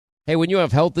Hey, when you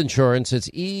have health insurance, it's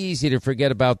easy to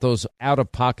forget about those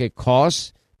out-of-pocket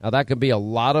costs. Now, that can be a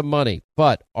lot of money,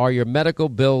 but are your medical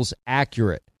bills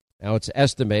accurate? Now, it's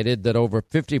estimated that over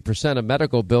 50% of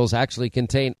medical bills actually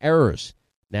contain errors.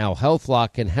 Now,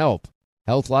 HealthLock can help.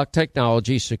 HealthLock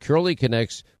technology securely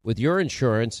connects with your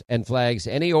insurance and flags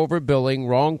any overbilling,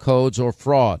 wrong codes, or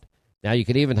fraud. Now, you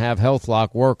can even have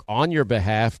HealthLock work on your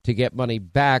behalf to get money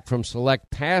back from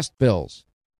select past bills.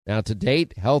 Now, to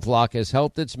date, HealthLock has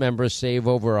helped its members save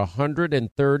over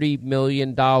 $130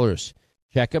 million.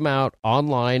 Check them out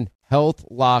online,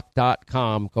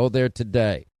 healthlock.com. Go there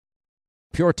today.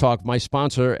 Pure Talk, my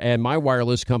sponsor and my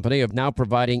wireless company, are now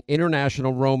providing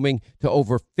international roaming to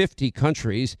over 50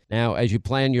 countries. Now, as you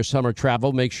plan your summer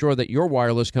travel, make sure that your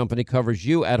wireless company covers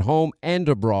you at home and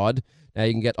abroad. Now,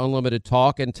 you can get unlimited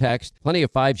talk and text, plenty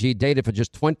of 5G data for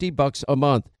just $20 a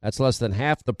month. That's less than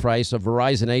half the price of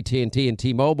Verizon, AT&T, and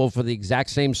T-Mobile for the exact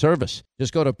same service.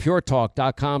 Just go to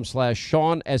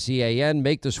puretalk.com/Sean, S-E-A-N.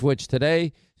 Make the switch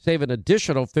today. Save an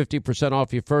additional 50%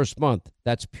 off your first month.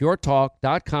 That's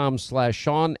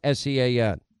puretalk.com/Sean,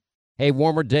 S-E-A-N. Hey,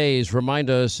 warmer days remind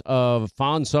us of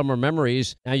fond summer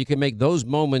memories. Now you can make those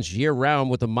moments year-round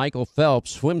with the Michael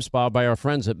Phelps Swim Spa by our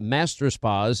friends at Master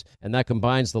Spas, and that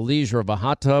combines the leisure of a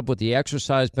hot tub with the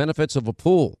exercise benefits of a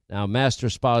pool. Now, Master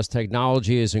Spa's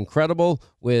technology is incredible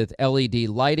with LED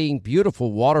lighting,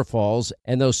 beautiful waterfalls,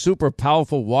 and those super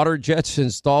powerful water jets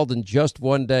installed in just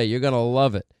one day. You're going to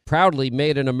love it. Proudly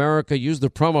made in America. Use the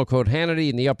promo code Hannity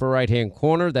in the upper right-hand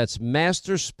corner. That's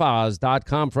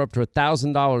masterspas.com for up to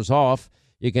 $1,000 off.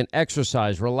 You can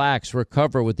exercise, relax,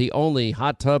 recover with the only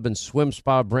hot tub and swim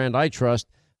spa brand I trust,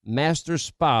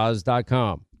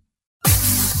 masterspas.com. All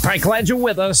right, glad you're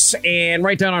with us. And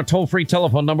write down our toll-free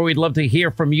telephone number. We'd love to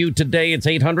hear from you today. It's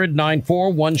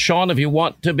 800-941-SEAN if you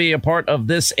want to be a part of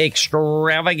this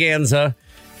extravaganza.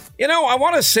 You know, I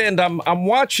want to send, I'm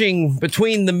watching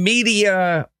between the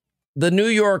media, the New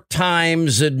York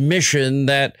Times admission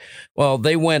that, well,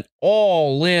 they went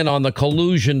all in on the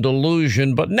collusion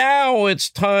delusion, but now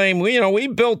it's time. We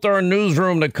built our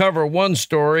newsroom to cover one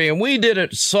story, and we did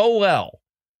it so well,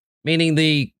 meaning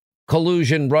the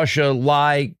collusion, Russia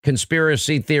lie,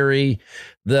 conspiracy theory,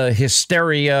 the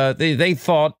hysteria. They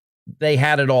thought they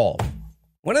had it all.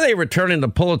 When are they returning the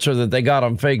Pulitzer that they got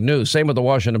on fake news? Same with the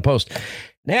Washington Post.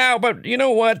 Now, but you know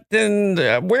what? Then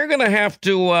we're going to have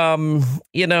to,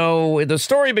 the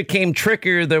story became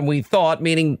trickier than we thought,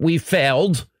 meaning we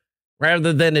failed.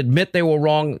 Rather than admit they were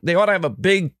wrong, they ought to have a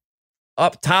big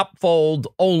up top fold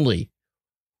only.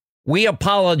 We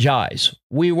apologize.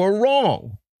 We were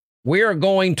wrong. We are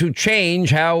going to change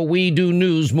how we do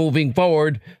news moving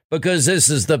forward because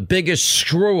this is the biggest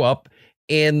screw up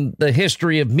in the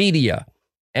history of media.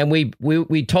 And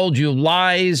we told you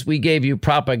lies. We gave you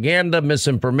propaganda,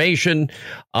 misinformation.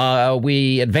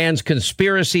 We advanced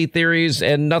conspiracy theories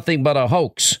and nothing but a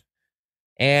hoax.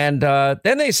 And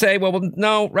then they say, well,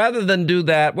 no, rather than do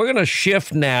that, we're going to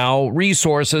shift now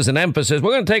resources and emphasis.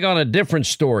 We're going to take on a different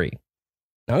story.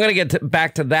 Now, I'm going to get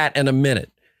back to that in a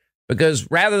minute,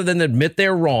 because rather than admit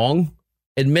they're wrong,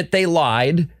 admit they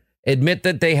lied, admit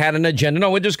that they had an agenda.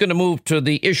 No, we're just going to move to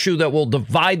the issue that will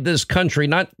divide this country,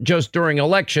 not just during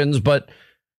elections, but,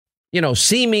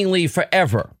 seemingly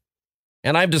forever.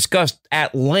 And I've discussed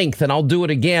at length, and I'll do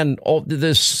it again.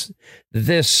 It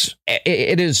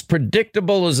is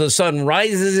predictable as the sun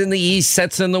rises in the east,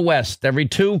 sets in the west. Every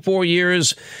 2-4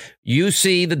 years, you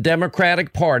see the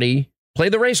Democratic Party play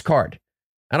the race card.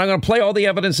 And I'm going to play all the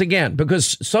evidence again,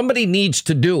 because somebody needs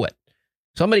to do it.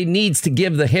 Somebody needs to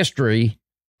give the history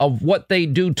of what they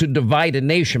do to divide a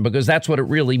nation, because that's what it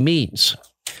really means.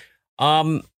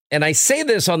 And I say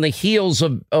this on the heels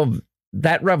of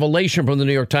that revelation from the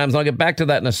New York Times. I'll get back to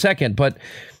that in a second. But,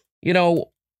 I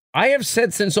have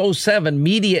said since 2007,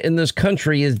 media in this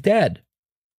country is dead.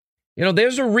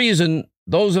 There's a reason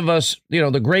those of us,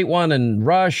 the great one and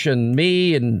Rush and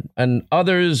me and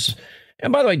others.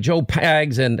 And by the way, Joe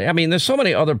Pags. And there's so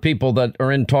many other people that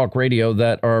are in talk radio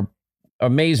that are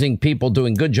amazing people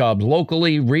doing good jobs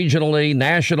locally, regionally,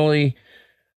 nationally.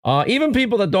 Even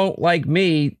people that don't like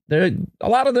me, a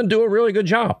lot of them do a really good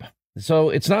job.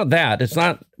 So it's not that. It's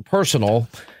not personal.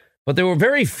 But there were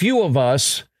very few of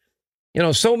us.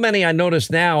 So many I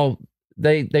notice now,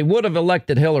 they would have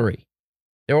elected Hillary.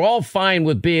 They were all fine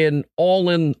with being all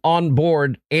in on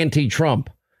board anti-Trump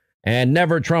and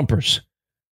never Trumpers.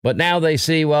 But now they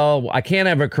see, well, I can't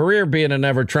have a career being a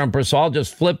never Trumper, so I'll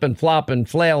just flip and flop and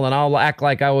flail, and I'll act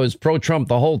like I was pro-Trump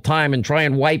the whole time and try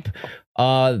and wipe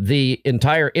the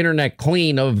entire internet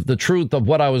clean of the truth of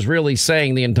what I was really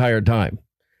saying the entire time.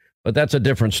 But that's a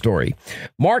different story.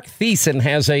 Mark Thiessen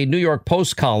has a New York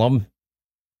Post column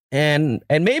And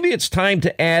maybe it's time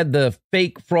to add the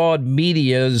fake fraud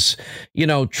media's,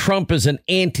 Trump is an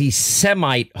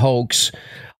anti-Semite hoax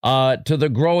to the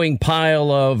growing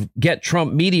pile of get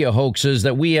Trump media hoaxes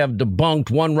that we have debunked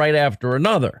one right after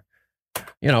another.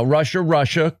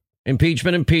 Russia,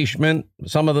 impeachment.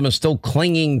 Some of them are still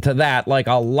clinging to that like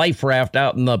a life raft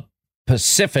out in the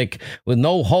Pacific with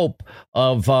no hope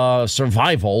of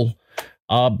survival.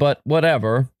 But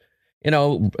whatever.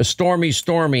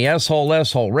 Stormy, asshole,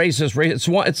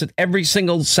 racist. It's at every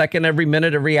single second, every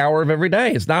minute, every hour of every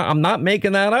day. I'm not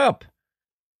making that up.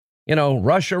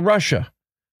 Russia,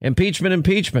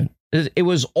 impeachment. It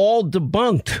was all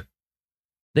debunked.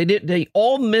 They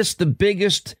all missed the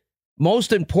biggest,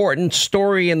 most important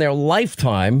story in their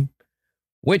lifetime,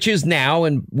 which is now,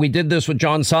 and we did this with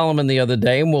John Solomon the other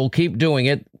day, and we'll keep doing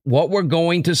it. What we're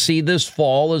going to see this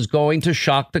fall is going to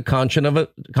shock the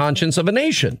conscience of a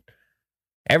nation.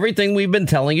 Everything we've been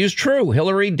telling you is true.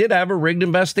 Hillary did have a rigged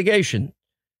investigation.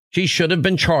 She should have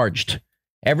been charged.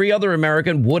 Every other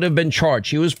American would have been charged.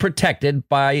 She was protected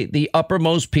by the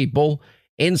uppermost people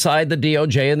inside the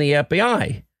DOJ and the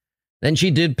FBI. Then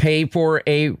she did pay for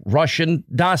a Russian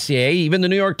dossier. Even the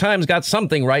New York Times got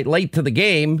something right late to the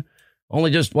game.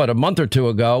 Only just, a month or two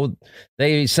ago,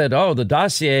 they said, the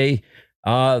dossier,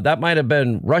 that might have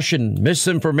been Russian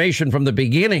misinformation from the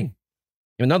beginning.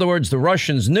 In other words, the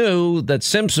Russians knew that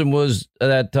Steele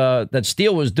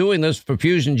was doing this for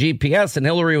Fusion GPS and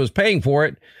Hillary was paying for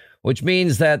it, which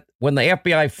means that when the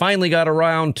FBI finally got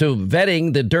around to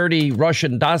vetting the dirty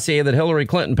Russian dossier that Hillary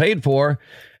Clinton paid for,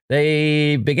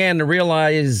 they began to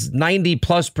realize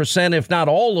 90+%, if not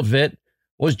all of it,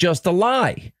 was just a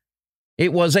lie.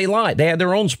 It was a lie. They had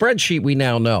their own spreadsheet, we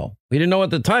now know. We didn't know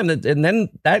at the time. And then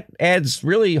that adds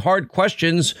really hard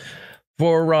questions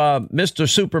for Mr.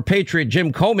 Super Patriot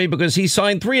Jim Comey, because he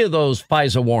signed 3 of those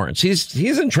FISA warrants.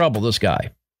 He's in trouble, this guy.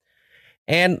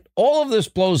 And all of this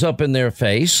blows up in their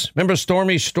face. Remember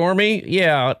Stormy?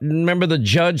 Yeah. Remember the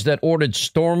judge that ordered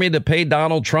Stormy to pay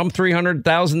Donald Trump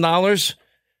 $300,000?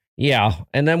 Yeah.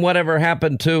 And then whatever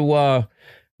happened to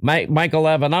Michael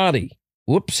Avenatti?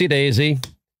 Whoopsie daisy.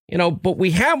 But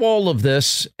we have all of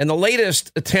this. And the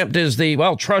latest attempt is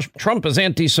Trump is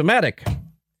anti-Semitic.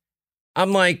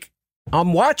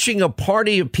 I'm watching a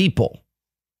party of people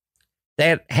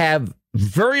that have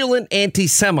virulent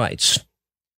anti-Semites,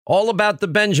 all about the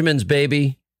Benjamins,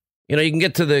 baby. You can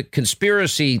get to the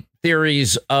conspiracy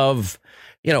theories of,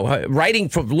 writing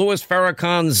from Louis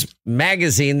Farrakhan's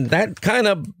magazine. That kind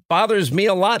of bothers me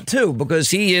a lot, too,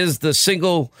 because he is the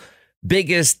single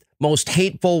biggest, most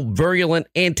hateful, virulent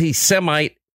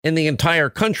anti-Semite in the entire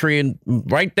country. And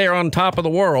right there on top of the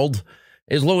world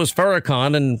is Louis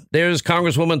Farrakhan, and there's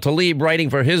Congresswoman Tlaib writing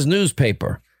for his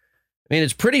newspaper. I mean,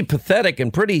 it's pretty pathetic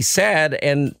and pretty sad,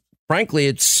 and frankly,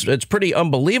 it's pretty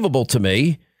unbelievable to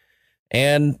me.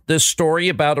 And this story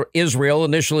about Israel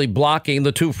initially blocking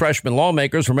the 2 freshman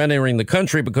lawmakers from entering the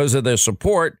country because of their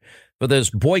support for this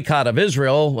boycott of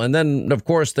Israel, and then, of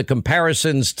course, the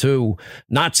comparisons to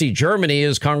Nazi Germany,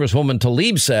 as Congresswoman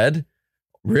Tlaib said.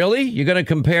 Really? You're going to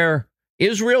compare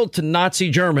Israel to Nazi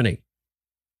Germany?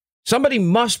 Somebody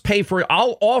must pay for it.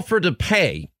 I'll offer to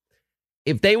pay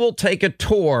if they will take a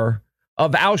tour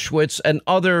of Auschwitz and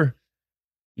other,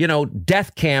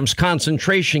 death camps,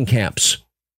 concentration camps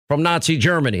from Nazi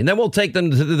Germany. And then we'll take them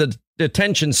to the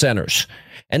detention centers.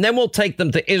 And then we'll take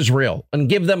them to Israel and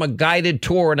give them a guided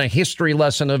tour and a history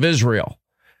lesson of Israel,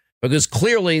 because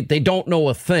clearly they don't know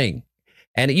a thing.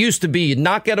 And it used to be you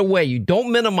knock it away. You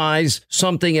don't minimize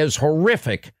something as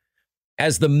horrific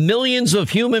as the millions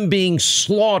of human beings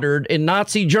slaughtered in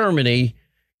Nazi Germany.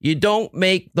 You don't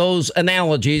make those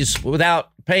analogies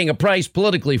without paying a price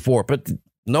politically for it. But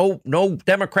no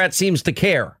Democrat seems to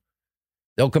care.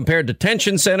 They'll compare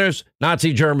detention centers,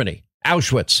 Nazi Germany,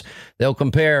 Auschwitz. They'll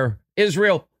compare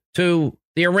Israel to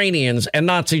the Iranians and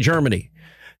Nazi Germany.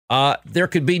 There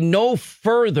could be no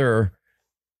further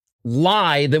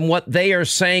lie than what they are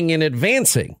saying and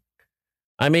advancing.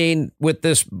 I mean, with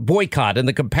this boycott and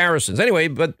the comparisons. Anyway,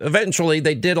 but eventually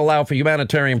they did allow for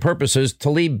humanitarian purposes.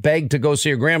 Tlaib begged to go see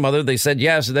her grandmother. They said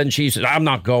yes. And then she said, I'm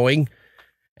not going.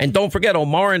 And don't forget,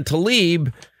 Omar and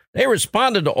Tlaib, they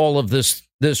responded to all of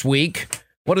this week.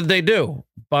 What did they do?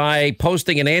 By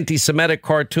posting an anti-Semitic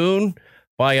cartoon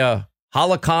by a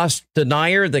Holocaust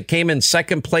denier that came in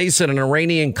second place in an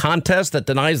Iranian contest that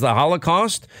denies the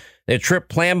Holocaust. Their trip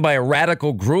planned by a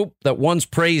radical group that once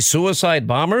praised suicide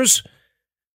bombers.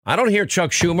 I don't hear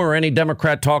Chuck Schumer or any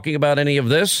Democrat talking about any of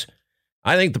this.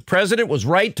 I think the president was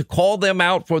right to call them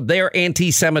out for their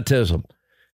anti-Semitism.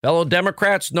 Fellow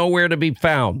Democrats, nowhere to be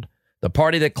found. The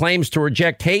party that claims to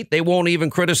reject hate, they won't even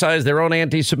criticize their own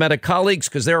anti-Semitic colleagues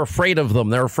because they're afraid of them.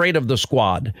 They're afraid of the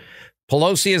squad.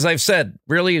 Pelosi, as I've said,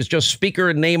 really is just speaker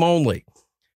in name only.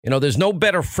 You know, there's no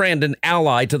better friend and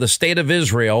ally to the state of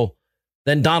Israel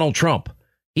than Donald Trump.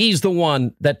 He's the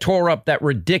one that tore up that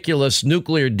ridiculous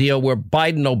nuclear deal where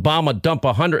Biden and Obama dump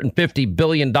 $150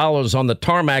 billion on the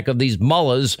tarmac of these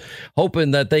mullahs,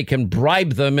 hoping that they can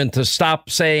bribe them into stop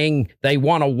saying they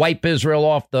want to wipe Israel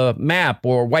off the map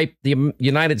or wipe the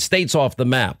United States off the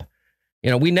map.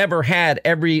 You know, we never had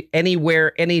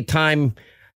anywhere, anytime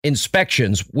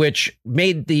inspections, which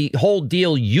made the whole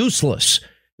deal useless.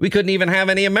 We couldn't even have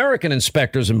any American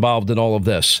inspectors involved in all of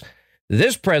this.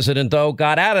 This president, though,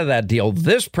 got out of that deal.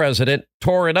 This president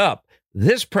tore it up.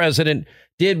 This president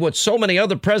did what so many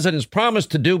other presidents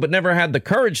promised to do, but never had the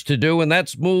courage to do, and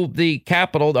that's move the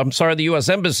the U.S.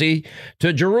 Embassy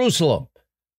to Jerusalem.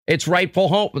 Its rightful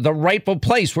home, the rightful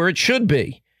place where it should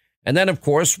be. And then, of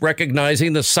course,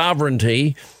 recognizing the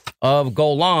sovereignty of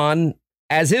Golan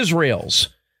as Israel's.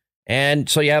 And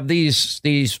so you have these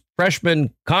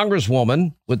freshman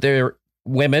congresswomen with their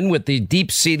women with the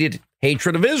deep-seated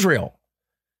hatred of Israel.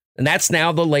 And that's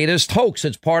now the latest hoax.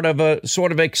 It's part of a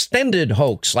sort of extended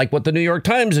hoax, like what the New York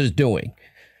Times is doing.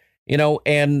 You know,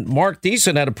 and Mark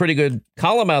Deason had a pretty good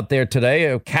column out there today,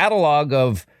 a catalog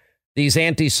of these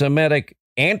anti-Semitic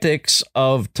antics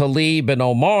of Tlaib and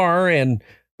Omar. And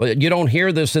you don't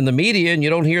hear this in the media, and you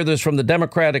don't hear this from the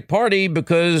Democratic Party,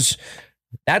 because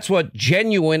that's what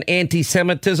genuine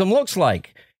anti-Semitism looks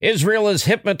like. Israel has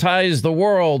hypnotized the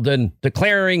world, and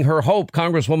declaring her hope,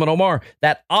 Congresswoman Omar,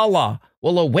 that Allah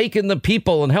will awaken the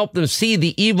people and help them see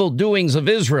the evil doings of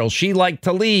Israel. She, like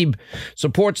Tlaib,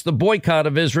 supports the boycott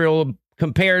of Israel,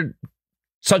 compared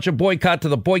such a boycott to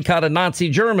the boycott of Nazi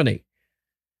Germany.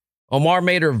 Omar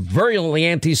made her virulently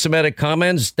anti-Semitic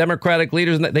comments. Democratic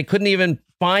leaders, they couldn't even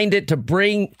find it to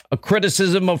bring a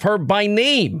criticism of her by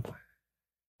name,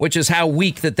 which is how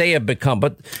weak that they have become.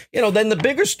 But, you know, then the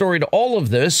bigger story to all of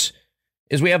this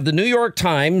is we have the New York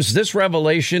Times. This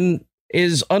revelation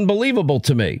is unbelievable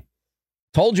to me.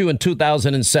 Told you in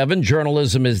 2007,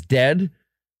 journalism is dead.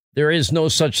 There is no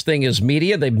such thing as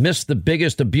media. They missed the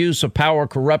biggest abuse of power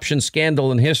corruption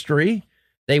scandal in history.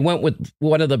 They went with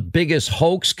one of the biggest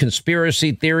hoax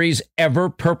conspiracy theories ever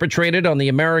perpetrated on the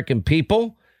American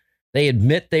people. They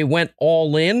admit they went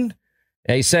all in.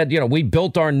 They said, you know, we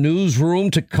built our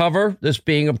newsroom to cover this,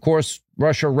 being, of course,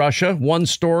 Russia, one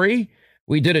story.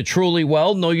 We did it truly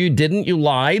well. No, you didn't. You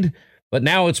lied. But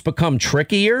now it's become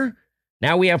trickier.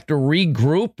 Now we have to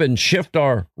regroup and shift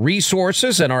our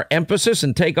resources and our emphasis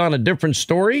and take on a different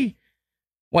story.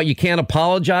 What, you can't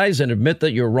apologize and admit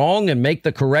that you're wrong and make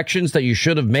the corrections that you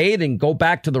should have made and go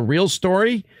back to the real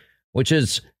story, which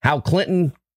is how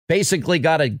Clinton basically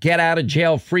got a get out of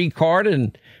jail free card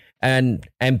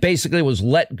and basically was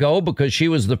let go because she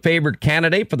was the favored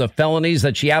candidate for the felonies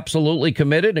that she absolutely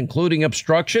committed, including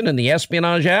obstruction and the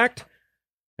Espionage Act.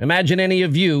 Imagine any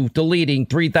of you deleting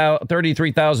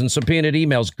 33,000 subpoenaed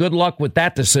emails. Good luck with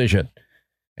that decision.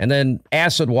 And then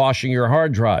acid washing your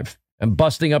hard drive and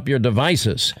busting up your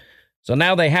devices. So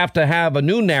now they have to have a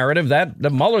new narrative. That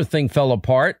the Mueller thing fell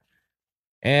apart.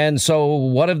 And so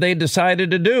what have they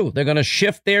decided to do? They're going to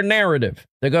shift their narrative.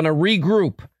 They're going to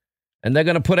regroup, and they're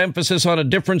going to put emphasis on a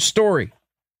different story.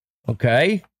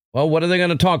 Okay, well, what are they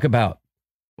going to talk about?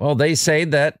 Well, they say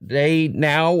that they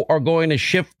now are going to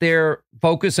shift their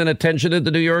focus and attention at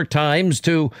the New York Times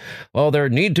to, well, there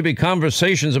need to be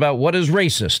conversations about what is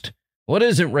racist. What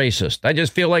isn't racist? I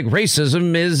just feel like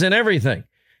racism is in everything.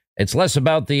 It's less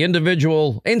about the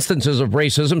individual instances of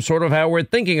racism, sort of how we're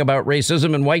thinking about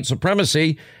racism and white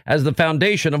supremacy as the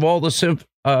foundation of all the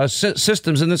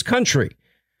systems in this country.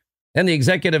 And the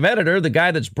executive editor, the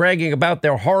guy that's bragging about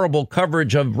their horrible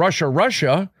coverage of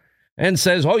Russia, and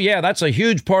says, oh, yeah, that's a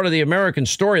huge part of the American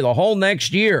story the whole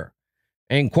next year.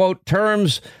 And quote,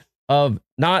 terms of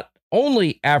not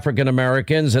only African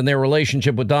Americans and their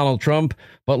relationship with Donald Trump,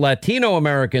 but Latino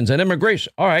Americans and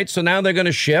immigration. All right, so now they're going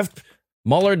to shift.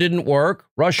 Mueller didn't work.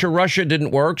 Russia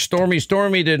didn't work. Stormy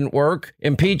didn't work.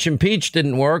 Impeach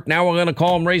didn't work. Now we're going to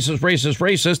call them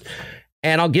racist.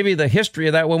 And I'll give you the history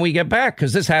of that when we get back,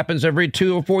 because this happens every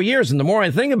 2 or 4 years. And the more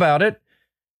I think about it,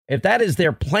 if that is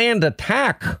their planned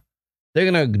attack, they're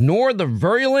going to ignore the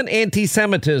virulent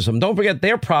anti-Semitism. Don't forget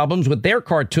their problems with their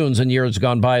cartoons in years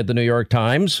gone by at the New York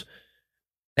Times.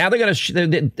 Now they're going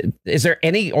to, is there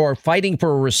any, or fighting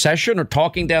for a recession or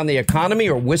talking down the economy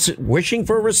or wishing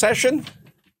for a recession?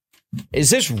 Is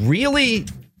this really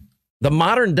the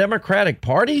modern Democratic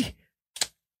Party?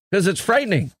 Because it's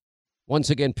frightening. Once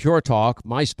again, Pure Talk,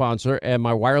 my sponsor and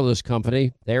my wireless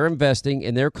company, they're investing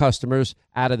in their customers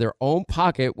out of their own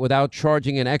pocket without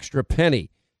charging an extra penny.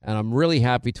 And I'm really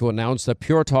happy to announce that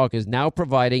Pure Talk is now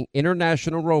providing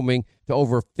international roaming to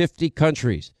over 50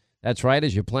 countries. That's right.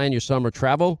 As you plan your summer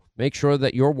travel, make sure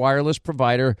that your wireless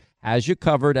provider has you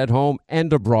covered at home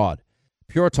and abroad.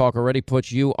 Pure Talk already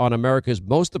puts you on America's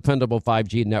most dependable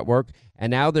 5G network,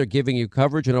 and now they're giving you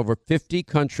coverage in over 50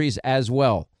 countries as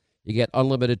well. You get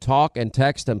unlimited talk and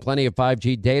text and plenty of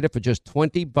 5G data for just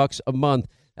 $20 a month.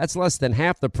 That's less than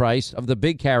half the price of the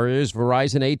big carriers,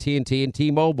 Verizon, AT&T, and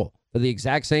T-Mobile, for the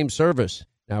exact same service.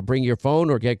 Now bring your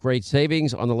phone or get great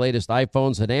savings on the latest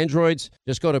iPhones and Androids.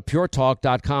 Just go to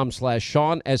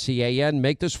puretalk.com/Sean, S-E-A-N.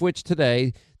 Make the switch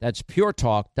today. That's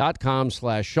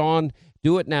puretalk.com/Sean.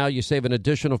 Do it now. You save an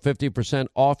additional 50%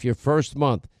 off your first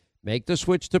month. Make the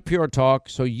switch to Pure Talk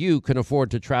so you can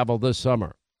afford to travel this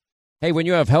summer. Hey, when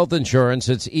you have health insurance,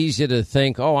 it's easy to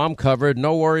think, oh, I'm covered,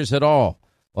 no worries at all.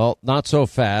 Well, not so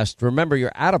fast. Remember,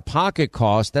 your out-of-pocket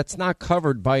cost, that's not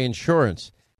covered by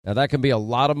insurance. Now, that can be a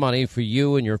lot of money for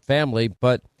you and your family,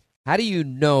 but how do you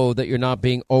know that you're not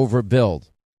being overbilled?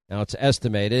 Now, it's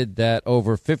estimated that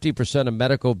over 50% of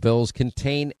medical bills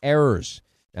contain errors.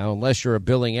 Now, unless you're a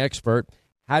billing expert,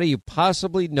 how do you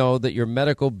possibly know that your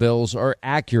medical bills are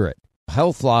accurate?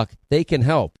 HealthLock, they can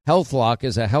help. HealthLock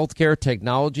is a healthcare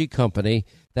technology company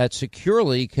that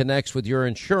securely connects with your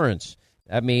insurance.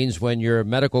 That means when your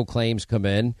medical claims come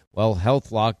in, well,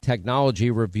 HealthLock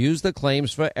technology reviews the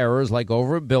claims for errors like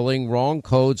overbilling, wrong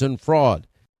codes, and fraud.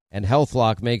 And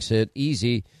HealthLock makes it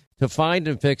easy to find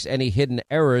and fix any hidden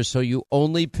errors so you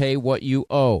only pay what you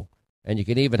owe. And you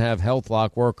can even have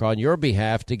HealthLock work on your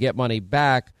behalf to get money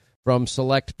back from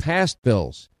select past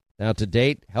bills. Now, to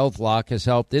date, HealthLock has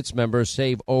helped its members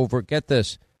save over, get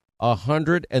this,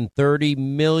 $130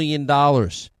 million.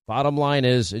 Bottom line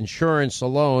is, insurance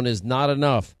alone is not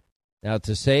enough. Now,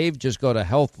 to save, just go to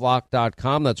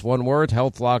healthlock.com. That's one word,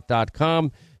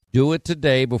 healthlock.com. Do it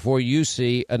today before you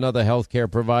see another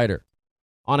healthcare provider.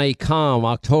 On a calm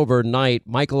October night,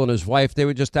 Michael and his wife, they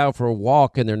were just out for a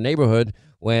walk in their neighborhood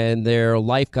when their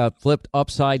life got flipped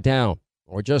upside down,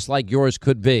 or just like yours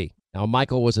could be. Now,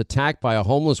 Michael was attacked by a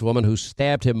homeless woman who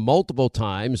stabbed him multiple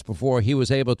times before he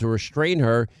was able to restrain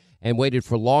her and waited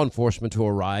for law enforcement to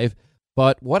arrive.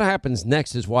 But what happens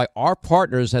next is why our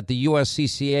partners at the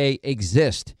USCCA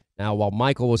exist. Now, while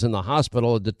Michael was in the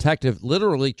hospital, a detective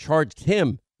literally charged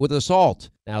him with assault.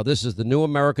 Now, this is the new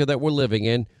America that we're living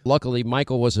in. Luckily,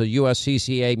 Michael was a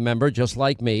USCCA member just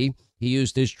like me. He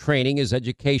used his training, his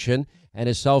education, and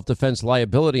his self-defense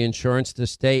liability insurance to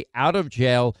stay out of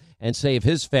jail and save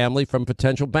his family from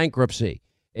potential bankruptcy.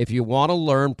 If you want to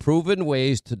learn proven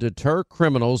ways to deter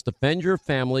criminals, defend your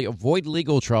family, avoid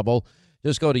legal trouble,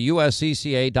 just go to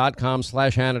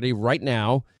uscca.com/Hannity right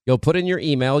now. You'll put in your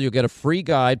email. You'll get a free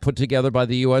guide put together by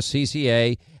the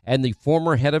USCCA and the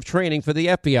former head of training for the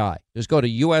FBI. Just go to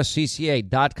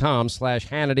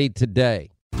uscca.com/Hannity today.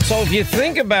 So if you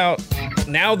think about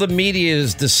now, the media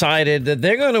has decided that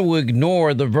they're going to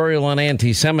ignore the virulent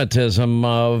anti-Semitism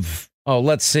of,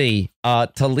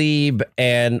 Tlaib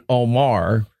and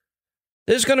Omar.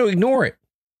 They're just going to ignore it.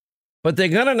 But they're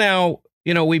going to now,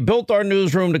 we built our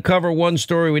newsroom to cover one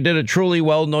story. We did it truly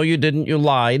well. No, you didn't. You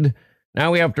lied.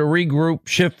 Now we have to regroup,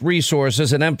 shift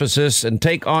resources and emphasis and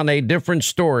take on a different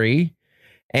story.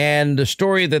 And the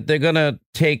story that they're going to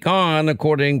take on,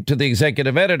 according to the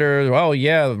executive editor,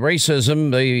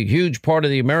 racism, the huge part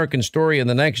of the American story in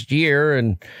the next year,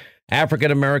 and African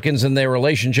Americans and their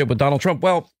relationship with Donald Trump.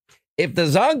 Well, if the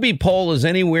Zogby poll is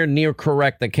anywhere near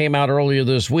correct that came out earlier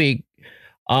this week,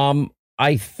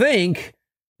 I think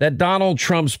that Donald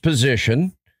Trump's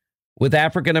position with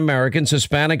African Americans,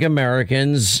 Hispanic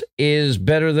Americans, is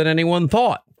better than anyone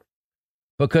thought.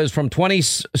 Because from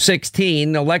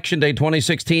 2016, election day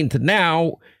 2016 to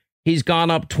now, he's gone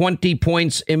up 20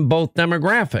 points in both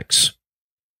demographics.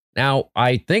 Now,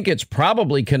 I think it's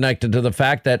probably connected to the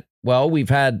fact that, we've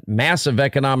had massive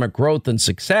economic growth and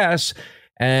success,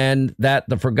 and that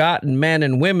the forgotten men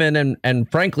and women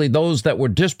and frankly, those that were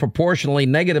disproportionately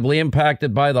negatively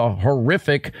impacted by the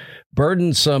horrific,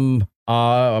 burdensome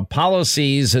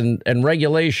policies and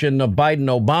regulation of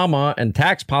Biden-Obama and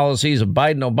tax policies of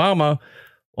Biden-Obama.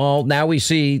 Well, now we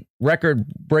see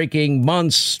record-breaking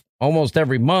months almost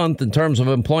every month in terms of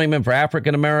employment for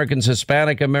African Americans,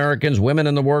 Hispanic Americans, women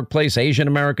in the workplace, Asian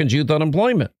Americans, youth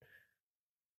unemployment.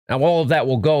 Now, all of that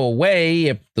will go away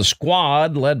if the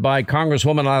squad led by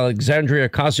Congresswoman Alexandria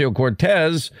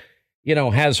Ocasio-Cortez,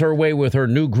 has her way with her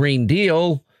new Green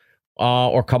Deal.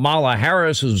 or Kamala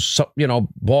Harris, who's,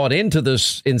 bought into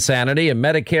this insanity, and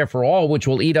Medicare for all, which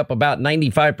will eat up about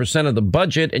 95% of the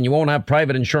budget, and you won't have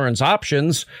private insurance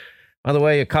options. By the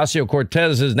way,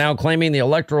 Ocasio-Cortez is now claiming the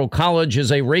Electoral College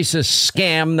is a racist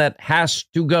scam that has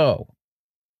to go.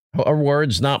 Her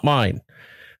words, not mine.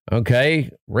 Okay,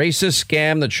 racist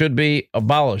scam that should be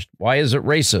abolished. Why is it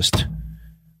racist?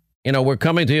 We're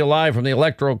coming to you live from the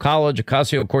Electoral College.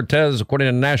 Ocasio-Cortez, according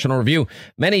to National Review,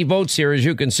 many votes here, as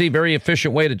you can see, very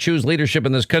efficient way to choose leadership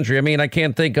in this country. I mean, I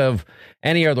can't think of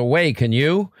any other way. Can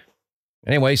you?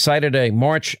 Anyway, cited a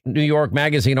March New York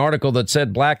Magazine article that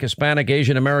said Black, Hispanic,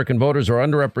 Asian American voters are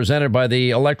underrepresented by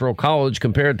the Electoral College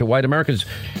compared to white Americans.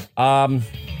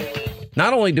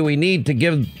 Not only do we need to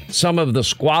give some of the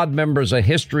squad members a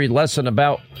history lesson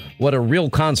about what a real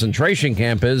concentration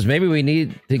camp is, maybe we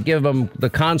need to give them the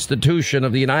Constitution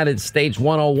of the United States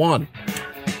 101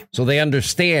 so they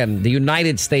understand the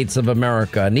United States of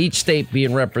America and each state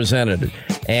being represented.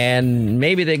 And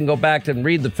maybe they can go back and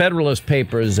read the Federalist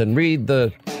Papers and read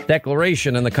the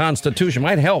Declaration and the Constitution.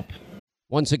 Might help.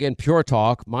 Once again, Pure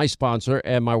Talk, my sponsor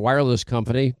and my wireless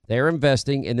company, they're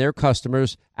investing in their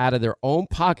customers out of their own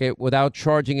pocket without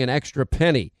charging an extra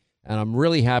penny. And I'm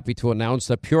really happy to announce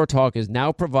that Pure Talk is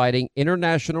now providing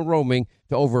international roaming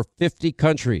to over 50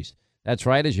 countries. That's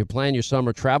right. As you plan your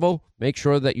summer travel, make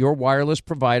sure that your wireless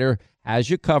provider has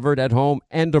you covered at home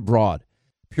and abroad.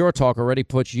 Pure Talk already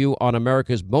puts you on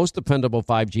America's most dependable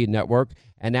 5G network,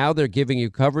 and now they're giving you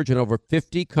coverage in over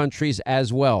 50 countries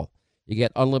as well. You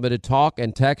get unlimited talk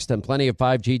and text and plenty of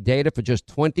 5G data for just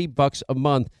 $20 a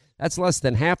month. That's less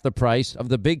than half the price of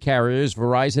the big carriers,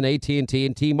 Verizon, AT&T,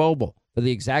 and T-Mobile, for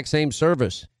the exact same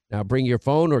service. Now bring your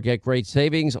phone or get great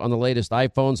savings on the latest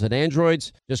iPhones and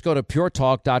Androids. Just go to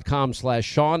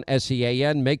puretalk.com/Sean,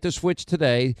 S-E-A-N. Make the switch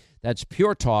today. That's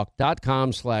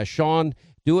puretalk.com/Sean.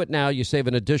 Do it now. You save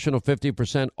an additional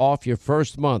 50% off your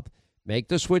first month. Make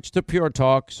the switch to Pure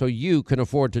Talk so you can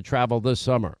afford to travel this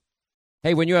summer.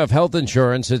 Hey, when you have health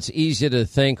insurance, it's easy to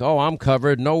think, oh, I'm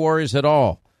covered, no worries at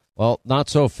all. Well, not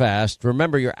so fast.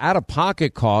 Remember, your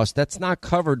out-of-pocket cost, that's not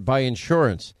covered by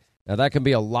insurance. Now, that can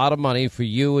be a lot of money for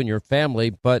you and your family,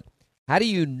 but how do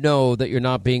you know that you're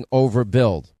not being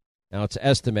overbilled? Now, it's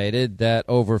estimated that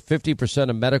over 50%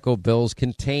 of medical bills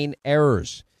contain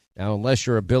errors. Now, unless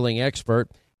you're a billing expert,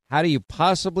 how do you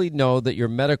possibly know that your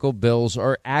medical bills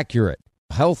are accurate?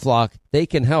 HealthLock, they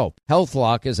can help.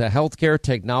 HealthLock is a healthcare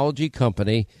technology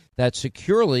company that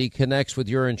securely connects with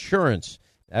your insurance.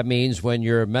 That means when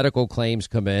your medical claims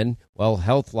come in, well,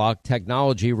 HealthLock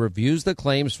technology reviews the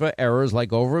claims for errors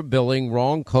like overbilling,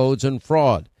 wrong codes, and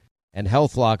fraud. And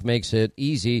HealthLock makes it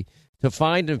easy to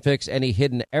find and fix any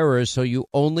hidden errors so you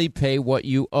only pay what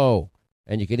you owe.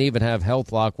 And you can even have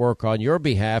HealthLock work on your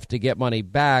behalf to get money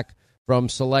back from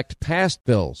select past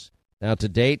bills. Now, to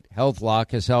date,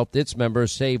 HealthLock has helped its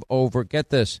members save over, get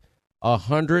this,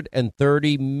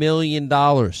 $130 million.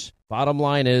 Bottom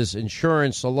line is,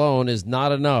 insurance alone is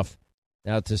not enough.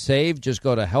 Now, to save, just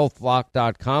go to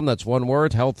healthlock.com. That's one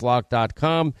word,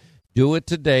 healthlock.com. Do it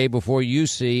today before you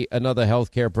see another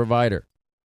healthcare provider.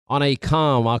 On a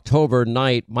calm October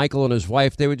night, Michael and his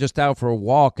wife, they were just out for a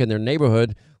walk in their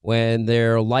neighborhood when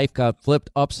their life got flipped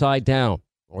upside down,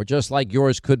 or just like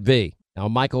yours could be. Now,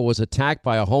 Michael was attacked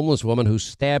by a homeless woman who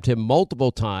stabbed him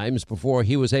multiple times before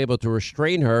he was able to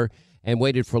restrain her and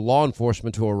waited for law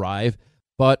enforcement to arrive.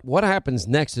 But what happens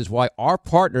next is why our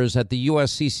partners at the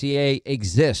USCCA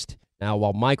exist. Now,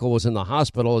 while Michael was in the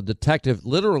hospital, a detective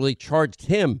literally charged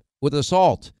him with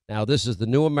assault. Now, this is the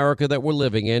new America that we're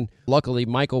living in. Luckily,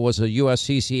 Michael was a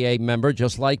USCCA member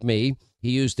just like me.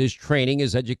 He used his training,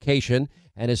 his education,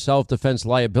 and his self-defense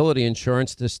liability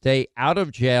insurance to stay out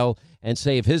of jail and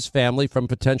save his family from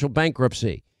potential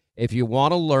bankruptcy. If you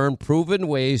want to learn proven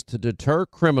ways to deter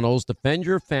criminals, defend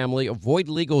your family, avoid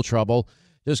legal trouble,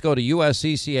 just go to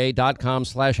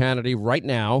uscca.com/Hannity right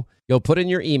now. You'll put in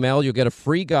your email. You'll get a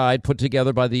free guide put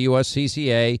together by the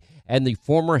USCCA and the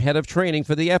former head of training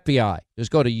for the FBI.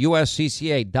 Just go to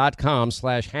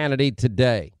uscca.com/Hannity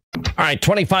today. All right,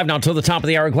 25 now till the top of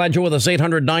the hour. Glad you're with us.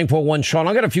 800-941-SEAN.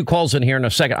 I'll get a few calls in here in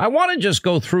a second. I want to just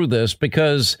go through this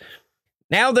because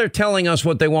now they're telling us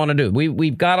what they want to do.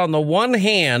 We've got, on the one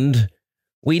hand,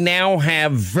 we now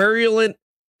have virulent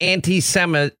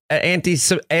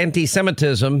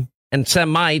anti-Semitism and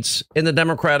Semites in the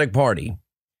Democratic Party.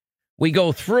 We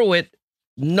go through it.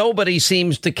 Nobody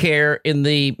seems to care in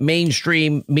the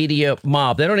mainstream media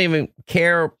mob. They don't even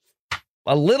care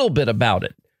a little bit about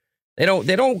it. They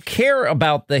don't care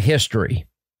about the history.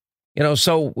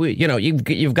 So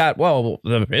you've got,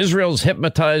 Israel's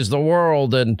hypnotized the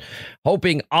world and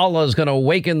hoping Allah is going to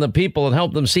awaken the people and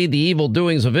help them see the evil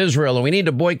doings of Israel. And we need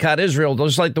to boycott Israel,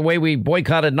 just like the way we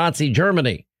boycotted Nazi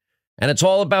Germany. And it's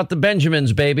all about the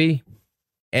Benjamins, baby.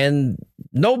 And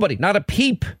nobody, not a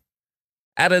peep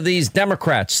out of these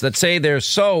Democrats that say they're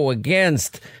so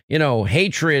against,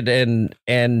 hatred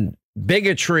and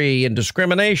bigotry and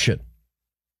discrimination.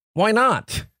 Why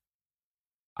not?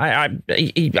 How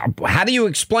do you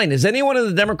explain? Has anyone in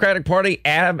the Democratic Party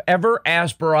ever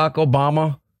asked Barack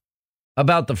Obama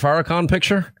about the Farrakhan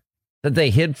picture that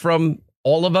they hid from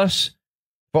all of us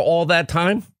for all that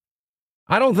time?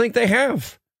 I don't think they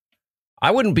have.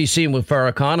 I wouldn't be seen with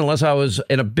Farrakhan unless I was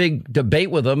in a big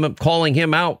debate with him, calling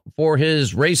him out for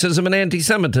his racism and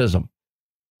anti-Semitism.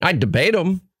 I'd debate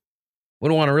him.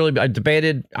 Wouldn't want to really. I'd debate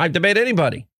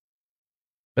anybody.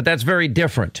 But that's very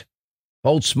different.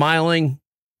 Both smiling.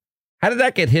 How did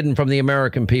that get hidden from the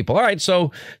American people? All right,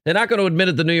 so they're not going to admit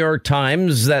at the New York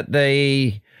Times that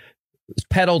they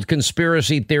peddled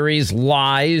conspiracy theories,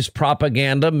 lies,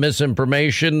 propaganda,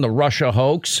 misinformation, the Russia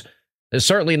hoax. They're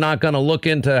certainly not going to look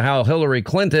into how Hillary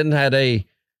Clinton had a,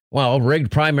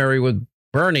 rigged primary with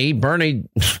Bernie. Bernie,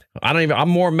 I'm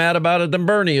more mad about it than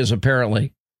Bernie is,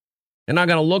 apparently. They're not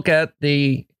going to look at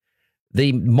the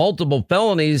multiple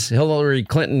felonies Hillary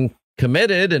Clinton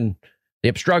committed and the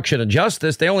obstruction of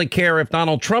justice. They only care if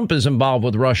Donald Trump is involved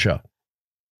with Russia.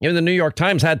 Even the New York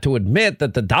Times had to admit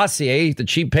that the dossier that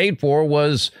she paid for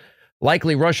was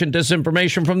likely Russian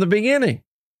disinformation from the beginning.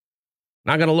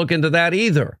 Not going to look into that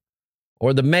either.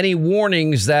 Or the many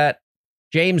warnings that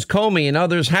James Comey and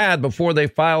others had before they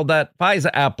filed that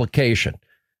FISA application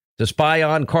to spy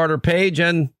on Carter Page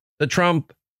and the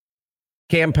Trump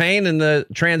campaign and the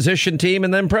transition team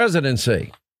and then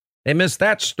presidency. They missed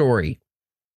that story.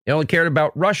 They only cared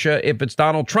about Russia if it's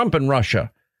Donald Trump in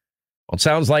Russia. Well, it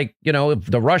sounds like, if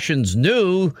the Russians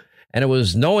knew and it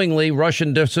was knowingly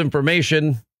Russian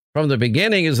disinformation from the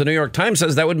beginning, as the New York Times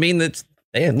says, that would mean that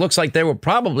it looks like they were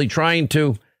probably trying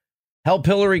to help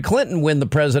Hillary Clinton win the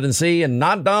presidency and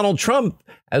not Donald Trump,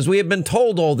 as we have been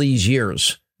told all these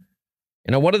years.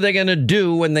 What are they going to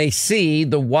do when they see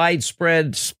the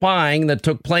widespread spying that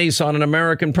took place on an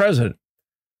American president?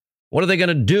 What are they going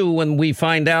to do when we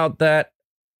find out that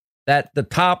the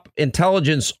top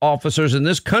intelligence officers in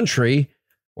this country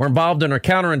were involved in a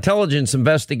counterintelligence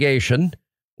investigation,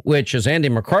 which, as Andy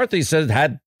McCarthy said,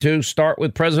 had to start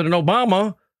with President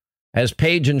Obama? As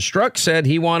Page and Strzok said,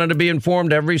 he wanted to be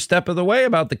informed every step of the way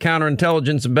about the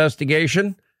counterintelligence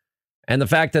investigation and the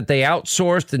fact that they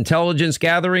outsourced intelligence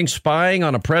gathering, spying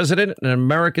on a president and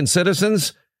American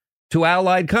citizens to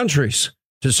allied countries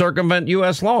to circumvent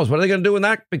U.S. laws. What are they going to do when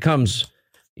that becomes,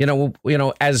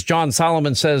 as John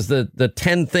Solomon says, the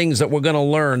 10 things that we're going to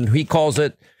learn? He calls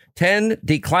it 10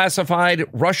 declassified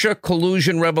Russia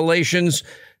collusion revelations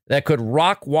that could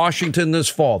rock Washington this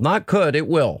fall. Not could, it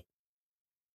will.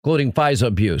 Including FISA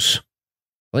abuse.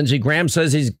 Lindsey Graham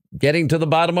says he's getting to the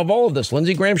bottom of all of this.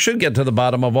 Lindsey Graham should get to the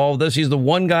bottom of all of this. He's the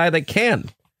one guy that can.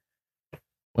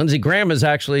 Lindsey Graham is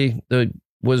actually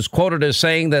was quoted as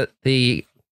saying that the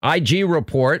IG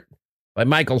report by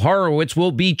Michael Horowitz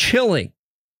will be chilling.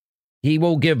 He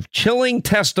will give chilling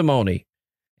testimony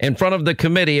in front of the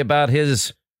committee about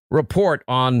his report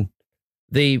on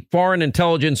the Foreign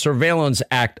Intelligence Surveillance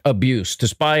Act abuse to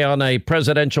spy on a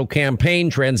presidential campaign,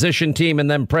 transition team,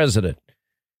 and then president.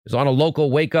 He was on a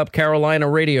local Wake Up Carolina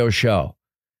radio show.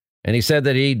 And he said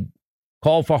that he'd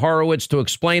call for Horowitz to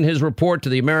explain his report to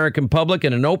the American public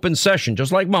in an open session,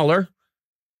 just like Mueller.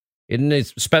 He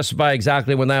didn't specify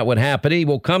exactly when that would happen. He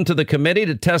will come to the committee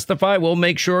to testify. We'll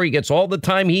make sure he gets all the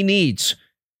time he needs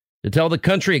to tell the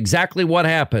country exactly what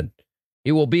happened.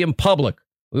 He will be in public.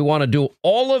 We want to do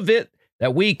all of it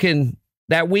that we can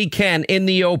in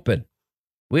the open.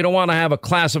 We don't want to have a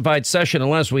classified session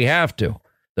unless we have to.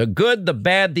 The good, the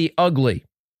bad, the ugly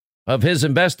of his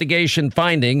investigation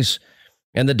findings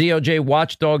and the DOJ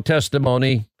watchdog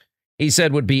testimony, he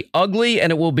said, would be ugly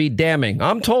and it will be damning.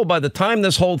 I'm told by the time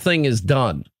this whole thing is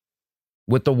done,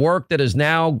 with the work that is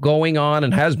now going on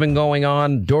and has been going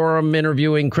on, Durham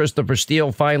interviewing Christopher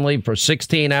Steele finally for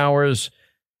 16 hours,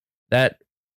 that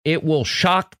it will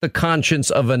shock the conscience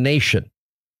of a nation.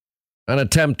 An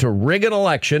attempt to rig an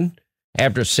election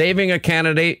after saving a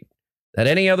candidate that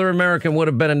any other American would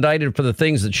have been indicted for the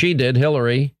things that she did,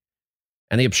 Hillary,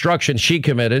 and the obstruction she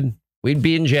committed. We'd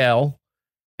be in jail.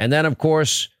 And then, of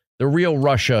course, the real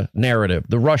Russia narrative,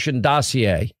 the Russian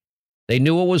dossier. They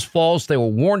knew it was false. They were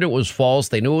warned it was false.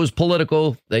 They knew it was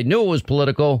political.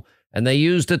 And they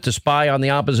used it to spy on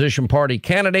the opposition party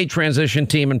candidate, transition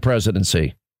team, and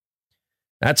presidency.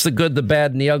 That's the good, the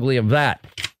bad, and the ugly of that.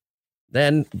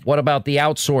 Then what about the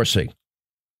outsourcing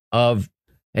of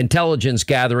intelligence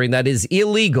gathering that is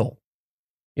illegal?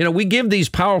 You know, we give these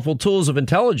powerful tools of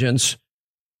intelligence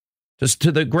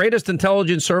to the greatest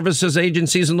intelligence services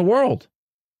agencies in the world.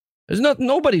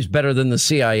 Nobody's better than the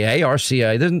CIA, our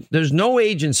CIA. There's no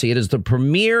agency. It is the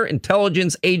premier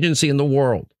intelligence agency in the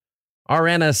world. Our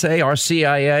NSA, our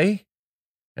CIA.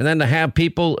 And then to have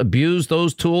people abuse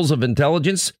those tools of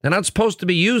intelligence, they're not supposed to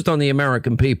be used on the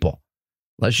American people.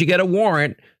 Unless you get a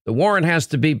warrant, the warrant has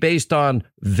to be based on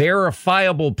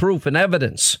verifiable proof and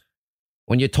evidence.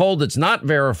 When you're told it's not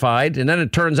verified, and then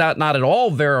it turns out not at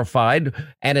all verified,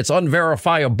 and it's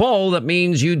unverifiable, that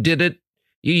means you did it.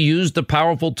 You used the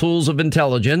powerful tools of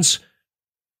intelligence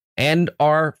and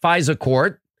our FISA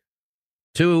court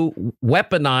to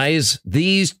weaponize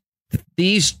these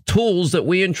tools that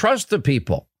we entrust to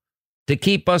people to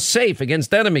keep us safe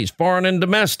against enemies, foreign and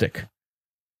domestic.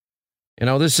 You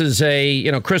know, this is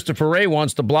Christopher Wray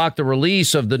wants to block the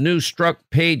release of the new struck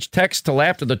page text till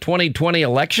after the 2020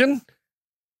 election.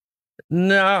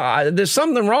 No, there's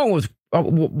something wrong with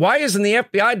why isn't the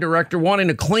FBI director wanting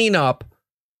to clean up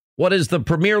what is the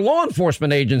premier law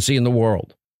enforcement agency in the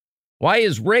world? Why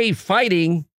is Wray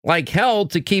fighting like hell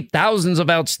to keep thousands of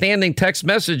outstanding text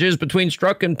messages between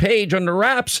Strzok and Page under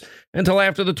wraps until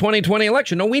after the 2020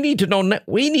 election? No, we need to know.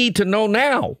 We need to know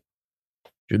now.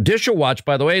 Judicial Watch,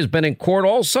 by the way, has been in court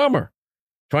all summer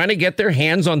trying to get their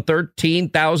hands on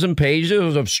 13,000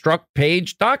 pages of Strzok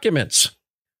Page documents.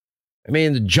 I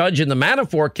mean, the judge in the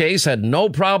Manafort case had no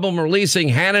problem releasing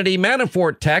Hannity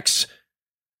Manafort texts.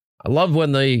 I love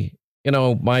when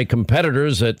my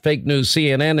competitors at Fake News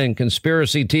CNN and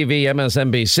Conspiracy TV,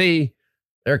 MSNBC,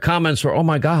 their comments were, oh,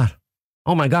 my God.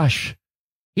 Oh, my gosh.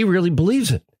 He really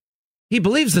believes it. He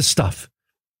believes this stuff.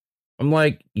 I'm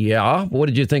like, yeah. What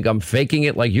did you think? I'm faking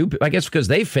it like you? I guess because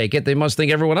they fake it, they must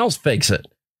think everyone else fakes it.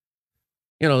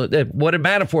 You know, what did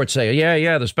Manafort say?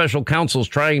 Yeah, the special counsel's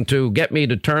trying to get me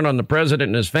to turn on the president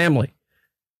and his family.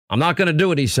 I'm not going to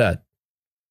do it, he said.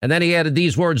 And then he added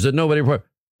these words that nobody heard.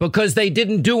 Because they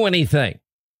didn't do anything.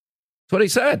 That's what he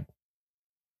said.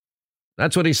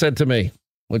 That's what he said to me,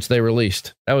 which they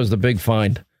released. That was the big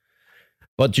find.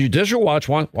 But Judicial Watch,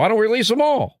 why don't we release them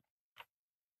all?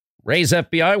 Wray's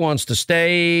FBI wants to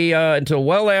stay until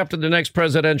well after the next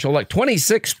presidential election.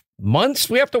 26 months?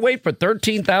 We have to wait for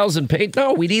 13,000 pages?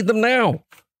 No, we need them now.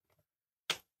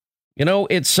 You know,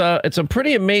 it's a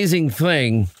pretty amazing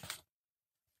thing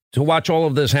to watch all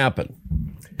of this happen.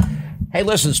 Hey,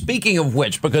 listen, speaking of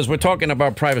which, because we're talking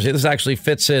about privacy, this actually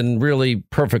fits in really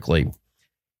perfectly.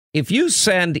 If you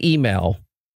send email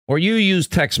or you use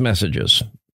text messages,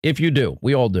 if you do,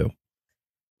 we all do.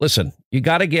 Listen, you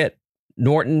got to get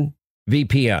Norton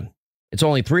VPN. It's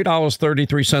only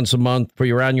 $3.33 a month for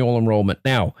your annual enrollment.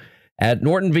 Now, at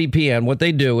Norton VPN, what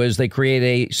they do is they create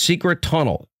a secret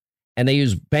tunnel and they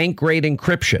use bank grade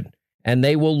encryption. And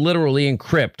they will literally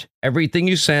encrypt everything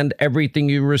you send, everything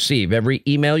you receive, every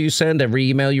email you send, every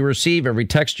email you receive, every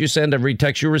text you send, every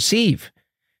text you receive.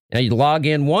 Now, you log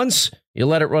in once, you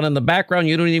let it run in the background,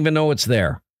 you don't even know it's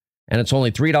there. And it's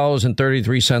only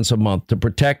 $3.33 a month to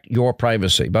protect your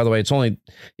privacy. By the way, you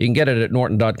can get it at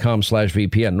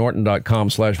norton.com/VPN,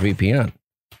 norton.com/VPN.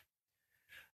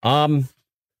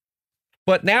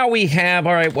 But now we have,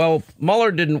 all right, well,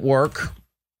 Mueller didn't work.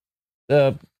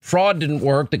 The fraud didn't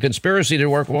work. The conspiracy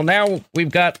didn't work. Well, now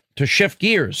we've got to shift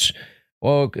gears.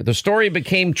 Well, the story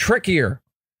became trickier,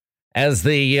 as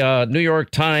the New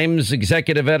York Times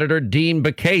executive editor Dean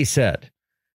Baquet said.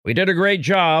 We did a great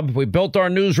job. We built our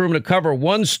newsroom to cover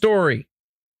one story.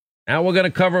 Now we're going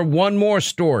to cover one more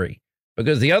story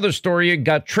because the other story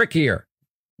got trickier.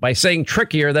 By saying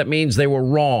trickier, that means they were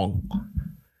wrong.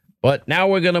 But now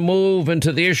we're going to move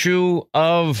into the issue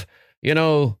of,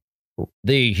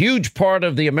 the huge part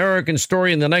of the American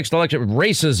story in the next election,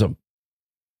 racism.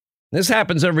 This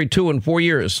happens every 2 and 4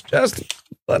 years. Just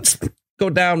let's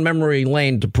go down memory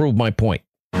lane to prove my point.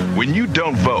 When you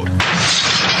don't vote,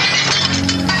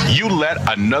 you let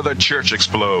another church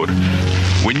explode.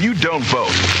 When you don't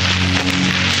vote,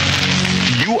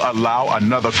 you allow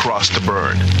another cross to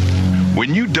burn.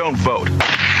 When you don't vote,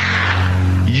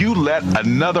 you let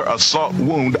another assault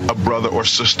wound a brother or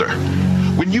sister.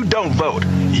 When you don't vote,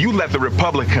 you let the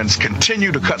Republicans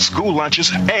continue to cut school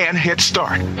lunches and Head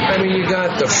Start. I mean, you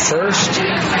got the first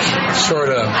sort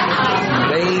of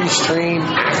mainstream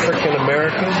African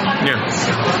American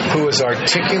who is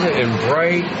articulate and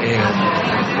bright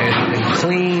and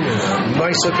clean and a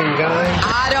nice looking guy.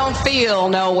 I don't feel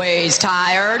no ways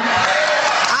tired.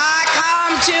 I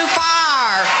come too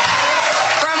far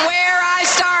from where I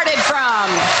started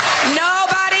from.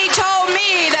 Nobody told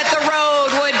me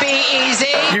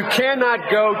not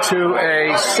go to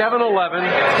a 7-Eleven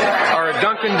or a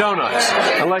Dunkin' Donuts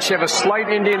unless you have a slight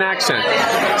Indian accent.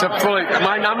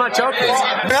 I'm not joking.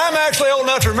 I'm actually old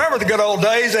enough to remember the good old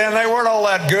days, and they weren't all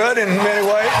that good in many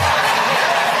ways.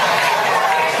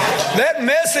 That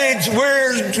message,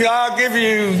 I'll give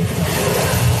you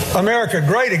America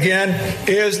Great Again,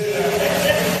 is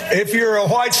if you're a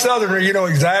white Southerner, you know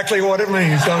exactly what it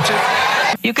means, don't you?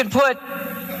 You could put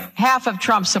half of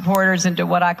Trump supporters into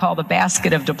what I call the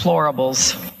basket of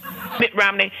deplorables. Mitt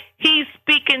Romney, he's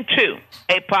speaking to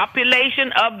a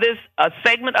population of a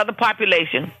segment of the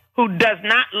population who does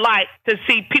not like to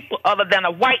see people other than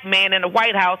a white man in the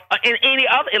White House or in any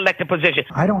other elected position.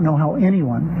 I don't know how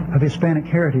anyone of Hispanic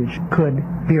heritage could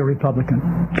be a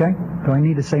Republican. Okay? Do I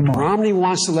need to say more? Romney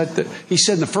wants to he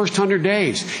said in the first 100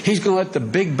 days, he's going to let the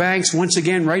big banks once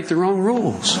again write their own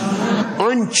rules.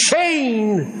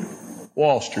 Unchain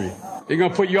Wall Street. They're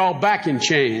going to put you all back in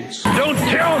chains. Don't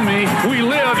tell me we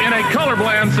live in a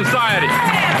colorblind society.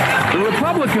 The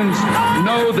Republicans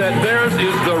know that theirs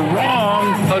is the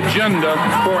wrong agenda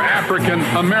for African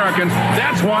Americans.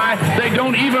 That's why they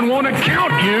don't even want to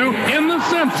count you in the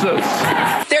census.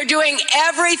 They're doing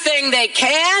everything they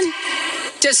can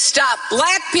to stop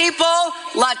black people,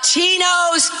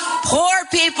 Latinos, poor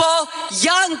people,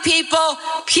 young people,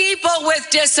 people with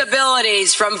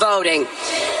disabilities from voting.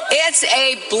 It's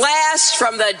a blast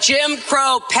from the Jim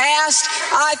Crow past.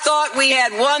 I thought we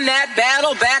had won that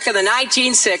battle back in the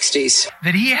 1960s.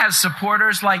 That he has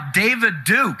supporters like David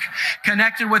Duke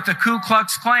connected with the Ku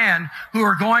Klux Klan who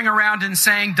are going around and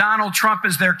saying Donald Trump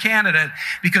is their candidate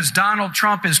because Donald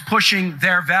Trump is pushing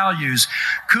their values.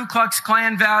 Ku Klux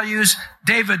Klan values,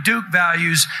 David Duke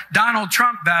values, Donald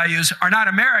Trump values are not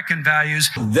American values.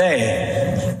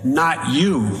 They, not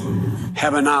you,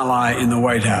 have an ally in the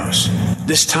White House.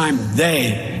 This time they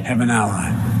have an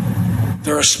ally.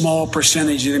 They're a small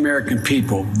percentage of the American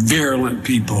people, virulent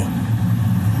people.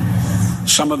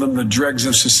 Some of them the dregs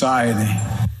of society.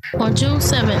 On June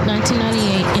 7,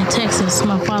 1998, in Texas,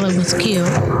 my father was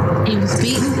killed. He was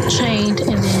beaten, chained,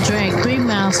 and then dragged 3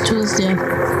 miles to his death,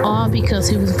 all because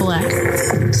he was black.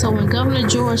 So when Governor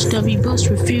George W. Bush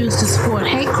refused to support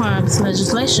hate crimes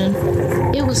legislation,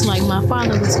 it was like my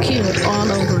father was killed all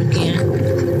over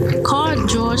again. Call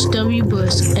George W.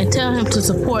 Bush and tell him to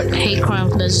support hate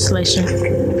crimes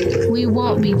legislation. We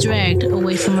won't be dragged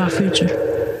away from our future.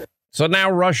 So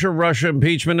now Russia,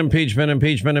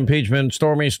 impeachment,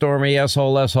 Stormy,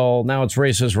 S-hole. Now it's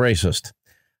racist.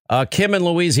 Kim in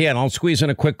Louisiana. I'll squeeze in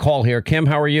a quick call here. Kim,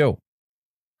 how are you?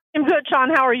 I'm good, Sean.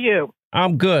 How are you?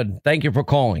 I'm good. Thank you for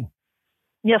calling.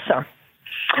 Yes, sir.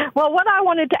 Well, what I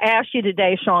wanted to ask you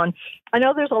today, Sean, I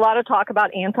know there's a lot of talk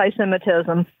about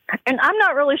anti-Semitism, and I'm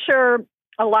not really sure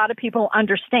a lot of people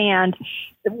understand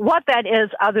what that is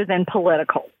other than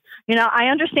political. You know, I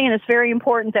understand it's very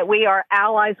important that we are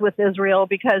allies with Israel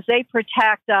because they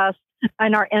protect us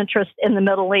and our interests in the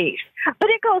Middle East. But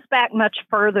it goes back much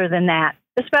further than that,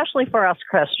 especially for us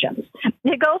Christians.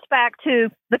 It goes back to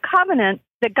the covenant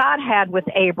that God had with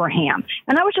Abraham.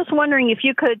 And I was just wondering if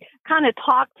you could kind of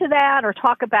talk to that or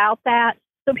talk about that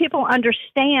so people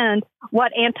understand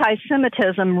what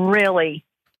anti-Semitism really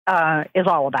is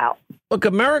all about. Look,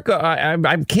 America,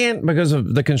 I can't because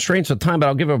of the constraints of time, but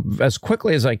I'll give it as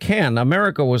quickly as I can.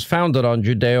 America was founded on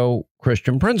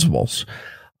Judeo-Christian principles.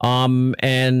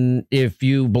 And if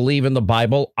you believe in the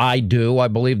Bible, I do. I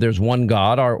believe there's one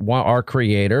God, our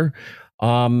creator.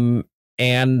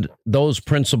 And those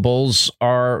principles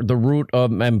are the root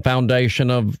of and foundation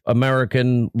of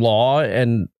American law,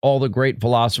 and all the great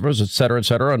philosophers, et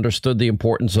cetera, understood the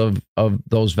importance of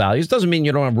those values. Doesn't mean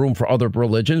you don't have room for other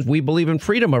religions. We believe in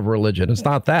freedom of religion. It's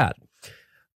not that.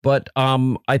 But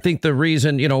I think the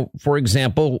reason, for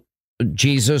example,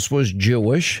 Jesus was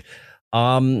Jewish.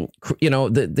 The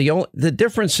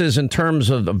differences in terms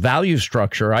of the value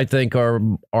structure, I think,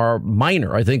 are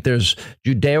minor. I think there's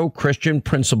Judeo-Christian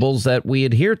principles that we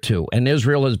adhere to, and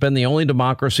Israel has been the only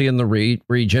democracy in the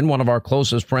region, one of our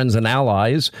closest friends and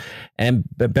allies. And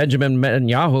Benjamin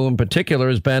Netanyahu, in particular,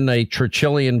 has been a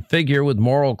Churchillian figure with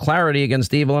moral clarity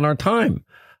against evil in our time.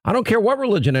 I don't care what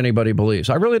religion anybody believes.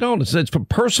 I really don't. It's a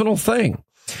personal thing.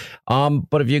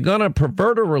 But if you're going to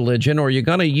pervert a religion, or you're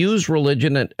going to use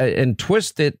religion and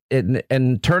twist it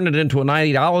and turn it into an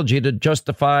ideology to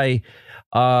justify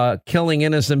killing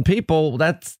innocent people,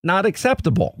 that's not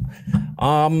acceptable.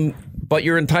 But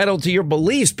you're entitled to your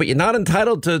beliefs, but you're not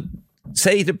entitled to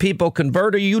say to people,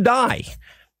 convert or you die.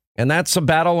 And that's a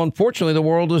battle, unfortunately, the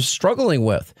world is struggling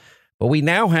with. But we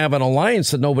now have an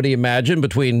alliance that nobody imagined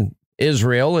between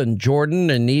Israel and Jordan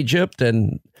and Egypt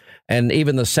and and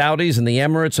even the Saudis and the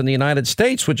Emirates and the United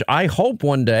States, which I hope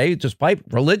one day, despite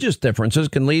religious differences,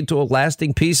 can lead to a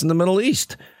lasting peace in the Middle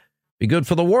East. Be good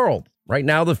for the world. Right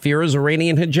now, the fear is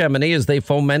Iranian hegemony as they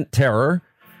foment terror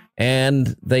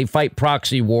and they fight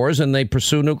proxy wars and they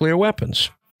pursue nuclear weapons.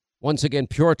 Once again,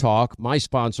 Pure Talk, my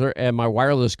sponsor and my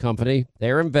wireless company,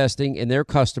 they're investing in their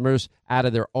customers out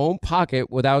of their own pocket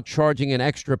without charging an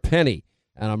extra penny.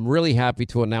 And I'm really happy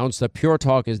to announce that Pure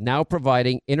Talk is now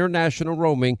providing international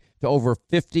roaming to over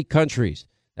 50 countries.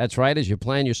 That's right. As you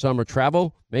plan your summer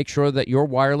travel, make sure that your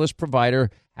wireless provider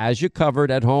has you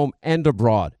covered at home and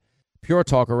abroad. Pure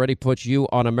Talk already puts you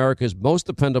on America's most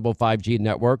dependable 5G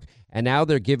network, and now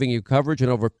they're giving you coverage in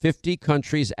over 50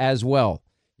 countries as well.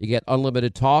 You get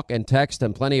unlimited talk and text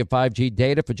and plenty of 5G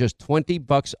data for just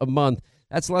 $20 a month.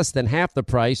 That's less than half the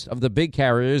price of the big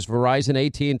carriers, Verizon,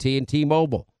 AT&T, and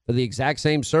T-Mobile, for the exact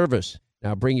same service.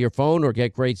 Now bring your phone or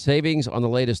get great savings on the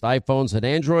latest iPhones and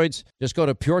Androids. Just go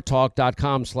to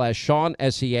puretalk.com/Sean,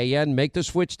 S-E-A-N. Make the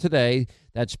switch today.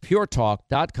 That's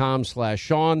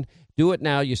puretalk.com/Sean. Do it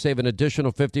now. You save an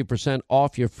additional 50%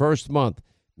 off your first month.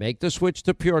 Make the switch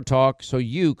to Pure Talk so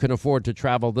you can afford to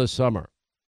travel this summer.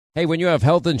 Hey, when you have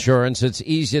health insurance, it's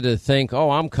easy to think,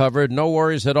 oh, I'm covered, no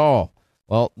worries at all.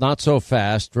 Well, not so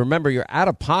fast. Remember, your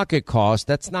out-of-pocket cost,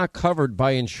 that's not covered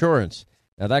by insurance.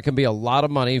 Now, that can be a lot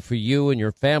of money for you and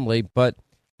your family, but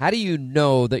how do you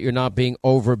know that you're not being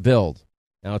overbilled?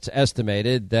 Now, it's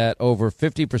estimated that over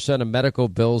 50% of medical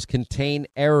bills contain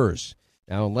errors.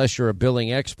 Now, unless you're a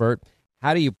billing expert,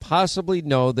 how do you possibly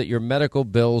know that your medical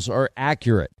bills are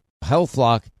accurate?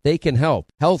 HealthLock, they can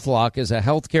help. HealthLock is a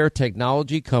healthcare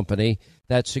technology company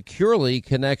that securely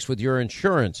connects with your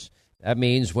insurance. That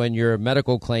means when your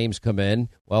medical claims come in,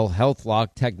 well,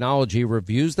 HealthLock technology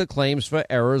reviews the claims for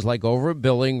errors like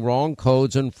overbilling, wrong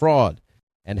codes, and fraud.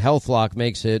 And HealthLock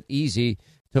makes it easy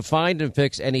to find and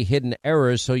fix any hidden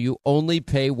errors so you only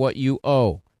pay what you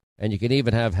owe. And you can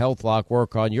even have HealthLock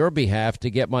work on your behalf to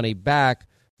get money back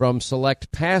from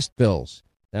select past bills.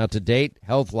 Now, to date,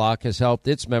 HealthLock has helped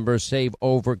its members save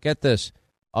over, get this,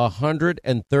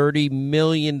 $130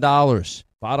 million.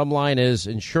 Bottom line is,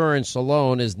 insurance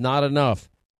alone is not enough.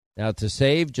 Now, to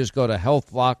save, just go to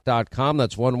healthlock.com.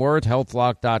 That's one word,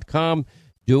 healthlock.com.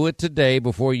 Do it today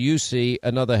before you see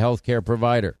another healthcare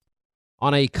provider.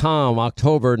 On a calm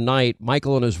October night,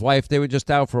 Michael and his wife, they were just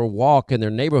out for a walk in their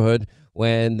neighborhood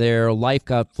when their life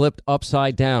got flipped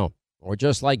upside down, or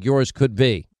just like yours could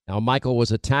be. Now, Michael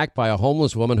was attacked by a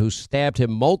homeless woman who stabbed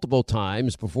him multiple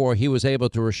times before he was able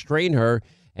to restrain her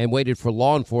and waited for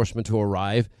law enforcement to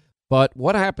arrive. But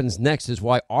what happens next is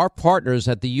why our partners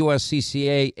at the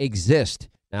USCCA exist.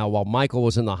 Now, while Michael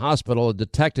was in the hospital, a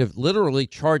detective literally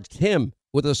charged him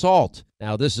with assault.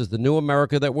 Now, this is the new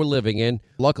America that we're living in.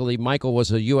 Luckily, Michael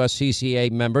was a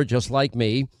USCCA member just like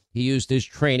me. He used his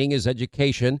training, his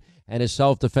education, and his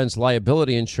self-defense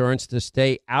liability insurance to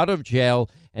stay out of jail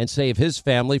and save his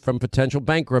family from potential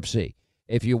bankruptcy.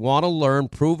 If you want to learn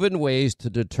proven ways to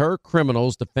deter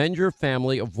criminals, defend your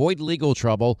family, avoid legal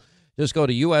trouble, just go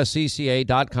to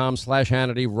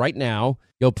uscca.com/Hannity right now.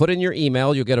 You'll put in your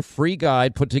email. You'll get a free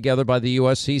guide put together by the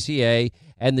USCCA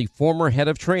and the former head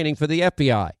of training for the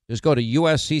FBI. Just go to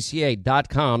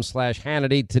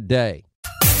uscca.com/Hannity today.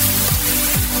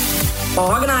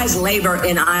 Organized labor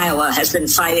in Iowa has been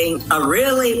fighting a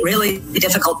really, really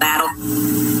difficult battle,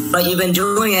 but you've been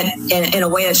doing it in a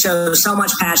way that shows so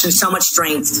much passion, so much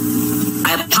strength.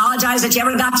 I apologize that you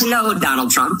ever got to know Donald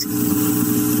Trump,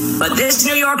 but this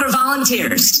New Yorker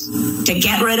volunteers to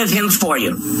get rid of him for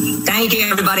you. Thank you,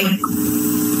 everybody.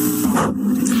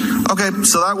 Okay,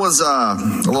 so that was a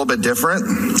little bit different.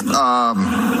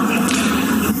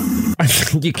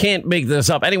 You can't make this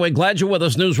up. Anyway, glad you're with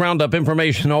us. News Roundup,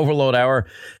 Information Overload Hour.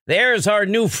 There's our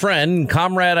new friend,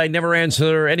 Comrade I Never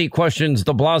Answer Any Questions,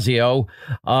 de Blasio.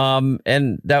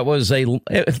 And that was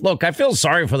look, I feel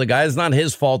sorry for the guy. It's not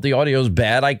his fault. The audio's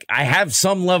bad. I have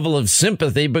some level of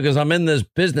sympathy because I'm in this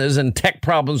business and tech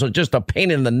problems are just a pain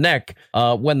in the neck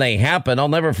when they happen. I'll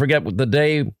never forget the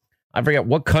day. I forget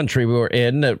what country we were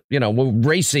in. We're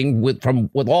racing with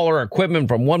all our equipment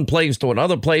from one place to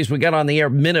another place. We got on the air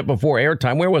a minute before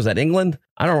airtime. Where was that? England?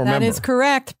 I don't remember. That is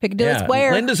correct. Piccadilly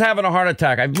Square. Linda's having a heart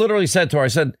attack. I literally said to her, I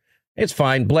said, it's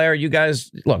fine. Blair, you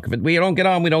guys, look, if we don't get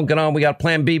on, we don't get on. We got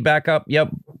plan B back up.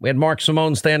 Yep. We had Mark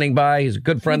Simone standing by. He's a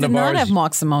good friend of ours. We did not have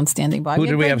Mark Simone standing by. Who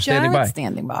did we have standing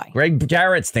by? Greg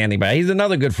Jarrett standing by. He's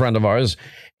another good friend of ours.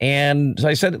 And so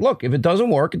I said, look, if it doesn't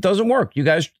work, it doesn't work. You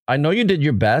guys, I know you did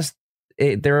your best.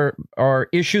 there are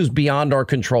issues beyond our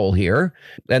control here,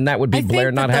 and that would be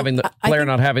Blair not having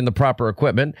the proper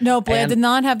equipment. No, Blair did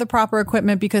not have the proper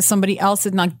equipment because somebody else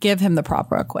did not give him the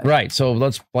proper equipment. Right. So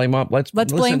let's blame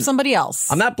blame somebody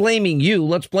else. I'm not blaming you.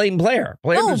 Let's blame Blair.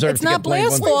 Blair deserves it's not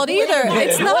Blair's fault either.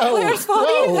 It's not Blair's fault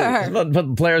either.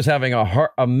 But Blair's having a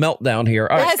meltdown here.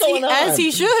 As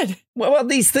he should. Well,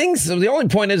 these things, the only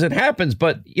point is it happens,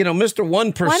 but, Mr.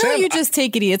 1%. Why don't you just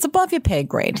take it easy? It's above your pay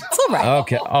grade. It's all right.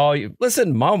 Okay. Oh,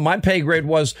 listen, Mom, my pay grade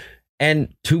was,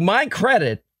 and to my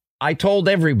credit, I told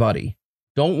everybody,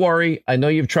 don't worry. I know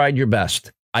you've tried your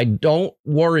best. I don't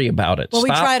worry about it. Well, we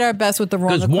tried our best with the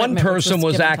wrong equipment. Because one person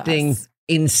was acting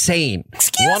insane.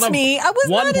 Excuse me. I was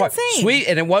not insane.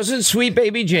 And it wasn't Sweet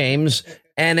Baby James.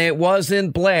 And it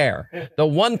wasn't Blair. The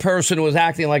one person who was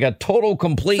acting like a total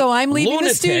complete So I'm leaving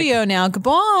lunatic. the studio now.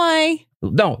 Goodbye.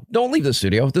 No, don't leave the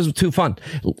studio. This is too fun.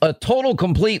 A total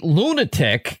complete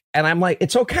lunatic. And I'm like,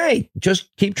 it's okay. Just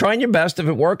keep trying your best. If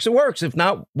it works, it works. If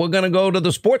not, we're going to go to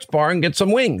the sports bar and get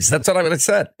some wings. That's what I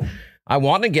said. I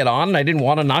want to get on. I didn't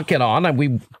want to not get on.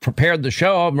 We prepared the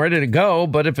show. I'm ready to go.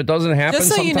 But if it doesn't happen,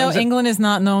 just so you know, England is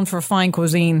not known for fine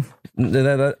cuisine.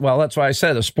 Well, that's why I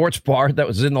said a sports bar that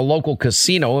was in the local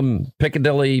casino in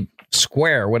Piccadilly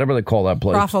Square, whatever they call that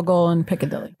place. Trafalgar in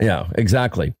Piccadilly. Yeah,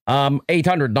 exactly.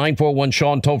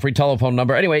 800-941-SEAN, toll-free telephone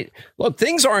number. Anyway, look,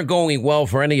 things aren't going well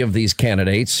for any of these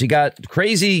candidates. You got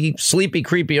crazy, sleepy,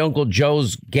 creepy Uncle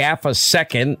Joe's gaffe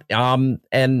second,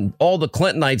 and all the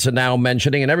Clintonites are now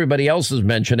mentioning, and everybody else is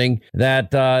mentioning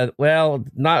that,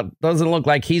 doesn't look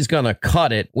like he's going to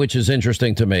cut it, which is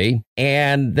interesting to me.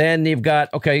 And then you've got,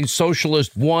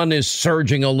 Socialist 1 is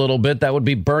surging a little bit. That would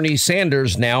be Bernie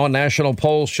Sanders now. A national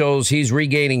poll shows he's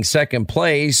regaining second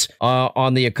place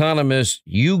on the Economist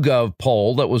YouGov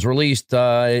poll that was released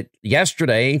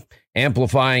yesterday,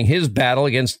 amplifying his battle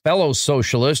against fellow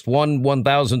socialist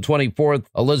 1024th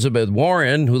Elizabeth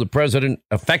Warren, who the president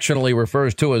affectionately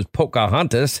refers to as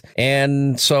Pocahontas.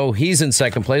 And so he's in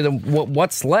second place. And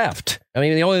what's left? I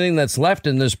mean, the only thing that's left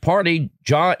in this party,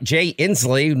 Jay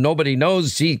Inslee, nobody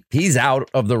knows he's out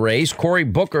of the race. Cory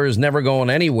Booker is never going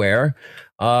anywhere.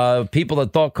 People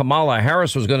that thought Kamala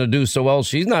Harris was going to do so well,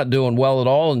 she's not doing well at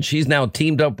all. And she's now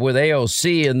teamed up with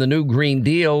AOC in the new Green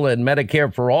Deal and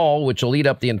Medicare for All, which will eat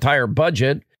up the entire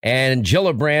budget. And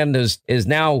Gillibrand is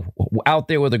now out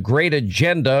there with a great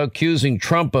agenda, accusing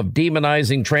Trump of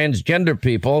demonizing transgender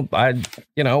people.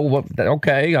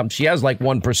 She has like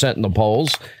 1% in the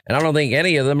polls, and I don't think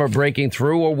any of them are breaking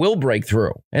through or will break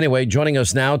through. Anyway, joining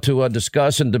us now to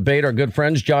discuss and debate our good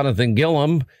friends, Jonathan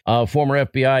Gilliam, former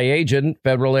FBI agent,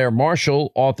 federal air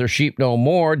marshal, author Sheep No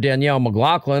More, Danielle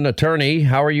McLaughlin, attorney.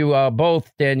 How are you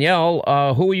both? Danielle,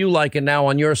 who are you liking now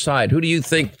on your side? Who do you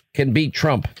think can beat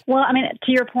Trump? Well, I mean,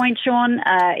 to your point, Sean,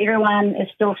 everyone is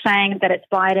still saying that it's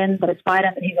Biden,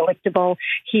 that he's electable.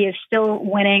 He is still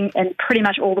winning in pretty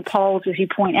much all the polls, as you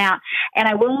point out. And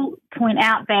I will point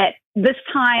out that this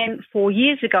time 4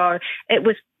 years ago, it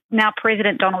was now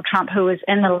President Donald Trump who was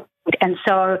in the lead. And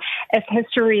so if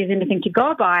history is anything to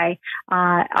go by,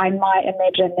 I might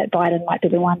imagine that Biden might be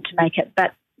the one to make it.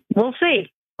 But we'll see.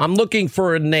 I'm looking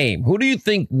for a name. Who do you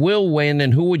think will win,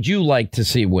 and who would you like to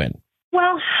see win?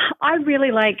 Well, I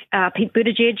really like Pete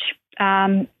Buttigieg.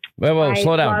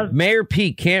 Slow down. Mayor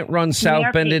Pete can't run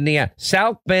South Bend, Indiana.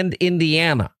 South Bend,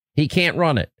 Indiana. He can't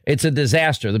run it. It's a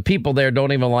disaster. The people there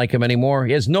don't even like him anymore.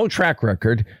 He has no track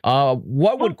record.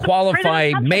 What would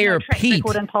qualify Mayor Pete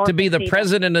to be the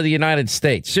president of the United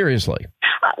States? Seriously.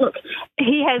 Look,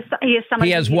 he has somebody.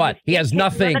 He has what? He has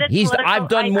nothing. I've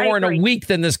done more in a week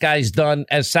than this guy's done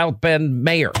as South Bend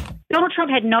mayor. Donald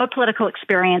Trump had no political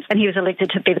experience, and he was elected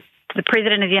to be the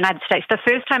president of the United States. The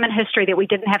first time in history that we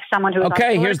didn't have someone who was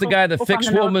here's the guy that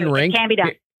fixed Woolman Ring. Can be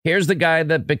done. Here's the guy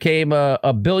that became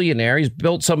a billionaire. He's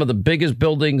built some of the biggest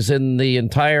buildings in the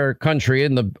entire country,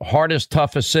 in the hardest,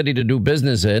 toughest city to do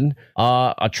business in.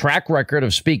 A track record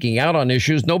of speaking out on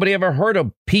issues. Nobody ever heard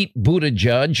of Pete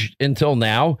Buttigieg until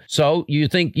now. So you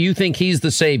think he's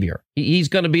the savior? He's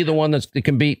going to be the one that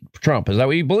can beat Trump? Is that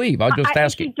what you believe? I'll just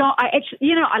ask you.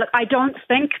 I don't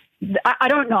think. I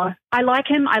don't know. I like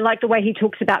him. I like the way he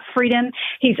talks about freedom.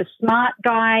 He's a smart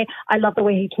guy. I love the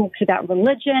way he talks about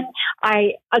religion.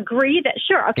 I agree that,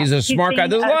 sure. Okay, he's a smart guy.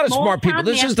 There's a lot of smart people.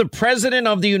 This is the president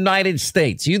of the United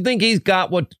States. You think he's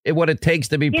got what it takes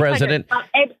to be president?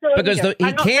 Absolutely. Because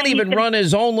he can't even run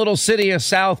his own little city of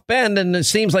South Bend. And it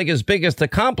seems like his biggest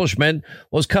accomplishment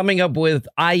was coming up with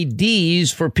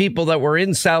IDs for people that were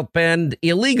in South Bend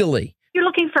illegally. You're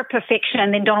looking for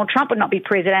perfection, then Donald Trump would not be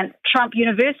president. Trump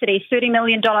University, $30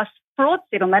 million fraud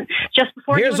settlement just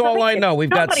before. Here's all I know.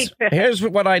 Here's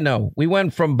what I know. We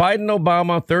went from Biden,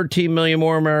 Obama, 13 million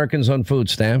more Americans on food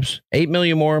stamps, 8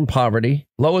 million more in poverty,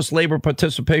 lowest labor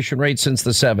participation rate since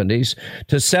the 70s,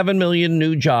 to 7 million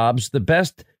new jobs, the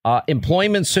best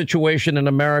employment situation in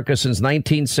America since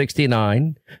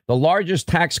 1969, the largest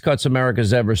tax cuts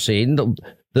America's ever seen,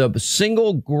 the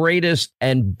single greatest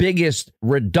and biggest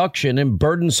reduction in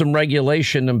burdensome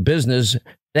regulation in business.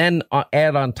 Then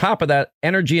add on top of that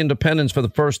energy independence for the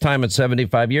first time in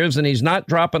 75 years. And he's not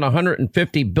dropping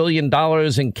 $150 billion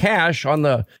in cash on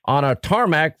a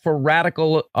tarmac for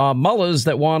radical mullahs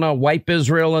that want to wipe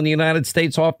Israel and the United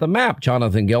States off the map,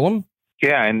 Jonathan Gilliam.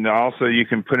 Yeah, and also you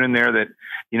can put in there that,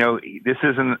 this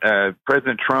isn't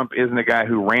President Trump isn't a guy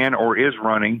who ran or is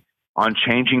running on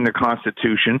changing the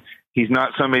Constitution. He's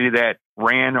not somebody that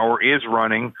ran or is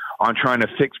running on trying to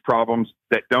fix problems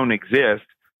that don't exist,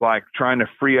 like trying to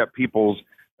free up people's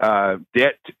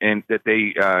debt and that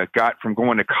they got from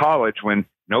going to college when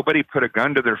nobody put a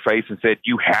gun to their face and said,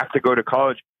 you have to go to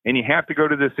college and you have to go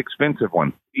to this expensive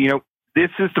one.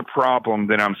 This is the problem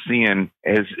that I'm seeing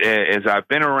as I've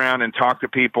been around and talked to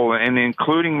people, and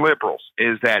including liberals,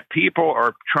 is that people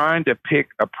are trying to pick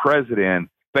a president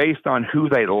based on who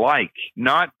they like,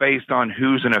 not based on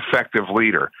who's an effective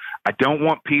leader. I don't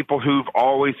want people who've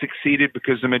always succeeded,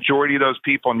 because the majority of those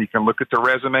people, and you can look at their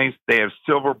resumes, they have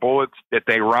silver bullets that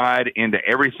they ride into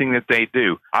everything that they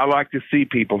do. I like to see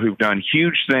people who've done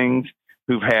huge things,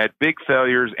 who've had big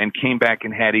failures and came back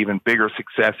and had even bigger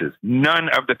successes. None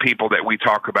of the people that we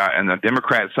talk about on the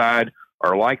Democrat side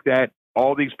are like that.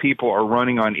 All these people are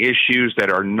running on issues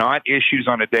that are not issues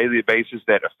on a daily basis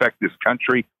that affect this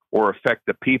country or affect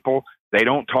the people. They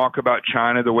don't talk about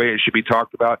China the way it should be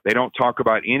talked about. They don't talk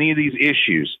about any of these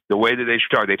issues the way that they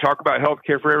should talk. They talk about health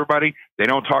care for everybody. They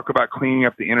don't talk about cleaning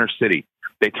up the inner city.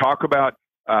 They talk about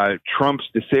Trump's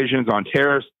decisions on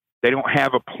tariffs. They don't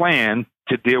have a plan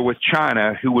to deal with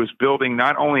China, who was building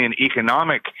not only an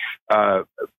economic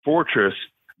fortress,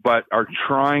 but are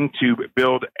trying to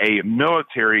build a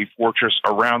military fortress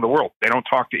around the world. They don't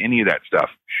talk to any of that stuff.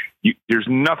 There's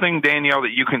nothing, Danielle,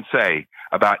 that you can say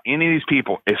about any of these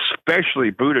people,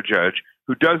 especially Buttigieg,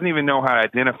 who doesn't even know how to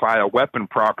identify a weapon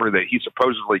proper that he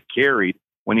supposedly carried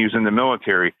when he was in the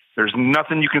military. There's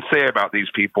nothing you can say about these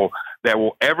people that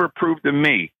will ever prove to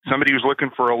me, somebody who's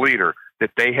looking for a leader,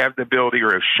 that they have the ability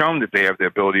or have shown that they have the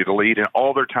ability to lead in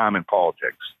all their time in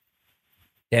politics.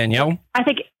 Danielle? I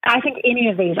think any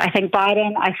of these, I think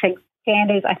Biden, I think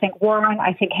Sanders, I think Warren,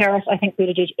 I think Harris, I think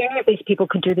Buttigieg, any of these people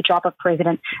could do the job of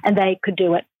president, and they could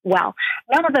do it well.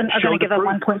 None of them are going to give a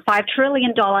 $1.5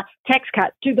 trillion tax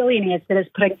cut to billionaires that is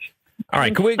putting. All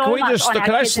right,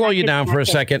 can I slow you down for a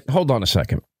second? Hold on a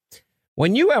second.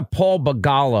 When you have Paul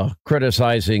Begala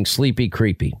criticizing Sleepy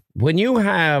Creepy, when you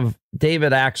have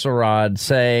David Axelrod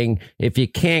saying, if you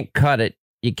can't cut it,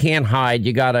 you can't hide,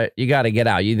 you gotta get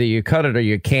out. Either you cut it or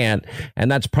you can't.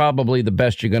 And that's probably the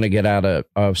best you're going to get out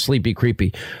of Sleepy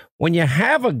Creepy. When you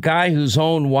have a guy whose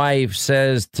own wife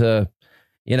says to,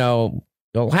 you'll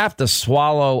have to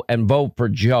swallow and vote for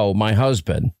Joe, my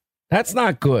husband, that's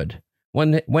not good.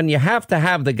 When you have to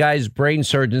have the guy's brain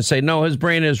surgeon say, no, his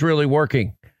brain is really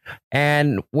working.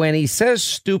 And when he says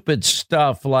stupid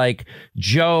stuff like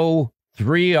Joe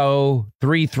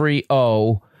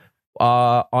 30330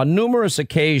 on numerous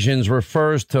occasions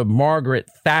refers to Margaret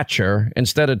Thatcher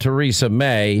instead of Theresa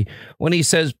May, when he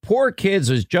says poor kids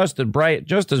is just as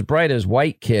bright as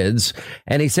white kids,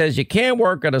 and he says you can't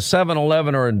work at a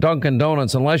 7-Eleven or a Dunkin'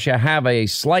 Donuts unless you have a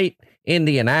slight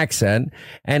Indian accent,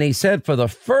 and he said for the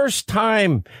first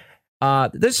time,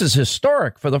 this is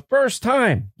historic, for the first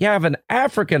time, you have an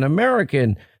African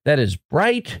American that is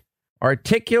bright,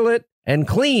 articulate, and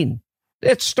clean.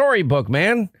 It's storybook,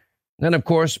 man. Then, of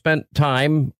course, spent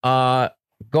time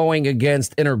going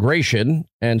against integration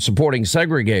and supporting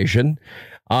segregation.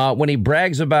 When he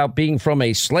brags about being from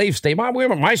a slave state,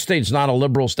 my state's not a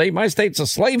liberal state. My state's a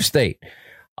slave state.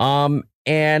 And,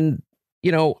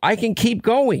 I can keep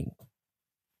going.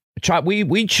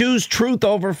 We choose truth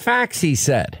over facts, he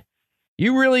said.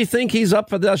 You really think he's up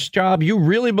for this job? You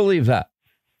really believe that?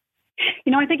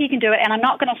 I think he can do it, and I'm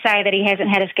not going to say that he hasn't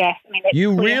had his gas.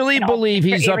 You really believe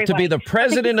he's up to be the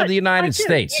president of the United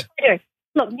States? Yes, I do.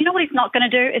 Look, you know what he's not going to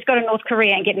do is go to North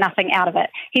Korea and get nothing out of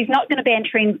it. He's not going to ban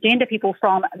transgender people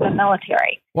from the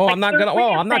military. Well, I'm not going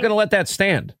to let that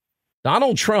stand.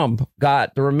 Donald Trump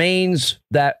got the remains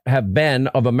that have been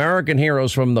of American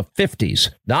heroes from the 50s.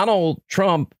 Donald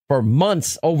Trump, for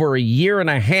months, over a year and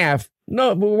a half, we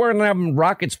weren't having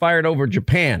rockets fired over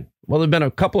Japan. Well, there have been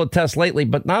a couple of tests lately,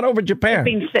 but not over Japan.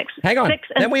 There's been 6. Hang on. 6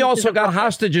 then we also got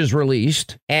hostages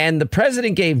released, and the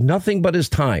president gave nothing but his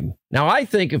time. Now, I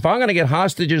think if I'm going to get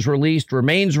hostages released,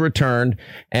 remains returned,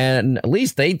 and at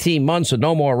least 18 months of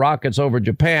no more rockets over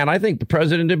Japan, I think the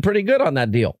president did pretty good on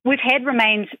that deal. We've had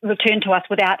remains returned to us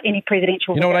without any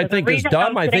presidential. You know what I think is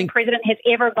dumb? I think the president has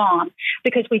ever gone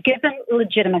because we give them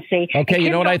legitimacy. Okay, you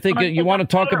know what I think? You want to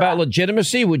talk about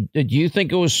legitimacy? Do you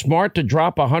think it was smart to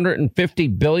drop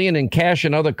 $150 billion in cash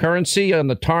and other currency on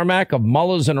the tarmac of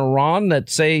mullahs in Iran that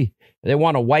say they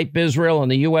want to wipe Israel and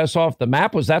the U.S. off the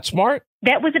map? Was that smart?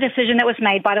 That was a decision that was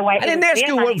made, by the way. I didn't ask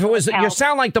you if it was. You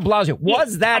sound like de Blasio.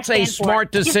 Was that a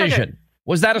smart decision?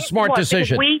 Was that a smart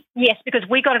decision? Because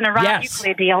we got an Iran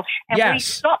nuclear deal. And we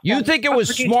stopped you think it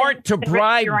was smart to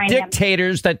bribe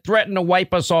dictators that threaten to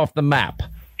wipe us off the map?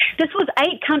 This was 8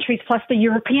 countries plus the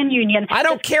European Union. I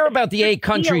don't care about the 8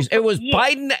 countries. It was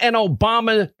Biden and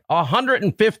Obama,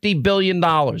 $150 billion.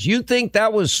 You think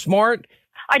that was smart?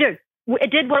 I do.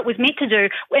 It did what it was meant to do,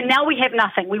 and now we have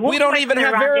nothing. We don't even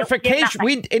have verification.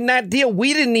 In that deal,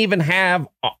 we didn't even have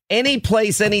any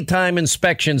place, anytime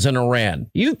inspections in Iran.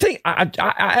 You think?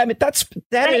 I mean,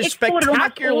 that is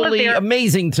spectacularly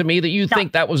amazing to me that you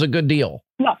think that was a good deal.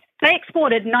 No. They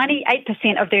exported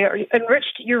 98% of their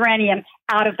enriched uranium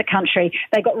out of the country.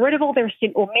 They got rid of all their,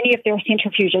 or many of their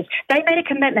centrifuges. They made a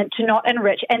commitment to not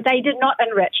enrich, and they did not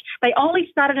enrich. They only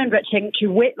started enriching to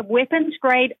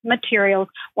weapons-grade materials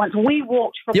once we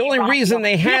walked from the only reason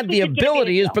they had the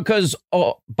ability is because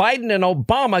Biden and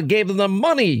Obama gave them the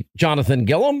money, Jonathan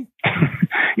Gilliam.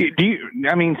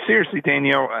 Seriously,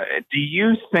 Danielle, do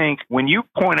you think when you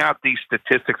point out these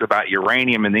statistics about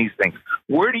uranium and these things,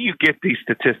 where do you get these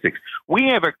statistics? We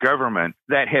have a government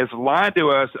that has lied to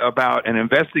us about an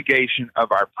investigation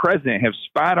of our president, have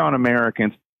spied on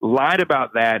Americans, lied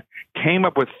about that, came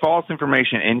up with false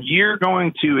information, and you're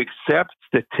going to accept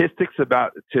statistics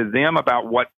about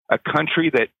what a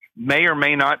country that may or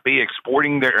may not be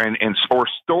exporting their or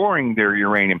storing their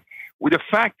uranium. Well, the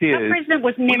fact is, our president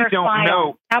was never spied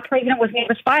on. Our president was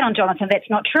never spied on, Jonathan. That's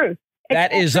not true.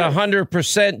 That is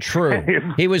 100% true.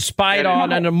 He was spied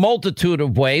on in a multitude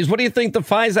of ways. What do you think the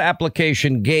FISA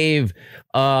application gave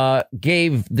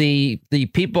the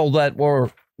people that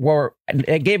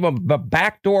it gave them the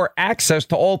backdoor access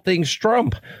to all things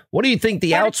Trump? What do you think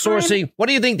the outsourcing? What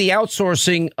do you think the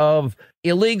outsourcing of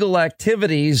illegal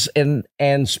activities and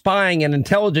spying and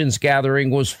intelligence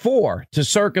gathering was for? To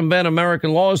circumvent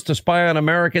American laws, to spy on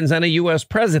Americans and a U.S.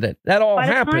 president. That all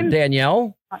happened,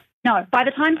 Danielle. No, by the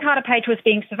time Carter Page was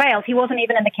being surveilled, he wasn't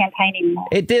even in the campaign anymore.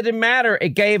 It didn't matter. It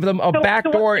gave them a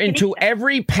backdoor into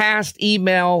every past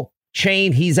email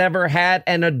chain he's ever had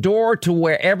and a door to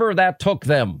wherever that took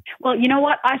them. Well, you know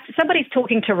what? Somebody's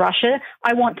talking to Russia.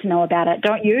 I want to know about it,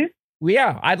 don't you?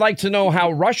 Yeah, I'd like to know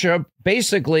how Russia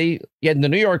basically, and the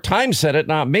New York Times said it,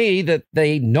 not me, that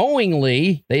they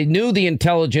knew the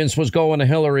intelligence was going to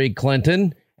Hillary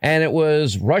Clinton. And it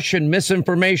was Russian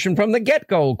misinformation from the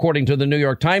get-go, according to the New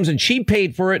York Times. And she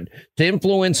paid for it to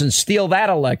influence and steal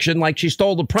that election like she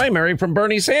stole the primary from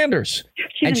Bernie Sanders.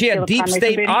 And she had deep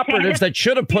state operatives that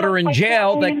should have put her in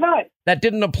jail that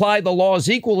didn't apply the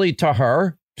laws equally to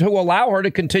her to allow her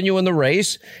to continue in the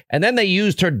race. And then they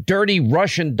used her dirty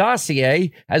Russian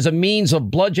dossier as a means of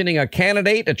bludgeoning a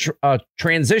candidate, a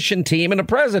transition team, and a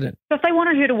president. So if they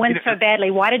wanted her to win so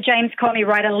badly, why did James Comey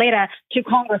write a letter to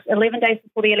Congress 11 days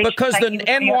before the election? Because the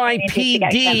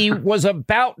NYPD was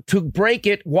about to break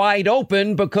it wide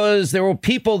open because there were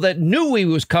people that knew he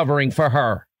was covering for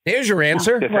her. There's your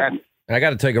answer. I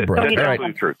got to take a break. All right.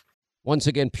 Once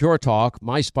again, Pure Talk,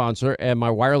 my sponsor and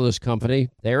my wireless company,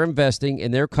 they're investing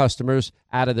in their customers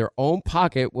out of their own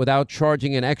pocket without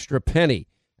charging an extra penny.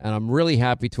 And I'm really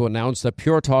happy to announce that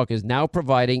Pure Talk is now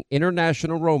providing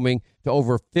international roaming to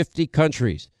over 50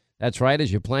 countries. That's right.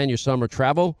 As you plan your summer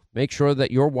travel, make sure that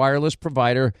your wireless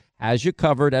provider has you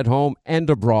covered at home and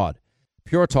abroad.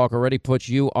 Pure Talk already puts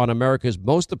you on America's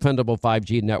most dependable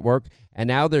 5G network, and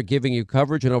now they're giving you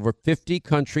coverage in over 50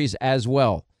 countries as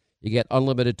well. You get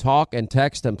unlimited talk and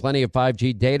text and plenty of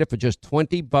 5G data for just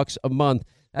 $20 a month.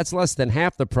 That's less than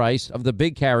half the price of the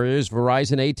big carriers,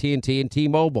 Verizon, AT&T, and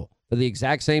T-Mobile, for the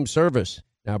exact same service.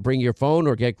 Now bring your phone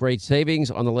or get great savings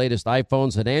on the latest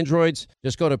iPhones and Androids.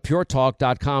 Just go to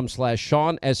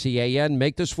puretalk.com/Sean, S-E-A-N.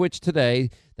 Make the switch today.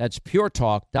 That's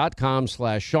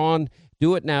puretalk.com/Sean.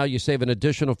 Do it now. You save an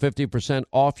additional 50%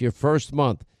 off your first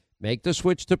month. Make the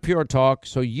switch to Pure Talk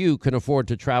so you can afford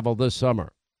to travel this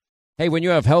summer. Hey, when you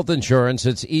have health insurance,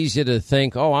 it's easy to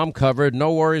think, oh, I'm covered,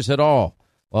 no worries at all.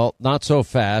 Well, not so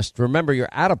fast. Remember, your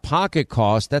out-of-pocket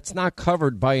cost, that's not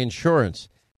covered by insurance.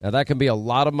 Now, that can be a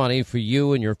lot of money for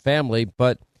you and your family,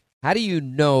 but how do you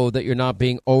know that you're not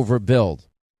being overbilled?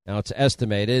 Now, it's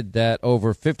estimated that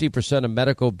over 50% of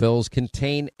medical bills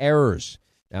contain errors.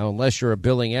 Now, unless you're a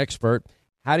billing expert,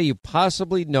 how do you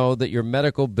possibly know that your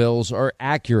medical bills are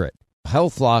accurate?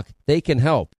 HealthLock, they can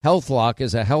help. HealthLock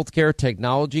is a healthcare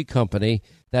technology company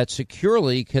that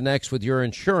securely connects with your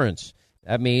insurance.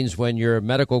 That means when your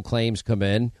medical claims come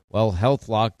in, well,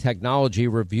 HealthLock technology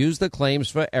reviews the claims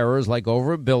for errors like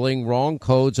overbilling, wrong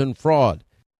codes, and fraud.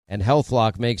 And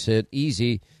HealthLock makes it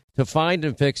easy to find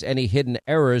and fix any hidden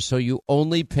errors so you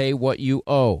only pay what you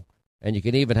owe. And you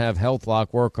can even have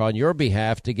HealthLock work on your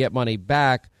behalf to get money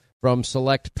back from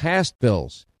select past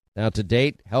bills. Now, to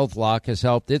date, HealthLock has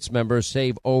helped its members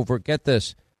save over, get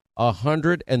this,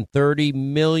 $130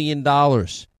 million.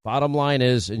 Bottom line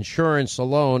is, insurance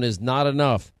alone is not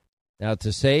enough. Now,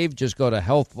 to save, just go to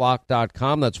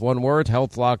healthlock.com. That's one word,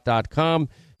 healthlock.com.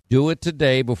 Do it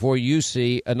today before you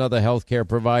see another healthcare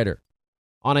provider.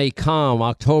 On a calm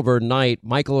October night,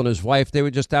 Michael and his wife, they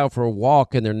were just out for a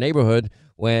walk in their neighborhood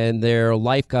when their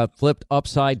life got flipped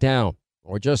upside down,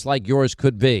 or just like yours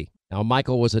could be. Now,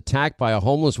 Michael was attacked by a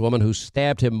homeless woman who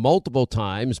stabbed him multiple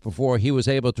times before he was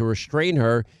able to restrain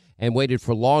her and waited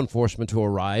for law enforcement to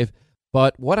arrive.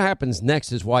 But what happens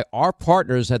next is why our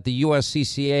partners at the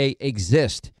USCCA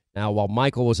exist. Now, while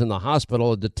Michael was in the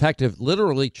hospital, a detective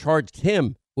literally charged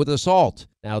him with assault.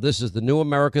 Now, this is the new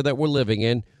America that we're living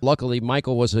in. Luckily,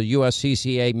 Michael was a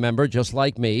USCCA member just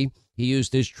like me. He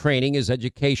used his training, his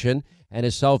education, and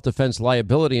his self-defense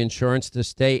liability insurance to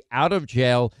stay out of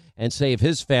jail and save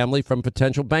his family from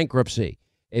potential bankruptcy.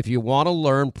 If you want to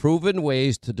learn proven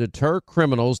ways to deter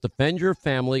criminals, defend your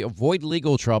family, avoid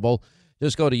legal trouble,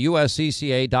 just go to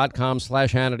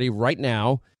uscca.com/Hannity right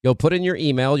now. You'll put in your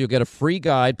email. You'll get a free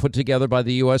guide put together by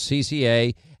the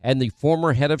USCCA and the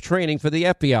former head of training for the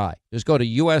FBI. Just go to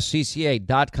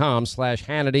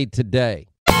uscca.com/Hannity today.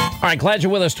 All right, glad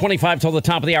you're with us. 25 till the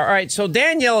top of the hour. All right, so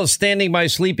Danielle is standing by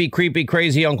sleepy, creepy,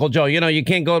 crazy Uncle Joe. You know, you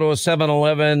can't go to a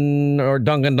 7-Eleven or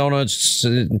Dunkin' Donuts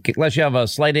unless you have a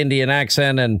slight Indian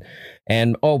accent.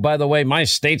 And oh, by the way, my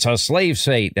state's a slave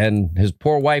state. And his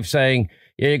poor wife saying,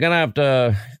 yeah, you're going to have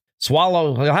to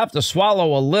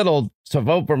swallow a little to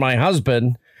vote for my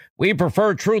husband. We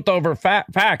prefer truth over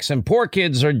facts. And poor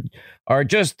kids are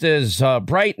just as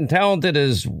bright and talented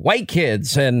as white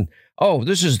kids. And oh,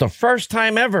 this is the first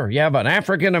time ever you have an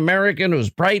African-American who's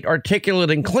bright,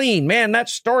 articulate, and clean. Man,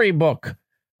 that's storybook.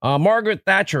 Margaret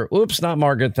Thatcher. Oops, not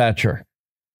Margaret Thatcher.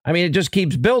 I mean, it just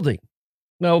keeps building.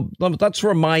 No, let's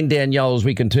remind Danielle as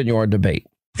we continue our debate.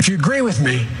 If you agree with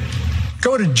me,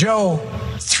 go to Joe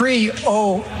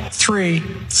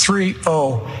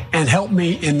 30330 and help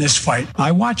me in this fight.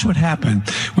 I watched what happened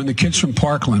when the kids from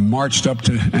Parkland marched up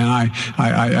to, and I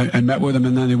met with them,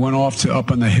 and then they went off to up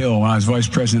on the hill when I was vice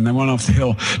president. They went off the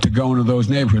hill to go into those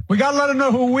neighborhoods. We got to let them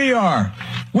know who we are.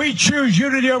 We choose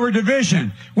unity over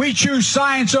division. We choose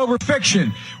science over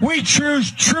fiction. We choose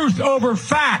truth over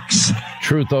facts.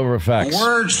 Truth over facts.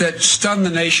 Words that stun the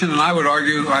nation, and I would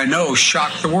argue, I know,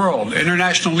 shocked the world.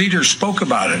 International leaders spoke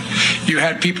about it. You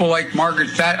had people like Margaret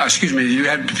Thatcher, you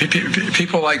had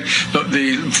people like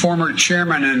the former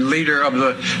chairman and leader of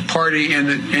the party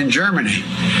in Germany.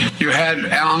 You had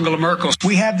Angela Merkel.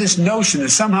 We have this notion that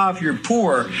somehow if you're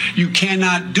poor, you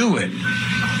cannot do it.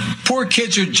 Poor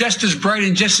kids are just as bright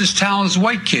and just as talented as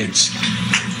white kids.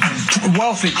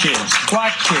 Wealthy kids,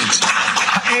 black kids,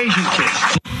 Asian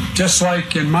kids. Just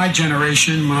like in my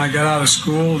generation, when I got out of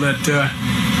school, that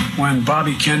when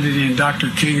Bobby Kennedy and Dr.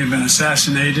 King had been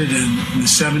assassinated in the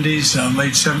 70s,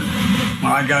 late 70s,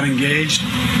 when I got engaged,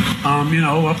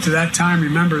 up to that time,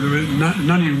 remember, there was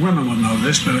none of you women will know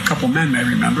this, but a couple men may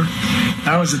remember.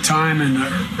 That was a time in the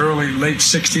late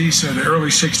 60s, or the early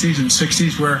 60s and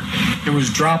 60s, where it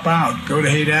was drop out, go to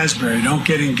Haight-Ashbury, don't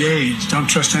get engaged, don't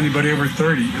trust anybody over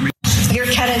 30. I mean, your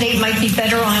candidate might be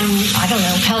better on,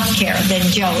 health care than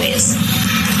Joe is.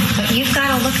 But you've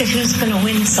got to look at who's going to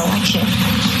win this election.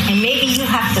 And maybe you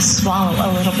have to swallow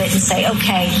a little bit and say,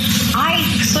 okay, I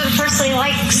sort of personally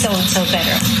like so-and-so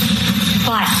better.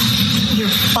 But your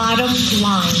bottom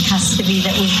line has to be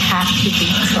that we have to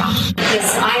beat Trump.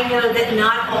 Yes, I know that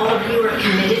not all of you are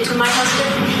committed to my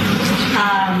husband.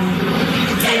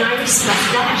 And I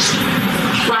respect that.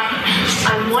 But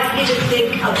I want you to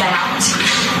think about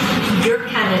your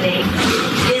candidate,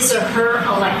 his or her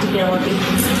electability,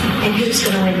 and who's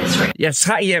going to win this race. Yes,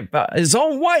 his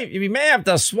own wife. You may have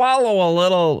to swallow a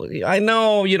little. I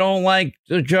know you don't like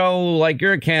Joe like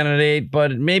your candidate,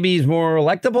 but maybe he's more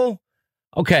electable.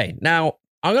 Okay, now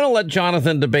I'm going to let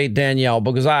Jonathan debate Danielle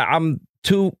because I'm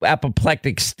too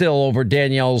apoplectic still over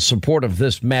Danielle's support of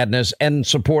this madness and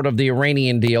support of the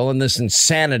Iranian deal and this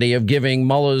insanity of giving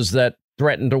mullahs that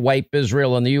threaten to wipe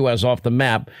Israel and the U.S. off the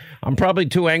map. I'm probably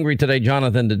too angry today,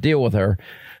 Jonathan, to deal with her.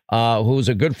 who's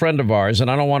a good friend of ours,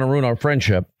 and I don't want to ruin our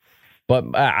friendship, but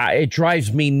it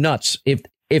drives me nuts. If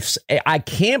I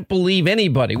can't believe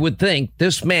anybody would think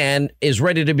this man is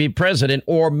ready to be president,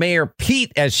 or Mayor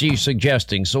Pete, as she's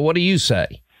suggesting. So what do you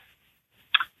say?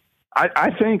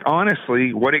 I think,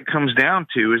 honestly, what it comes down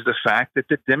to is the fact that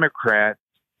the Democrats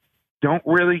don't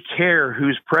really care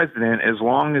who's president as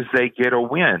long as they get a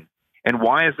win. And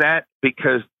why is that?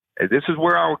 Because this is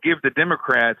where I will give the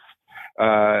Democrats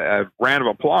a round of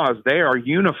applause. They are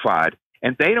unified,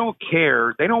 and they don't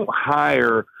care. They don't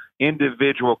hire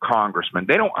individual congressmen.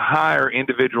 They don't hire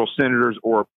individual senators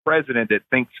or a president that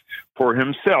thinks for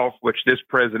himself, which this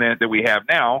president that we have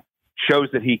now shows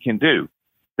that he can do.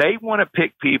 They want to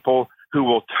pick people who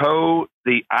will toe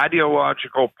the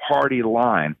ideological party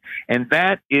line. And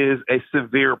that is a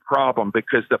severe problem,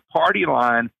 because the party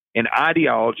line and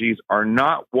ideologies are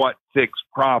not what fix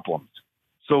problems.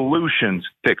 Solutions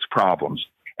fix problems.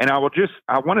 And I want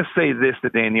to say this to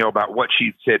Danielle about what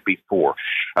she said before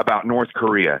about North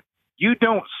Korea. You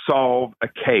don't solve a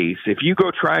case. If you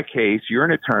go try a case, you're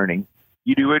an attorney,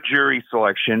 you do a jury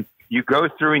selection, you go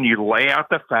through and you lay out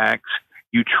the facts,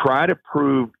 you try to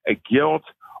prove a guilt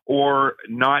or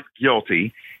not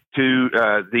guilty to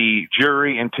the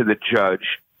jury and to the judge.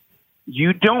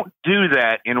 You don't do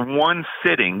that in one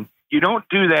sitting. You don't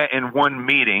do that in one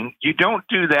meeting. You don't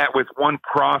do that with one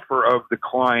proffer of the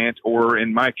client, or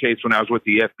in my case, when I was with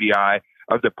the FBI,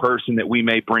 of the person that we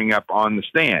may bring up on the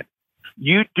stand.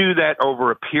 You do that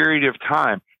over a period of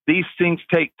time. These things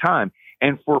take time.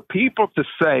 And for people to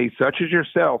say, such as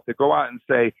yourself, to go out and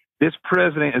say, this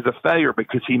president is a failure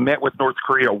because he met with North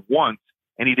Korea once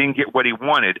and he didn't get what he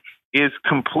wanted, is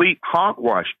complete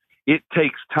hogwash. It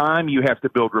takes time. You have to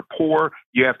build rapport.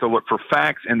 You have to look for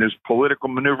facts, and there's political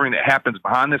maneuvering that happens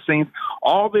behind the scenes.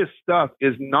 All this stuff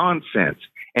is nonsense.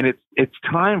 And it's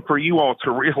time for you all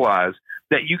to realize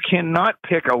that you cannot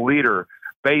pick a leader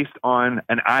based on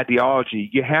an ideology.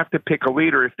 You have to pick a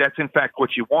leader, if that's in fact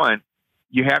what you want,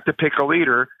 you have to pick a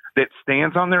leader that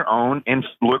stands on their own and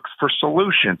looks for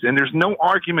solutions. And there's no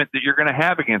argument that you're going to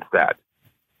have against that.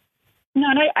 No,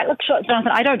 look,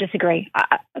 Jonathan, I don't disagree.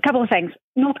 A couple of things.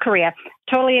 North Korea,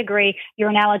 totally agree. Your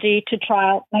analogy to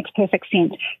trial makes perfect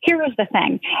sense. Here is the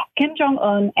thing. Kim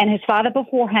Jong-un and his father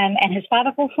before him,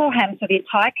 so the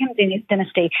entire Kim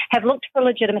dynasty, have looked for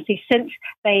legitimacy since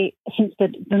the end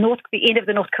of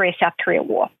the North Korea-South Korea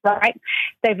war, right?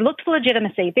 They've looked for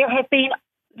legitimacy. There have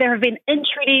been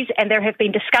entreaties and there have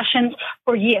been discussions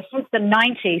for years, since the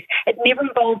 90s. It never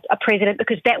involved a president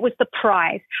because that was the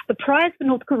prize. The prize for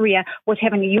North Korea was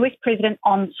having a U.S. president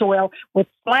on soil with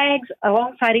flags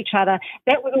alongside each other.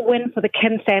 That was a win for the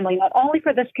Kim family, not only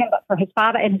for this Kim, but for his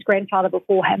father and his grandfather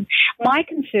before him. My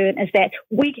concern is that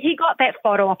he got that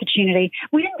photo opportunity.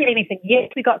 We didn't get anything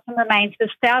yet. We got some remains.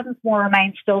 There's thousands more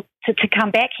remains still to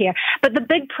come back here. But the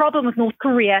big problem with North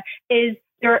Korea is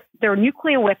there are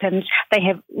nuclear weapons. They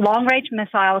have long-range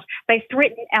missiles. They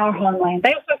threaten our homeland.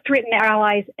 They also threaten our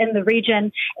allies in the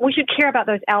region. We should care about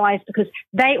those allies because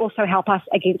they also help us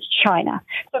against China.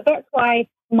 So that's why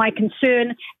my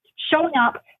concern, showing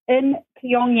up in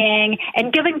Pyongyang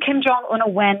and giving Kim Jong-un a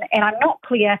win, and I'm not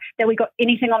clear that we got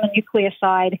anything on the nuclear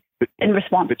side in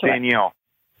response to Danielle,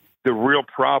 the real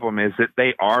problem is that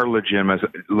they are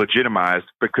legitimized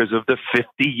because of the 50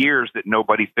 years that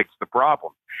nobody fixed the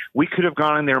problem. We could have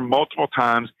gone in there multiple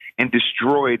times and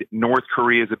destroyed North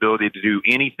Korea's ability to do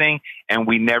anything, and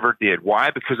we never did.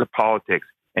 Why? Because of politics.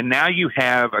 And now you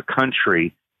have a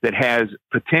country that has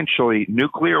potentially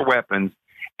nuclear weapons,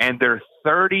 and they're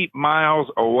 30 miles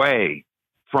away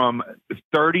from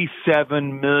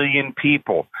 37 million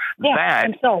people. Yeah,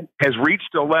 that has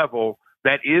reached a level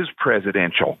that is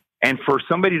presidential. And for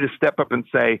somebody to step up and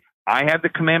say, I have the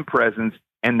command presence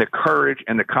and the courage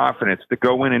and the confidence to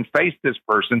go in and face this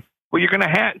person, well, you're going to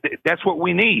have, that's what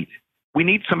we need. We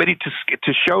need somebody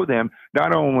to show them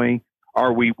not only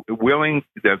are we willing,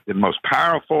 the most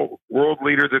powerful world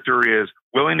leader that there is,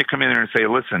 willing to come in there and say,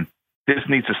 listen, this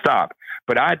needs to stop.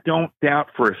 But I don't doubt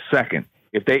for a second,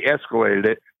 if they escalated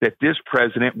it, that this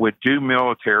president would do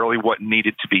militarily what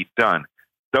needed to be done.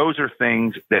 Those are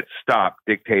things that stop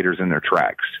dictators in their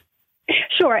tracks.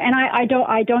 Sure, and I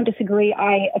don't disagree.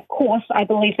 Of course, I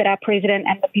believe that our president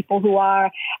and the people who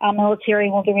are our military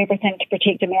will do everything to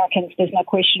protect Americans. There's no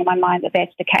question in my mind that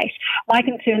that's the case. My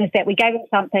concern is that we gave them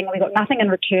something and we got nothing in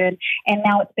return, and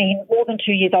now it's been more than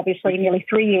 2 years, obviously, nearly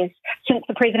 3 years since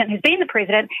the president has been the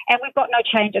president, and we've got no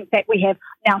change. In fact, we have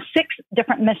now 6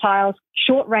 different missiles,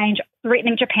 short range,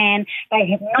 threatening Japan. They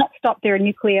have not stopped their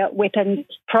nuclear weapons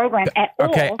program at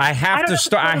all. Okay, I have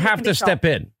to step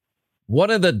in. One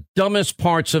of the dumbest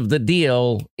parts of the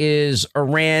deal is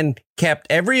Iran kept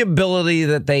every ability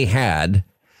that they had.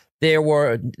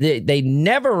 They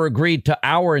never agreed to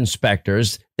our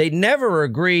inspectors. They never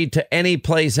agreed to any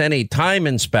place, any time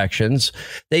inspections.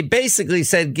 They basically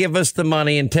said, give us the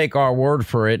money and take our word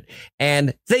for it.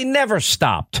 And they never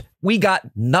stopped. We got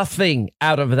nothing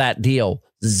out of that deal.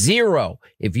 Zero.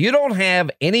 If you don't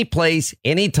have any place,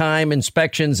 any time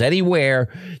inspections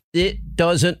anywhere,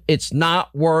 it's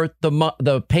not worth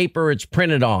the paper it's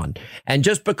printed on. And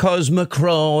just because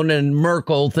Macron and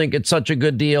Merkel think it's such a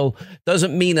good deal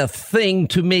doesn't mean a thing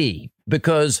to me,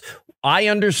 because I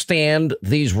understand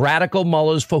these radical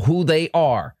mullahs for who they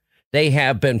are. They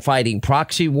have been fighting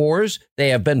proxy wars. They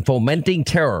have been fomenting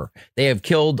terror. They have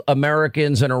killed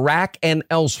Americans in Iraq and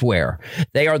elsewhere.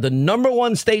 They are the number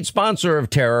one state sponsor of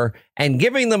terror, and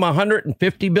giving them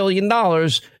 $150 billion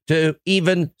to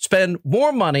even spend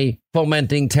more money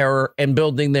fomenting terror and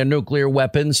building their nuclear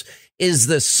weapons is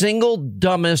the single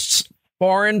dumbest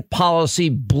foreign policy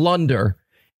blunder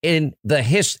in the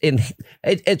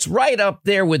it's right up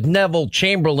there with Neville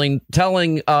Chamberlain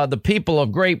telling the people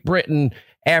of Great Britain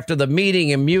after the meeting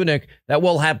in Munich that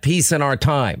we'll have peace in our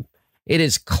time. It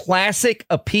is classic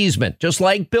appeasement, just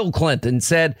like Bill Clinton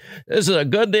said, this is a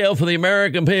good deal for the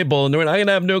American people and we're not going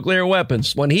to have nuclear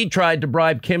weapons, when he tried to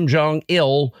bribe Kim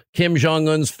Jong-il, Kim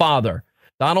Jong-un's father.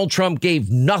 Donald Trump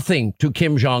gave nothing to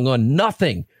Kim Jong-un,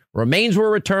 nothing. Remains were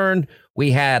returned.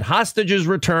 We had hostages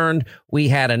returned. We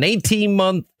had an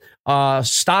 18-month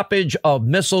stoppage of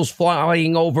missiles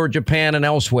flying over Japan and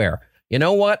elsewhere. You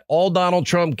know what? All Donald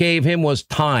Trump gave him was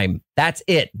time. That's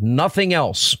it. Nothing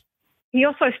else. He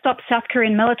also stopped South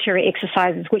Korean military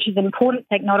exercises, which is an important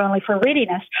thing not only for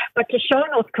readiness, but to show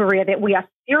North Korea that we are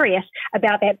serious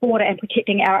about that border and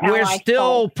protecting our allies. We're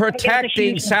still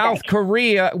protecting South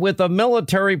Korea with a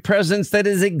military presence that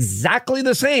is exactly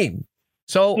the same.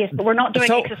 So yes, but we're not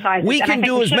doing exercises. We can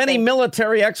do as many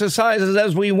military exercises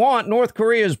as we want. North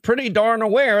Korea is pretty darn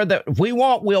aware that if we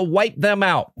want, we'll wipe them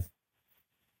out.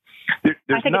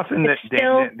 There's nothing that,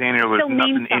 Daniel, there's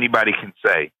nothing anybody can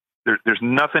say. There's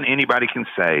nothing anybody can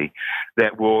say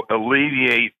that will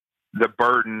alleviate the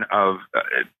burden of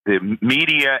the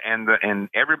media and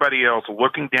everybody else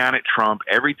looking down at Trump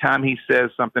every time he says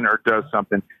something or does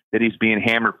something that he's being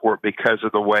hammered for, because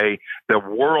of the way the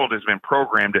world has been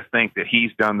programmed to think that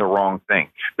he's done the wrong thing.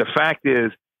 The fact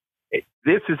is,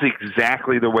 this is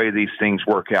exactly the way these things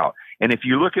work out. And if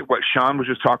you look at what Sean was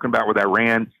just talking about with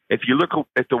Iran, if you look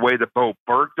at the way the Bo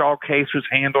Bergdahl case was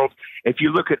handled, if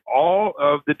you look at all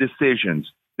of the decisions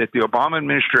that the Obama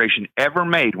administration ever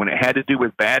made when it had to do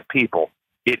with bad people,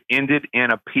 it ended in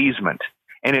appeasement.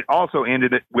 And it also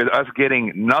ended with us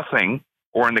getting nothing,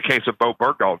 or in the case of Bo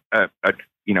Bergdahl,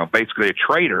 basically a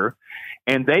traitor.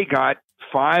 And they got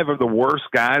 5 of the worst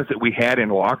guys that we had in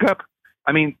lockup.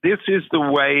 I mean, this is the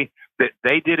way that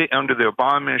they did it under the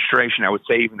Obama administration. I would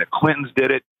say even the Clintons did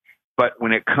it. But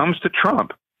when it comes to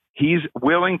Trump, he's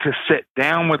willing to sit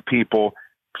down with people,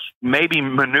 maybe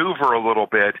maneuver a little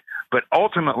bit. But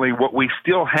ultimately, what we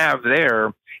still have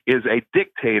there is a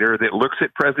dictator that looks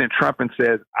at President Trump and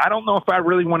says, I don't know if I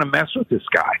really want to mess with this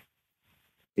guy.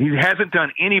 He hasn't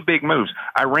done any big moves.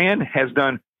 Iran has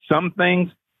done some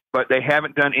things, but they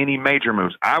haven't done any major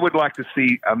moves. I would like to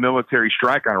see a military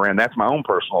strike on Iran. That's my own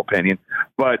personal opinion.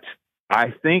 But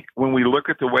I think when we look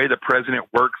at the way the president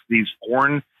works these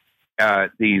foreign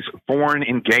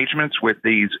engagements with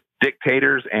these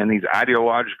dictators and these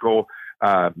ideological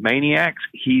maniacs,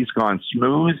 he's gone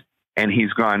smooth and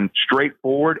he's gone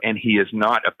straightforward, and he is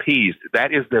not appeased.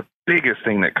 That is the biggest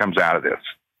thing that comes out of this.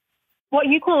 What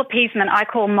you call appeasement, I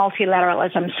call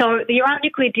multilateralism. So the Iran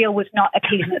nuclear deal was not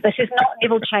appeasement. This is not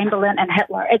Neville Chamberlain and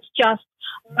Hitler. It's just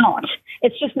not.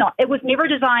 It's just not. It was never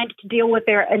designed to deal with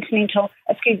their international,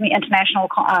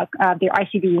 their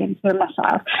ICBMs, their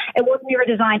missiles. It was never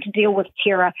designed to deal with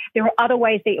terror. There are other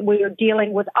ways that we are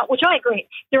dealing with, which I agree,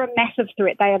 they're a massive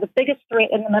threat. They are the biggest threat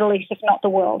in the Middle East, if not the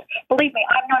world. Believe me,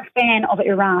 I'm no fan of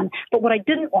Iran. But what I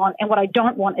didn't want and what I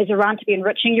don't want is Iran to be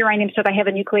enriching uranium so they have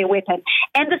a nuclear weapon.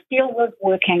 And this deal was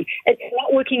working. It's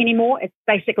not working anymore. It's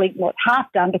basically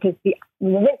half done because the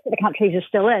rest of the countries are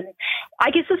still in. I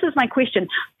guess this is my question.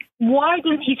 Why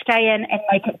didn't he stay in and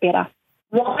make it better?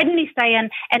 Why didn't he stay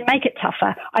in and make it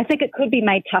tougher? I think it could be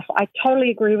made tougher. I totally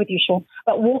agree with you, Sean.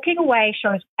 But walking away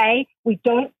shows, A, we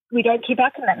don't keep our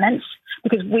commitments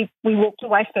because we walked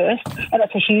away first, and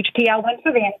it's a huge PR win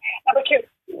for them. Number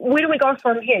 2, where do we go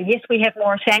from here? Yes, we have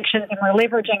more sanctions and we're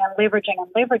leveraging.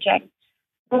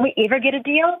 Will we ever get a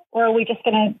deal, or are we just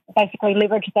going to basically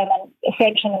leverage them and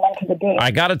sanction them into the deal?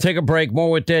 I got to take a break. More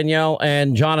with Danielle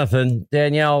and Jonathan.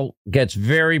 Danielle gets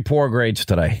very poor grades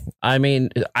today. I mean,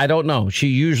 I don't know. She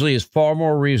usually is far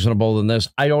more reasonable than this.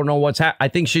 I don't know what's happening. I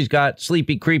think she's got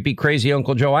sleepy, creepy, crazy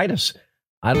Uncle Joe-itis.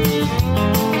 All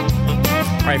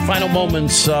right, final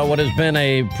moments. What has been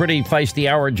a pretty feisty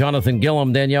hour. Jonathan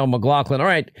Gilliam, Danielle McLaughlin. All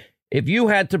right, if you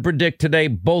had to predict today,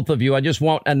 both of you, I just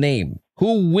want a name.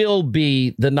 Who will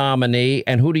be the nominee,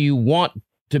 and who do you want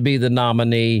to be the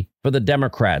nominee for the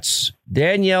Democrats?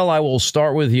 Danielle, I will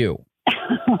start with you.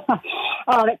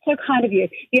 Oh, that's so kind of you.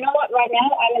 You know what? Right now,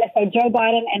 I'm going to say Joe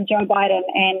Biden,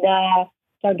 and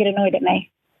don't get annoyed at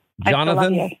me.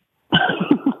 Jonathan?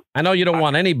 I know you don't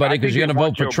want anybody because you're going to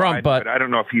vote for Trump, Biden, but I don't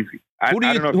know if he's. Who do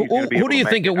you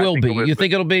think it will be? You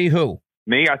think it'll be who?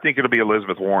 Me? I think it'll be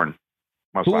Elizabeth Warren.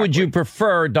 Who would you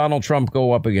prefer Donald Trump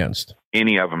go up against?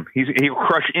 Any of them. He'll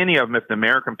crush any of them if the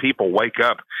American people wake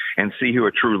up and see who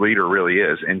a true leader really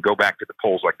is and go back to the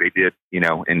polls like they did,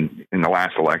 in the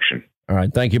last election. All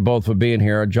right. Thank you both for being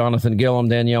here. Jonathan Gilliam,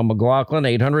 Danielle McLaughlin,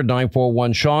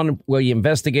 800-941-SEAN. Will you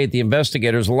investigate the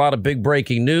investigators? A lot of big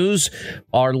breaking news.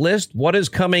 Our list, what is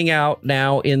coming out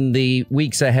now in the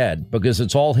weeks ahead? Because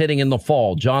it's all hitting in the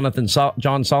fall. John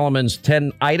Solomon's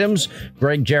 10 items.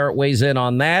 Greg Jarrett weighs in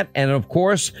on that. And of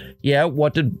course,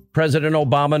 what did President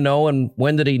Obama know and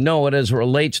when did he know it as it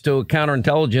relates to a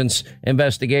counterintelligence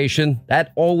investigation?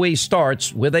 That always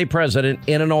starts with a president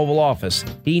in an Oval Office.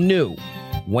 He knew.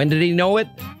 When did he know it?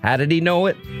 How did he know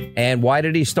it? And why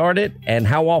did he start it? And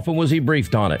how often was he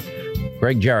briefed on it?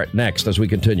 Greg Jarrett next as we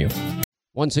continue.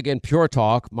 Once again, Pure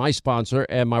Talk, my sponsor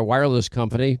and my wireless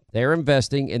company, they're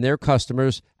investing in their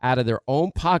customers out of their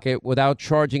own pocket without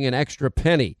charging an extra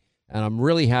penny. And I'm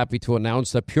really happy to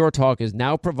announce that Pure Talk is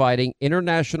now providing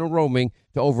international roaming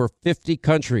to over 50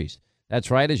 countries. That's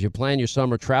right. As you plan your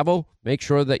summer travel, make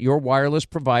sure that your wireless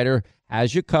provider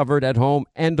has you covered at home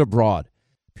and abroad.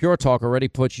 Pure Talk already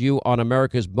puts you on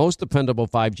America's most dependable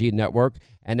 5G network,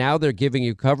 and now they're giving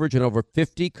you coverage in over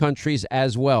 50 countries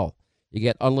as well. You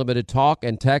get unlimited talk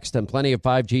and text and plenty of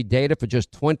 5G data for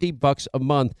just $20 a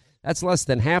month. That's less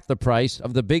than half the price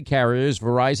of the big carriers,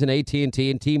 Verizon, AT&T,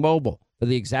 and T-Mobile, for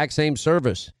the exact same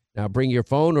service. Now bring your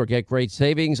phone or get great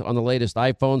savings on the latest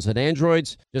iPhones and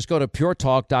Androids. Just go to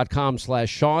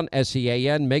puretalk.com/Sean,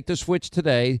 S-E-A-N. Make the switch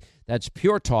today. That's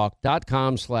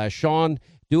puretalk.com/Sean.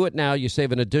 Do it now. You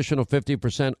save an additional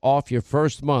 50% off your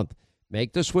first month.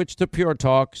 Make the switch to Pure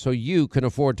Talk so you can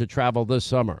afford to travel this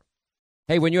summer.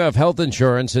 Hey, when you have health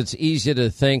insurance, it's easy to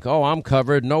think, oh, I'm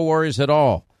covered, no worries at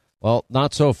all. Well,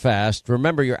 not so fast.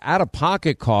 Remember, your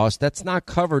out-of-pocket cost, that's not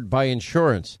covered by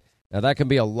insurance. Now, that can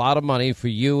be a lot of money for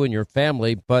you and your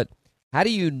family, but how do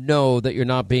you know that you're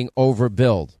not being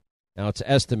overbilled? Now, it's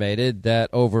estimated that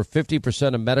over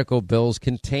 50% of medical bills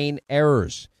contain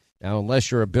errors. Now, unless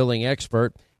you're a billing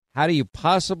expert, how do you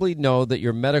possibly know that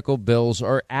your medical bills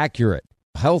are accurate?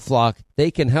 HealthLock, they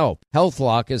can help.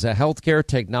 HealthLock is a healthcare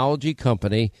technology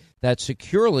company that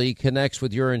securely connects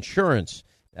with your insurance.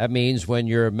 That means when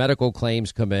your medical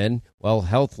claims come in, well,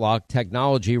 HealthLock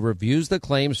technology reviews the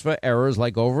claims for errors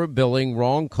like overbilling,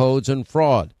 wrong codes, and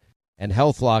fraud. And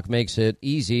HealthLock makes it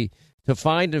easy to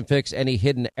find and fix any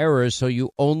hidden errors so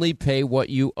you only pay what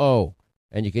you owe.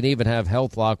 And you can even have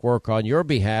HealthLock work on your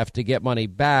behalf to get money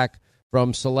back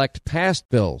from select past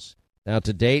bills. Now,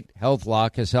 to date,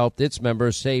 HealthLock has helped its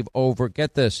members save over,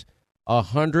 get this,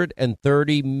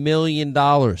 $130 million.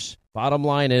 Bottom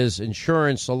line is,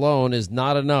 insurance alone is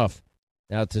not enough.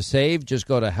 Now, to save, just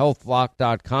go to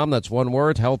healthlock.com. That's one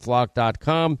word,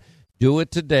 healthlock.com. Do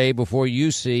it today before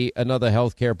you see another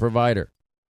healthcare provider.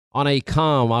 On a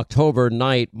calm October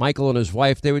night, Michael and his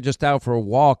wife, they were just out for a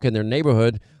walk in their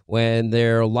neighborhood when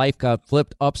their life got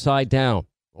flipped upside down,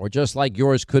 or just like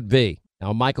yours could be.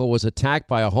 Now, Michael was attacked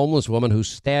by a homeless woman who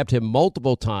stabbed him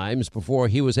multiple times before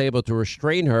he was able to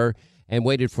restrain her and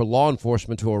waited for law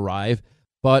enforcement to arrive.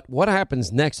 But what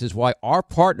happens next is why our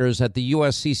partners at the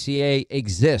USCCA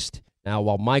exist. Now,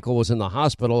 while Michael was in the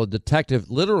hospital, a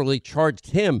detective literally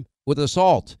charged him with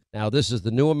assault. Now, this is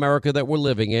the new America that we're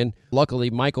living in. Luckily,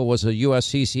 Michael was a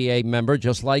USCCA member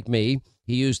just like me.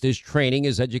 He used his training,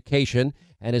 his education,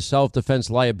 and his self-defense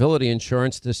liability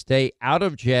insurance to stay out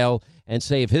of jail and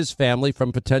save his family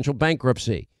from potential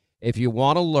bankruptcy. If you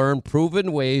want to learn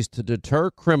proven ways to deter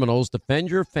criminals, defend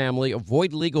your family,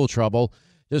 avoid legal trouble,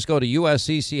 just go to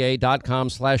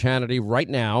uscca.com/Hannity right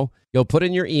now. You'll put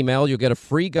in your email. You'll get a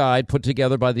free guide put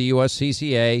together by the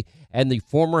USCCA and the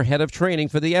former head of training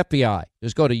for the FBI.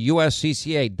 Just go to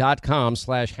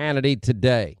uscca.com/Hannity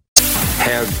today.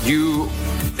 Have you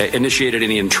initiated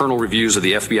any internal reviews of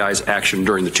the FBI's action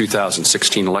during the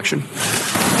 2016 election?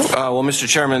 Well, Mr.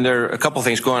 Chairman, there are a couple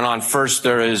things going on. First,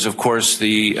 there is, of course,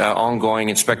 the ongoing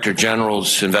Inspector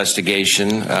General's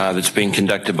investigation that's being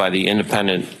conducted by the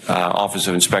independent Office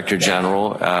of Inspector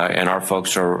General, and our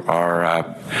folks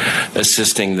are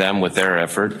assisting them with their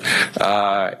effort.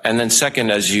 And then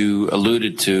second, as you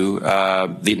alluded to,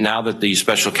 now that the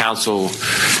special counsel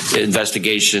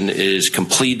investigation is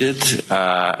completed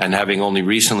and having only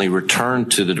recently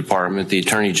returned to the department, the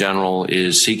Attorney General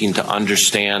is seeking to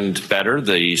understand better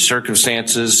the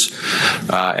circumstances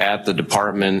at the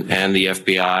department and the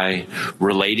FBI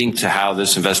relating to how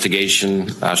this investigation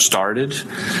started.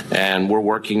 And we're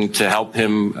working to help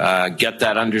him get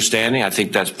that understanding. I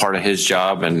think that's part of his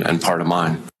job and part of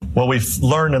mine. Well, we've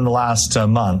learned in the last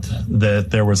month that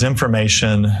there was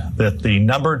information that the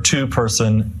number 2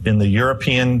 person in the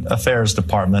European Affairs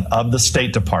Department of the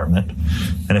State Department,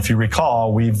 and if you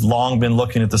recall, we've long been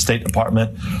looking at the State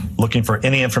Department, looking for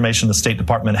any information the State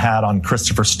Department had on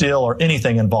Christopher Steele or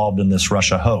anything involved in this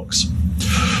Russia hoax.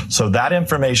 So that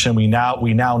information, we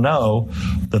now know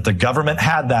that the government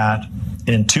had that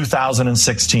in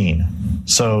 2016.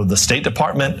 So the State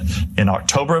Department in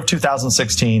October of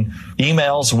 2016,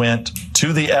 emails went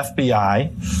to the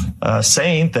FBI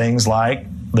saying things like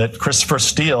that Christopher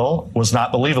Steele was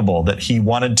not believable, that he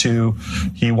wanted to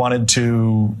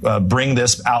bring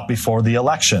this out before the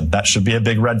election. That should be a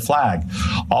big red flag.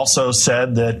 Also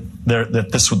said that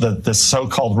this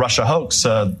so-called Russia hoax,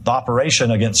 the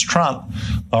operation against Trump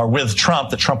or with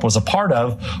Trump that Trump was a part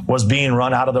of, was being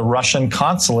run out of the Russian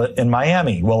consulate in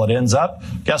Miami. Well, it ends up,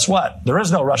 guess what? There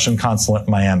is no Russian consulate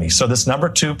in Miami. So this number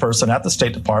 2 person at the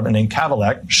State Department named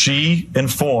Kavalek, she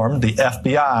informed the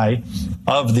FBI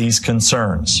of these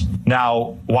concerns.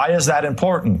 Now, why is that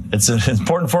important? It's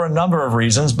important for a number of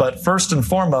reasons, but first and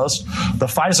foremost, the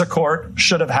FISA court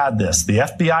should have had this. The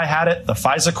FBI had it. The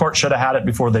FISA court should have had it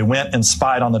before they went and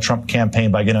spied on the Trump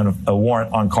campaign by getting a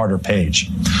warrant on Carter Page.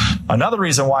 Another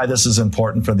reason why this is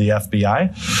important for the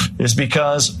FBI is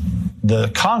because the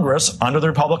Congress, under the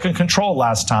Republican control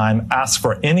last time, asked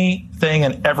for anything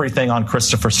and everything on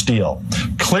Christopher Steele.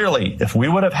 Clearly, if we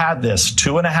would have had this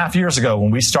 2.5 years ago when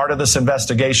we started this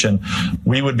investigation,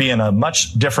 we would be in a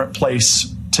much different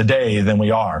place today than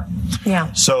we are.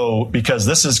 Yeah. So, because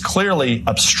this is clearly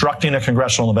obstructing a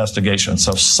congressional investigation.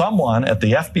 So someone at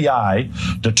the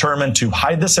FBI determined to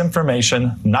hide this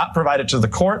information, not provide it to the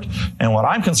court. And what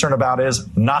I'm concerned about is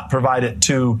not provide it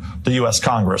to the U.S.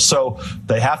 Congress. So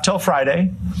they have till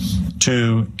Friday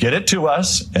to get it to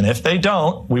us. And if they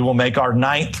don't, we will make our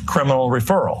 9th criminal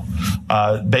referral.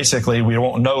 Basically, we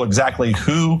won't know exactly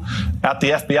who at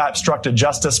the FBI obstructed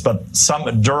justice, but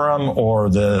some Durham or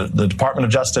the Department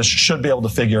of Justice should be able to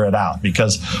figure it out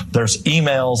because there's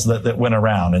emails that went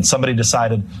around and somebody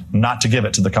decided not to give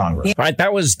it to the Congress. All right,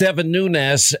 that was Devin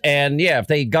Nunes. And yeah, if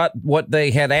they got what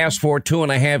they had asked for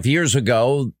 2.5 years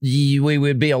ago, we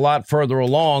would be a lot further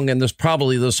along. And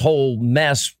this whole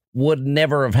mess would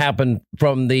never have happened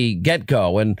from the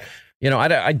get-go. And, you know,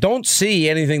 I don't see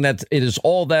anything that it is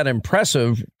all that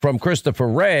impressive from Christopher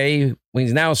Wray.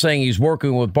 He's now saying he's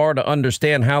working with Barr to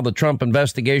understand how the Trump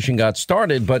investigation got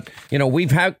started. But, you know, we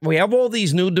have all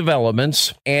these new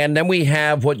developments. And then we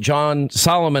have what John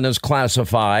Solomon has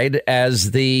classified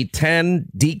as the 10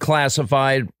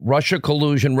 declassified Russia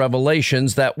collusion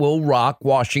revelations that will rock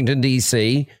Washington,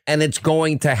 D.C. And it's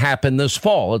going to happen this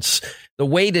fall. The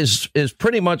wait is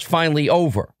pretty much finally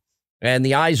over. And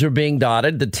the I's are being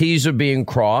dotted. The T's are being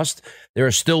crossed. There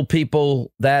are still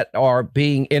people that are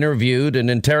being interviewed and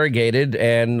interrogated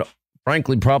and,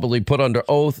 frankly, probably put under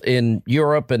oath in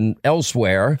Europe and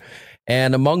elsewhere.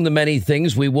 And among the many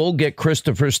things, we will get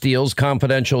Christopher Steele's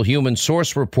confidential human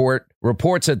source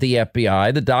reports at the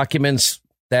FBI, the documents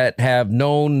that have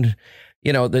known,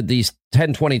 you know, that these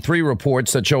 1023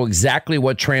 reports that show exactly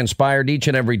what transpired each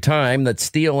and every time that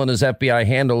Steele and his FBI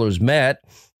handlers met.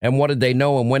 And what did they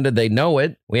know and when did they know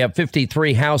it? We have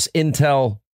 53 House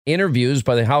Intel interviews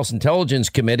by the House Intelligence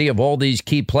Committee of all these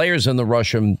key players in the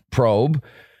Russian probe.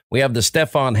 We have the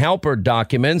Stefan Halper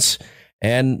documents.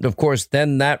 And, of course,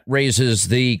 then that raises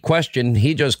the question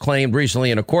he just claimed recently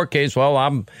in a court case. Well,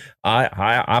 I'm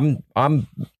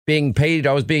being paid.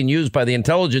 I was being used by the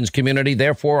intelligence community.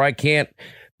 Therefore, I can't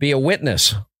be a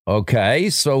witness.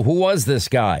 OK, so who was this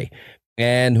guy?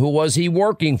 And who was he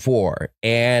working for?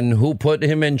 And who put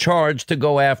him in charge to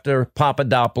go after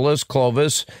Papadopoulos,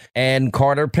 Clovis, and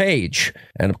Carter Page?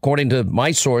 And according to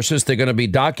my sources, they're going to be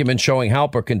documents showing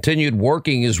Halper continued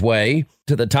working his way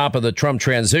to the top of the Trump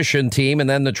transition team and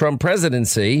then the Trump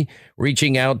presidency,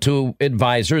 reaching out to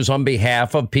advisors on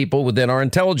behalf of people within our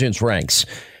intelligence ranks.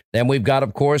 Then we've got,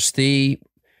 of course, the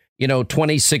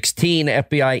 2016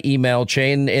 FBI email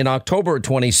chain in October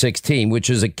 2016, which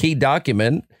is a key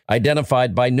document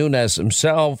identified by Nunes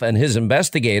himself and his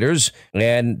investigators.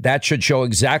 And that should show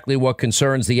exactly what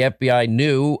concerns the FBI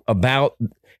knew about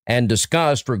and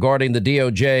discussed regarding the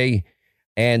DOJ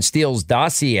and Steele's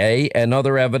dossier and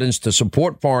other evidence to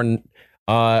support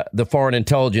the foreign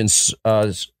intelligence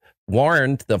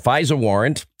warrant, the FISA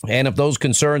warrant. And if those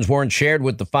concerns weren't shared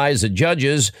with the FISA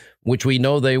judges, which we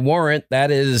know they weren't,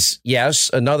 that is, yes,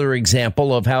 another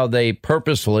example of how they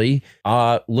purposely,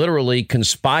 literally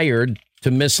conspired to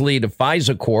mislead a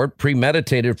FISA court,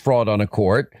 premeditated fraud on a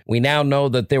court. We now know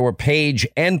that there were Page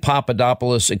and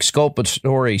Papadopoulos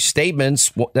exculpatory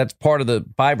statements. That's part of the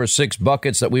 5 or 6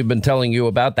 buckets that we've been telling you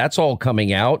about. That's all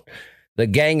coming out. The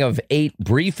Gang of 8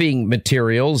 briefing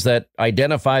materials that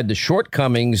identified the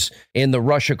shortcomings in the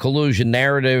Russia collusion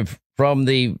narrative from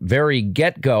the very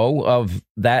get-go of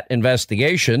that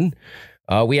investigation.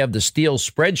 We have the Steele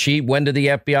spreadsheet. When did the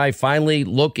FBI finally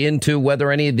look into whether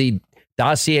any of the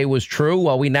dossier was true?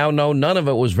 Well, we now know none of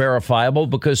it was verifiable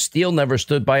because Steele never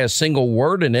stood by a single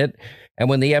word in it. And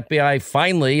when the FBI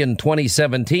finally in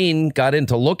 2017 got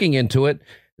into looking into it,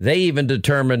 they even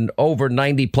determined over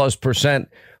 90+%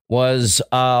 was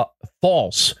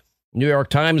false. New York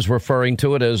Times referring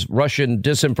to it as Russian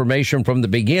disinformation from the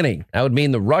beginning. That would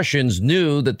mean the Russians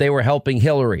knew that they were helping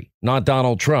Hillary, not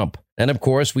Donald Trump. And of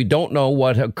course, we don't know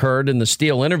what occurred in the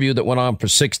Steele interview that went on for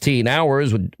 16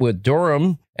 hours with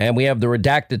Durham. And we have the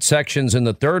redacted sections in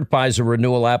the third FISA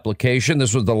renewal application.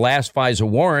 This was the last FISA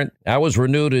warrant. That was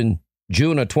renewed in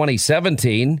June of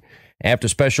 2017 after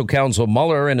Special Counsel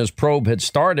Mueller and his probe had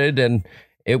started. And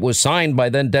it was signed by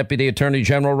then Deputy Attorney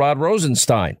General Rod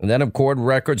Rosenstein. And then, of course,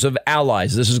 records of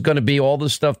allies. This is going to be all the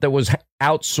stuff that was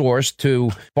outsourced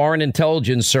to foreign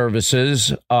intelligence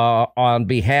services on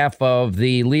behalf of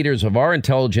the leaders of our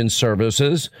intelligence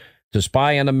services to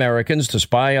spy on Americans, to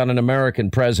spy on an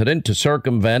American president, to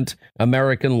circumvent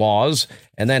American laws.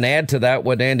 And then add to that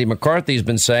what Andy McCarthy's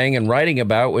been saying and writing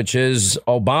about, which is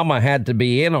Obama had to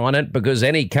be in on it because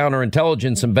any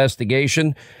counterintelligence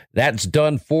investigation, that's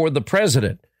done for the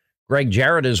president. Greg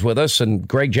Jarrett is with us, and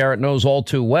Greg Jarrett knows all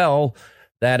too well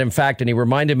that, in fact, and he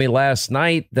reminded me last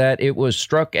night that it was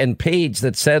Strzok and Page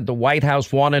that said the White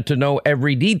House wanted to know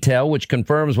every detail, which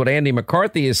confirms what Andy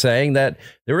McCarthy is saying, that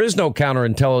there is no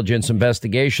counterintelligence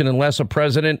investigation unless a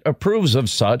president approves of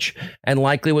such and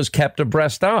likely was kept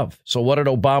abreast of. So what did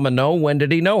Obama know? When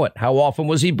did he know it? How often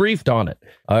was he briefed on it?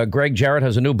 Greg Jarrett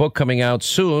has a new book coming out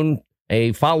soon,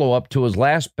 a follow-up to his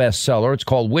last bestseller. It's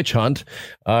called Witch Hunt.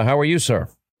 How are you, sir?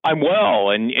 I'm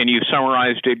well, and you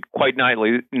summarized it quite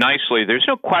nicely. There's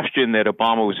no question that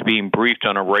Obama was being briefed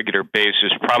on a regular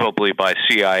basis, probably by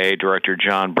CIA Director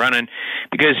John Brennan,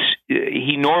 because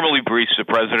he normally briefs the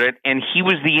president, and he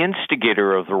was the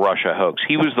instigator of the Russia hoax.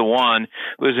 He was the one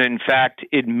who was, in fact,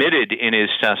 admitted in his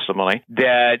testimony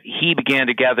that he began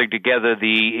to gather together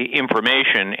the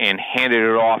information and handed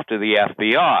it off to the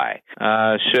FBI.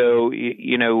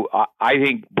 I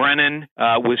think Brennan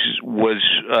was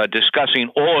discussing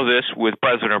all of this with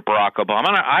President Barack Obama.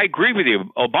 And I agree with you.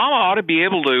 Obama ought to be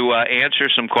able to answer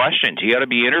some questions. He ought to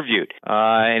be interviewed,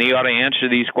 and he ought to answer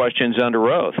these questions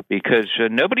under oath, because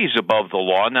nobody's above the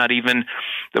law, not even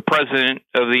the President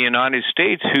of the United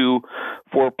States, who,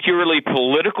 for purely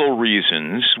political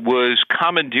reasons, was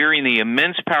commandeering the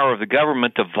immense power of the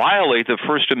government to violate the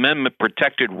First Amendment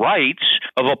protected rights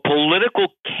of a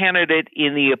political candidate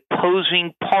in the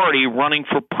opposing party running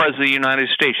for President of the United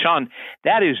States. Sean,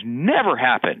 that has never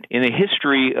happened in the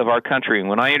history of our country. And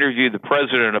when I interviewed the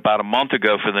president about a month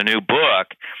ago for the new book,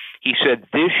 he said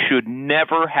this should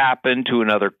never happen to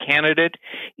another candidate.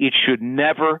 It should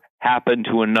never happen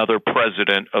to another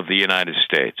president of the United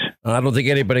States. I don't think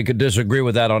anybody could disagree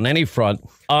with that on any front.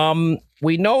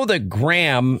 We know that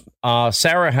Graham,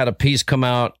 Sarah had a piece come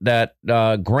out that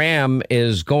Graham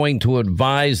is going to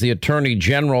advise the attorney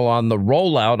general on the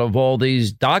rollout of all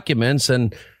these documents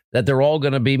and that they're all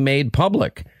going to be made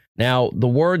public. Now, the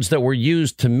words that were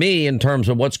used to me in terms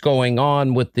of what's going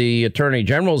on with the attorney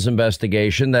general's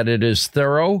investigation, that it is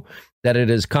thorough, that it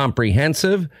is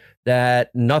comprehensive,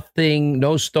 that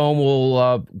no stone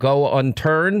will go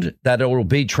unturned, that it will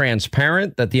be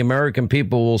transparent, that the American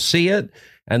people will see it,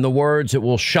 and the words, it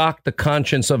will shock the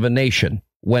conscience of a nation.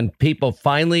 When people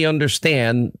finally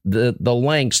understand the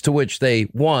lengths to which they,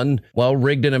 one,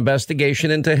 rigged an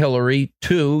investigation into Hillary,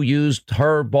 two, used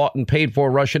her bought and paid for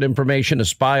Russian information to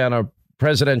spy on a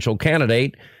presidential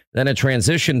candidate, then a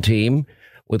transition team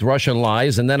with Russian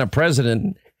lies, and then a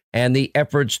president, and the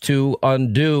efforts to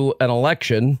undo an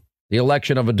election the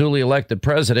election of a duly elected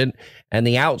president and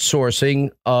the outsourcing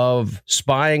of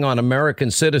spying on American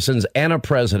citizens and a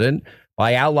president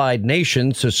by allied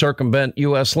nations to circumvent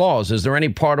U.S. laws. Is there any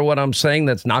part of what I'm saying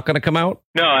that's not going to come out?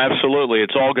 No, absolutely.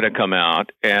 It's all going to come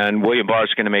out, and William Barr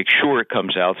is going to make sure it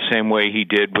comes out the same way he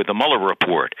did with the Mueller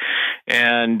report.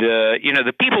 And,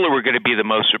 the people who are going to be the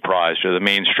most surprised are the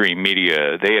mainstream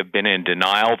media. They have been in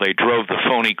denial. They drove the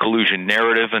phony collusion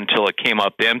narrative until it came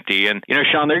up empty. And,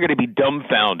 Sean, they're going to be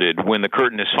dumbfounded when the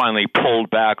curtain is finally pulled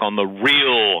back on the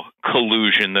real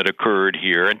collusion that occurred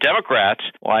here. And Democrats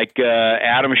like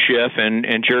Adam Schiff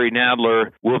and Jerry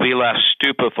Nadler will be left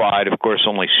stupefied. Of course,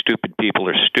 only stupid people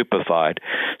are stupefied,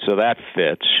 so that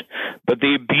fits. But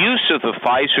the abuse of the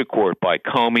FISA court by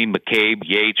Comey, McCabe,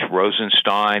 Yates,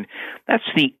 Rosenstein, that's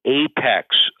the apex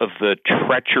of the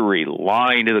treachery,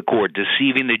 lying to the court,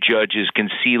 deceiving the judges,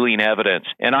 concealing evidence.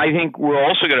 And I think we're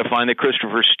also going to find that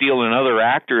Christopher Steele and other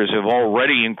actors have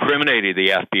already incriminated the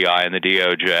FBI and the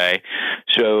DOJ.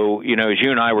 So, as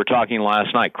you and I were talking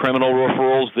last night, criminal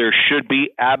referrals, there should be,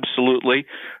 absolutely.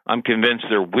 I'm convinced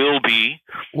there will be.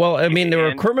 Well, I mean,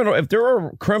 if there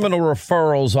are criminal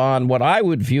referrals on what I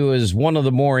would view as one of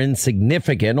the more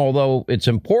insignificant, although it's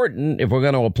important if we're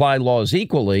going to apply laws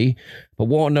equally, but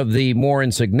one of the more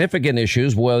insignificant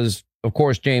issues was, of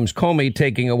course, James Comey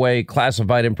taking away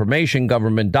classified information,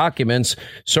 government documents.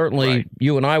 Certainly, right.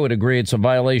 You and I would agree it's a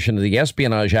violation of the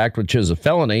Espionage Act, which is a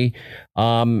felony,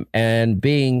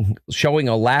 and showing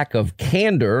a lack of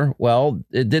candor. Well,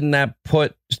 didn't that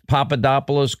put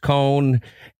Papadopoulos, Cohn,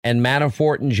 and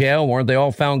Manafort in jail? Weren't they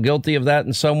all found guilty of that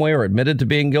in some way or admitted to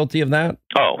being guilty of that?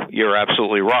 Oh, you're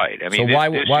absolutely right. I mean, so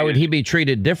why would he be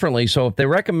treated differently? So if they're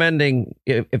recommending,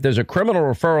 if there's a criminal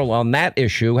referral on that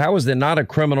issue, how is there not a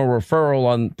criminal referral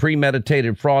on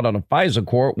premeditated fraud on a FISA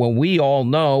court when we all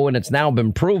know, and it's now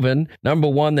been proven, number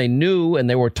one, they knew and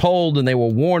they were told and they were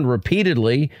warned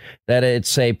repeatedly that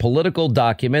it's a political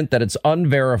document, that it's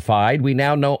unverified. We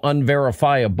now know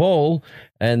unverifiable.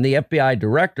 And the FBI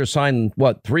director signed,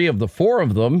 3 of the 4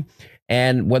 of them.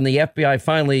 And when the FBI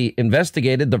finally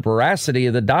investigated the veracity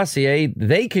of the dossier,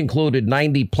 they concluded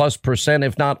 90+%,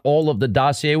 if not all of the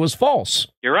dossier, was false.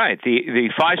 You're right. The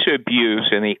FISA abuse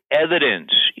and the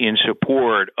evidence in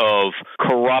support of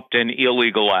corrupt and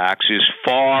illegal acts is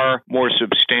far more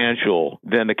substantial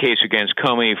than the case against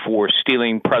Comey for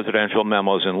stealing presidential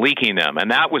memos and leaking them. And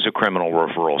that was a criminal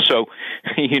referral. So,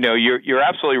 you're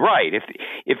absolutely right.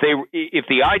 If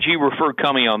the IG referred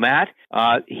Comey on that,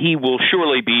 he will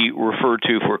surely be referred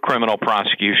to for criminal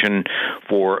prosecution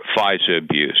for FISA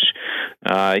abuse.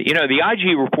 The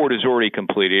IG report is already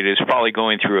completed. It's probably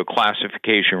going through a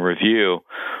classification review.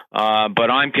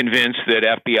 But I'm convinced that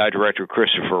FBI Director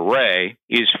Christopher Wray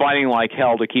is fighting like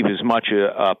hell to keep as much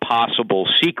a possible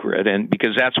secret, and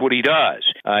because that's what he does.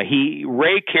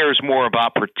 Wray cares more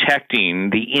about protecting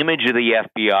the image of the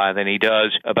FBI than he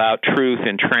does about truth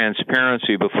and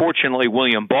transparency. But fortunately,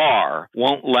 William Barr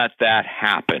won't let that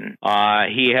happen.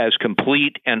 He has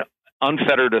complete and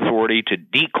unfettered authority to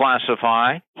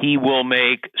declassify. He will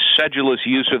make sedulous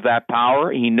use of that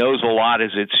power. He knows a lot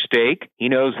is at stake. He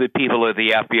knows that people at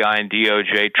the FBI and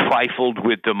DOJ trifled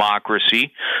with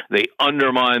democracy. They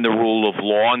undermined the rule of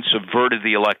law and subverted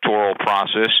the electoral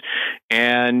process.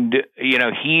 And,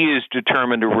 he is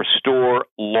determined to restore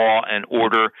law and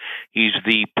order. He's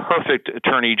the perfect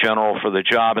attorney general for the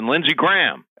job. And Lindsey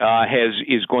Graham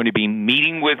is going to be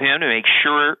meeting with him to make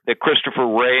sure that Christopher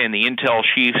Wray and the intel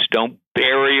chiefs don't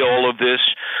bury all of this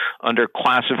under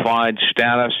classified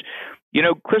status.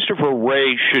 Christopher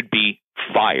Wray should be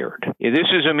fired.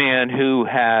 This is a man who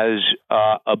has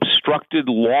obstructed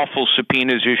lawful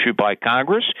subpoenas issued by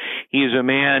Congress. He is a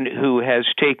man who has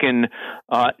taken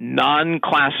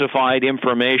non-classified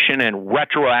information and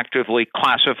retroactively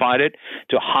classified it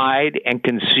to hide and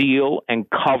conceal and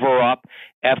cover up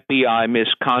FBI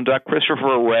misconduct.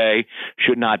 Christopher Wray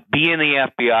should not be in the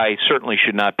FBI. He certainly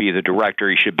should not be the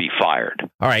director. He should be fired.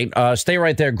 All right. Stay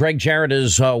right there. Greg Jarrett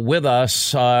is with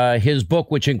us. His book,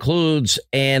 which includes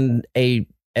an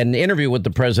interview with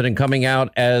the president, coming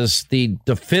out as the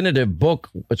definitive book.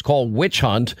 It's called Witch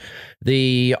Hunt,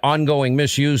 the ongoing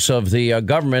misuse of the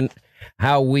government,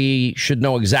 how we should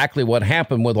know exactly what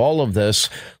happened with all of this.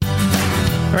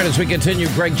 All right, as we continue,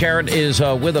 Greg Jarrett is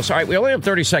with us. All right, we only have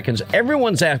 30 seconds.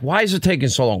 Everyone's asked, why is it taking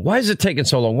so long? Why is it taking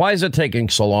so long? Why is it taking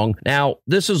so long? Now,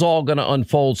 this is all going to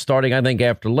unfold starting, I think,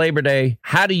 after Labor Day.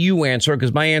 How do you answer?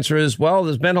 Because my answer is, well,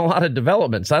 there's been a lot of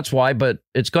developments. That's why, but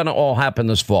it's going to all happen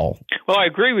this fall. Well, I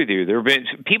agree with you. There have been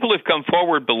people have come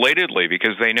forward belatedly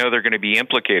because they know they're going to be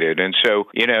implicated. And so,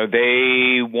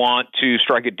 they want to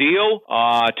strike a deal,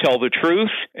 tell the truth,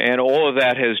 and all of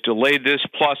that has delayed this,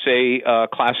 plus a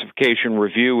classification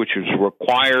review, which is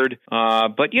required.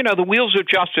 But, the wheels of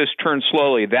justice turn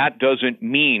slowly. That doesn't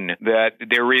mean that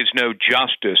there is no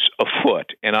justice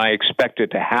afoot. And I expect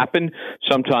it to happen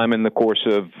sometime in the course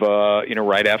of,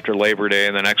 right after Labor Day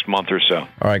in the next month or so. All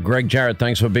right, Greg Jarrett,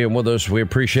 thanks for being with us. We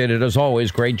appreciate it as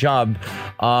always. Great job.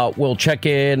 We'll check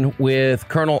in with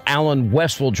Colonel Allen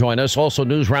West will join us. Also,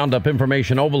 News Roundup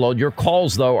Information Overload. Your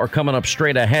calls, though, are coming up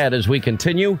straight ahead as we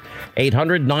continue.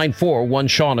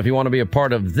 800-941-SEAN if you want to be a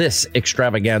part of this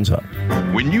extravaganza.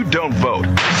 When you don't vote,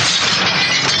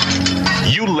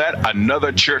 you let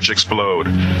another church explode.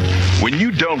 When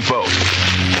you don't vote,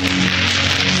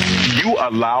 you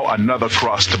allow another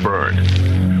cross to burn.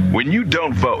 When you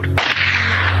don't vote,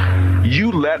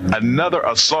 you let another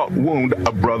assault wound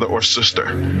a brother or sister.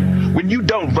 When you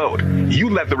don't vote, you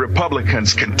let the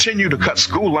Republicans continue to cut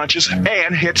school lunches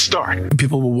and Head Start.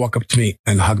 People will walk up to me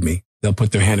and hug me. They'll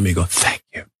put their hand on me and go, thank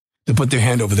you. They'll put their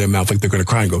hand over their mouth like they're going to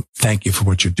cry and go, thank you for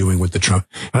what you're doing with the Trump.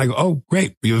 And I go, oh,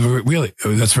 great. Really?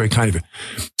 That's very kind of you.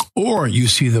 Or you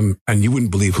see them and you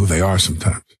wouldn't believe who they are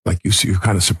sometimes. Like you're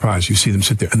kind of surprised. You see them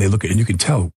sit there and they look at you and you can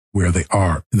tell where they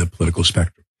are in the political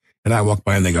spectrum. And I walk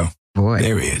by and they go, boy,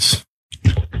 there he is.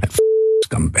 That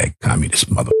scumbag communist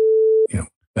mother,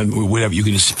 and whatever. You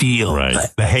can just feel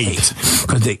the hate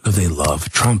because they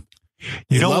love Trump.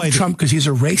 They love Trump because he's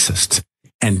a racist,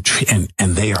 and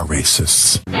they are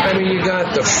racists. I mean, you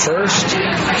got the first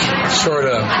sort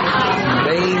of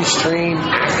mainstream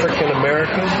African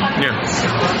American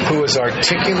who is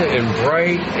articulate and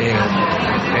bright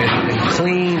and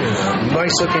clean and a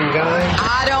nice looking guy.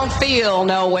 I don't feel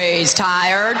no ways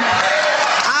tired.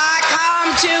 I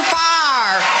come too far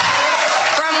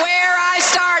from where I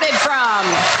started from.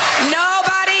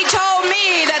 Nobody told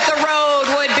me that the road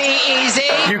would be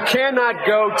easy. You cannot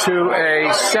go to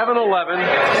a 7-Eleven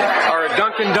or a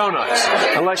Dunkin' Donuts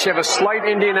unless you have a slight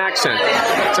Indian accent.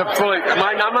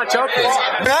 I'm not joking.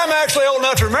 I'm actually old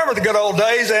enough to remember the good old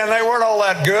days, and they weren't all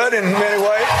that good in many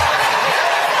ways.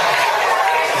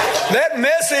 That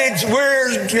message,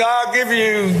 I'll give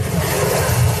you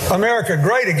America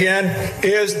great again,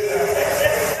 is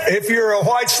if you're a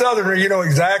white Southerner, you know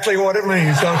exactly what it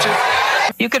means, don't you?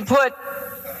 You could put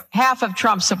half of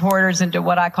Trump supporters into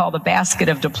what I call the basket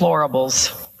of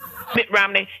deplorables. Mitt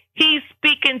Romney, he's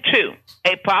speaking to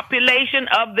a population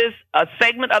of a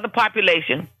segment of the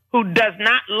population who does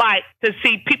not like to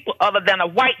see people other than a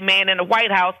white man in the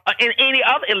White House or in any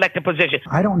other elected position.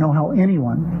 I don't know how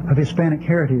anyone of Hispanic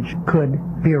heritage could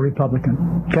be a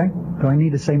Republican. Okay? Do I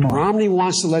need to say more? Romney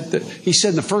wants to he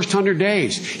said in the first 100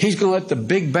 days, he's going to let the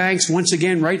big banks once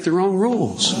again write their own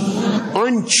rules.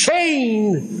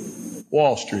 Unchain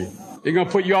Wall Street. They're going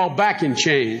to put you all back in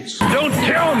chains. Don't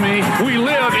tell me we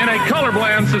live in a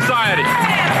colorblind society.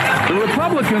 The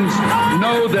Republicans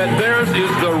know that theirs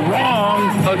is the wrong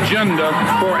agenda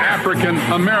for African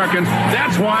Americans.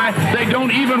 That's why they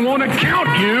don't even want to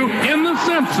count you in the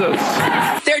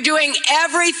census. They're doing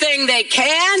everything they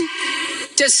can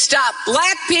to stop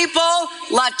black people,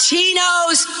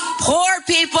 Latinos, poor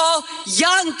people,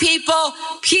 young people,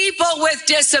 people with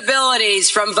disabilities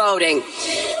from voting.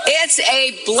 It's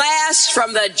a blast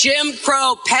from the Jim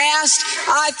Crow past.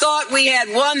 I thought we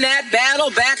had won that battle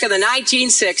back in the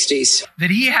 1960s. That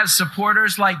he has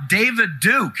supporters like David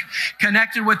Duke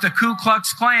connected with the Ku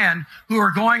Klux Klan who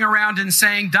are going around and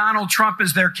saying Donald Trump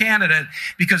is their candidate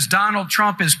because Donald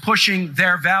Trump is pushing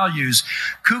their values.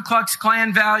 Ku Klux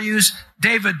Klan values,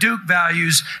 David Duke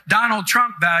values, Donald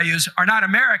Trump values are not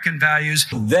American values.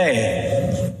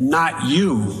 They, not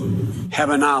you, have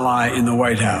an ally in the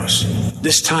White House.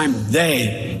 This time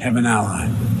they have an ally.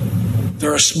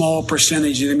 They're a small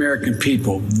percentage of the American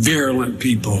people, virulent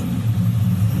people.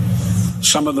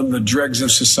 Some of them the dregs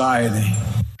of society.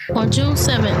 On June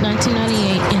 7,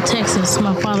 1998, in Texas,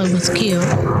 my father was killed.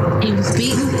 He was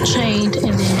beaten, chained,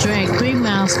 and then dragged 3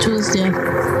 miles to his death,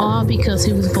 all because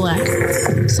he was black.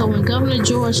 So when Governor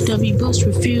George W. Bush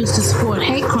refused to support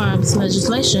hate crimes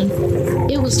legislation,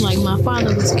 it was like my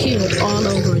father was killed all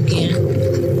over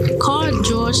again. Call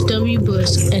George W.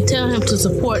 Bush and tell him to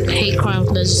support hate crimes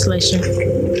legislation.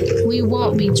 We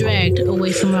won't be dragged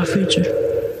away from our future.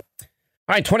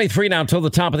 All right, 23 now till the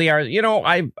top of the hour. You know,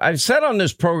 I've said on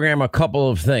this program a couple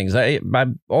of things. I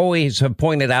always have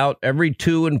pointed out every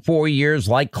 2 and 4 years,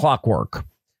 like clockwork,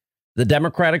 the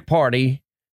Democratic Party,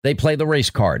 they play the race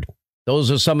card. Those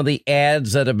are some of the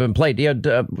ads that have been played.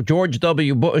 George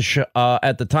W. Bush,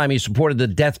 at the time, he supported the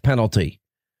death penalty.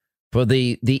 for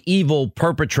the evil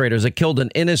perpetrators that killed an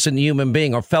innocent human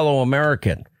being, a fellow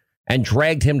American, and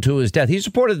dragged him to his death. He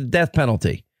supported the death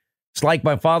penalty. It's like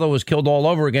my father was killed all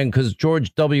over again because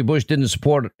George W. Bush didn't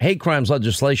support hate crimes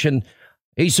legislation.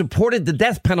 He supported the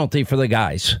death penalty for the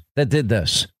guys that did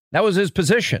this. That was his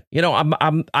position. You know,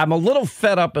 I'm a little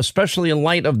fed up, especially in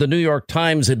light of the New York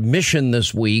Times admission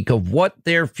this week of what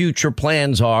their future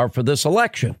plans are for this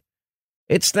election.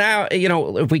 It's now, you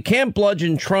know, if we can't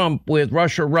bludgeon Trump with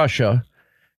Russia,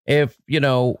 if, you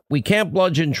know, we can't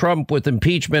bludgeon Trump with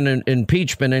impeachment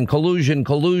and collusion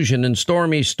and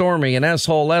stormy and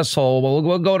asshole, well,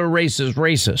 we'll go to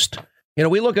racist. You know,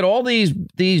 we look at all these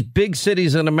big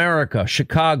cities in America,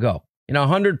 Chicago, you know,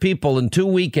 100 people in 2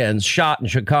 weekends shot in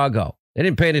Chicago. They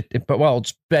didn't pay it. But, well,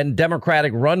 it's been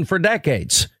Democratic run for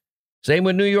decades. Same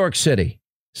with New York City.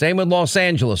 Same with Los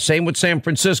Angeles. Same with San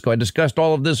Francisco. I discussed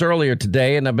all of this earlier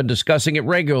today, and I've been discussing it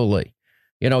regularly.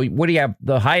 You know, what do you have?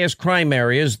 The highest crime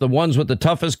areas, the ones with the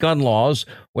toughest gun laws,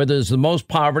 where there's the most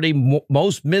poverty,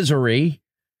 most misery.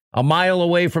 A mile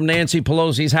away from Nancy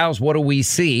Pelosi's house, what do we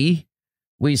see?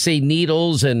 We see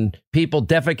needles and people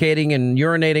defecating and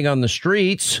urinating on the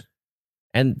streets.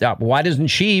 And why doesn't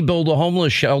she build a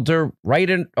homeless shelter right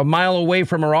a mile away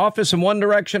from her office in one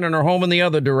direction and her home in the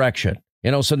other direction?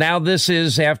 You know, so now this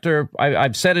is after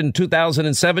I've said in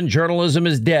 2007, journalism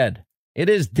is dead. It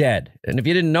is dead. And if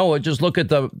you didn't know it, just look at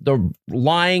the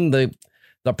lying, the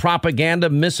propaganda,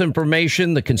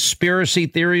 misinformation, the conspiracy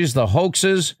theories, the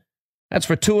hoaxes. That's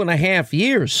for 2.5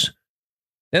 years.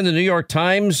 Then the New York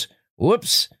Times,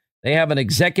 whoops, they have an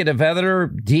executive editor,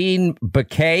 Dean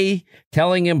Baquet,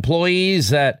 telling employees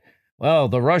that, well,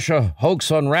 the Russia hoax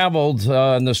unraveled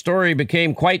and the story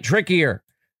became quite trickier.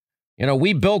 You know,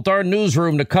 we built our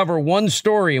newsroom to cover one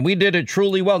story and we did it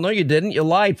truly well. No, you didn't. You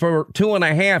lied for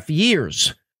 2.5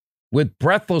 years with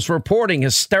breathless reporting,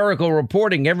 hysterical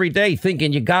reporting every day,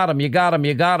 thinking you got him, you're going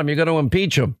to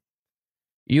impeach him.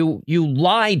 You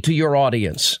lied to your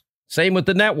audience. Same with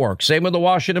the network. Same with the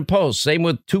Washington Post. Same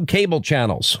with 2 cable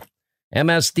channels.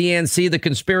 MSDNC, the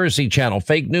conspiracy channel,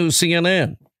 fake news,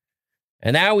 CNN.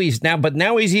 And now he's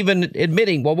even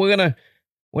admitting, well, we're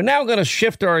now going to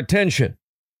shift our attention.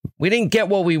 We didn't get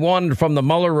what we wanted from the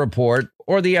Mueller report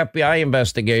or the FBI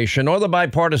investigation or the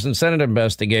bipartisan Senate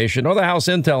investigation or the House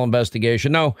Intel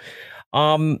investigation. No,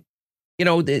 you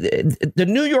know, the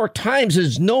New York Times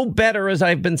is no better, as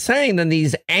I've been saying, than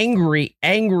these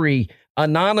angry,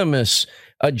 anonymous,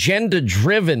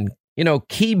 agenda-driven, you know,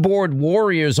 keyboard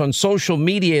warriors on social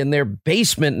media in their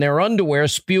basement in their underwear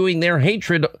spewing their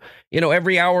hatred, you know,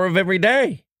 every hour of every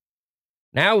day.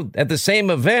 Now, at the same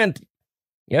event,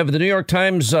 you have the New York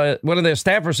Times, one of their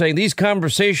staffers saying these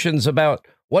conversations about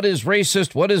what is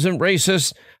racist, what isn't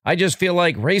racist. I just feel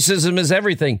like racism is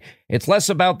everything. It's less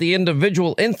about the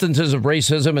individual instances of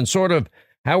racism and sort of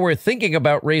how we're thinking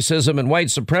about racism and white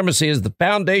supremacy is the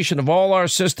foundation of all our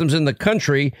systems in the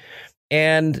country.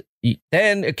 And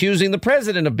then accusing the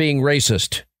president of being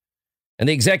racist. And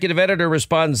the executive editor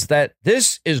responds that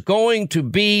this is going to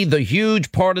be the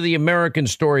huge part of the American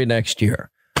story next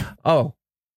year. Oh,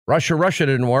 Russia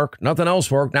didn't work. Nothing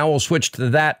else worked. Now we'll switch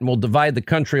to that and we'll divide the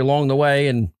country along the way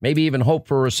and maybe even hope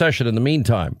for a recession in the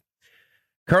meantime.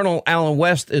 Colonel Allen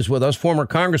West is with us, former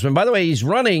congressman. By the way, he's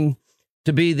running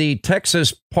to be the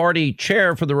Texas party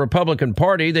chair for the Republican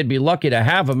Party. They'd be lucky to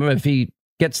have him if he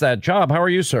gets that job. How are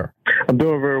you, sir? I'm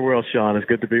doing very well, Sean. It's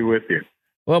good to be with you.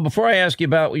 Well, before I ask you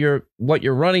about what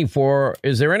you're running for,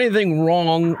 is there anything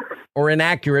wrong or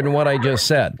inaccurate in what I just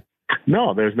said?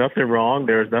 No, there's nothing wrong.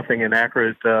 There's nothing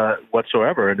inaccurate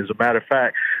whatsoever. And as a matter of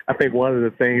fact, I think one of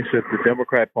the things that the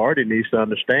Democrat Party needs to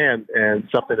understand, and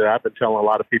something that I've been telling a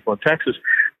lot of people in Texas,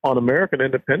 on American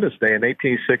Independence Day in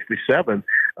 1867,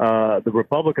 the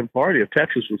Republican Party of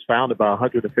Texas was founded by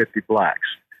 150 blacks.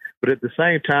 But at the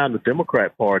same time, the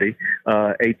Democrat Party,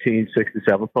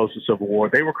 1867, post the Civil War,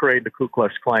 they were creating the Ku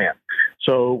Klux Klan.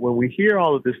 So when we hear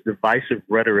all of this divisive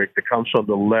rhetoric that comes from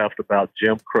the left about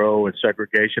Jim Crow and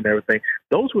segregation and everything,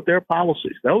 those were their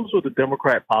policies. Those were the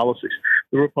Democrat policies.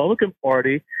 The Republican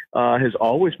Party has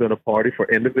always been a party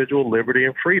for individual liberty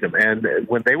and freedom. And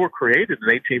when they were created in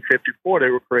 1854, they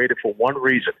were created for one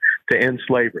reason, to end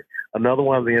slavery. Another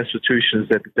one of the institutions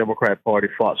that the Democrat Party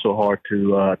fought so hard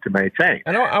to maintain.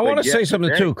 I want to say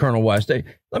something too, Colonel West.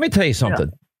 Let me tell you something.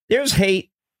 Yeah. There's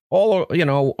hate all, you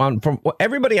know, from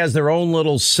everybody has their own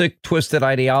little sick, twisted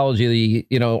ideology.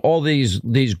 You know, all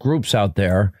these groups out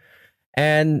there,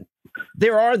 and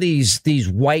there are these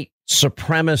white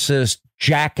supremacist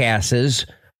jackasses.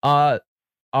 They're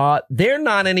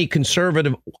not any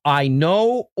conservative I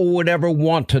know or would ever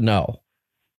want to know.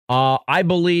 I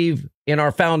believe in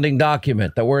our founding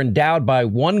document that we're endowed by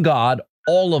one God,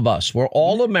 all of us. We're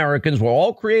all Americans. We're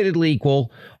all created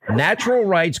equal. Natural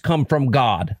rights come from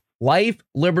God. Life,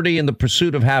 liberty, and the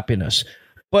pursuit of happiness.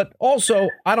 But also,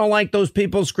 I don't like those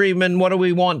people screaming, what do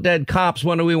we want dead cops?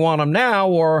 When do we want them now?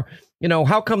 Or,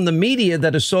 how come the media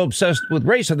that is so obsessed with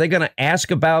race, are they going to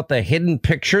ask about the hidden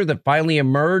picture that finally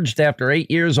emerged after 8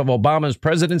 years of Obama's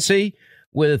presidency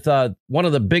with one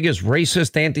of the biggest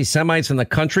racist anti-Semites in the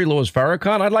country, Louis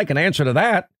Farrakhan? I'd like an answer to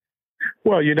that.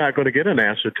 Well, you're not going to get an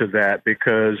answer to that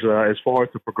because as far as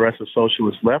the progressive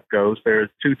socialist left goes, there's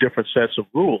two different sets of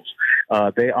rules.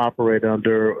 They operate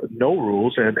under no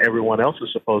rules, and everyone else is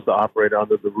supposed to operate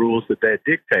under the rules that they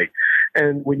dictate.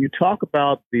 And when you talk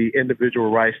about the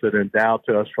individual rights that are endowed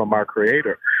to us from our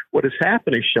Creator, what is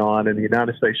happening, Sean, in the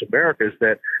United States of America is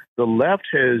that the left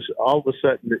has all of a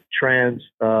sudden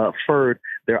transferred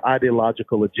their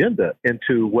ideological agenda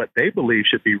into what they believe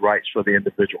should be rights for the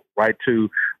individual, right to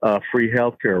free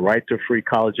health care, right to free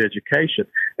college education.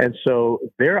 And so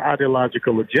their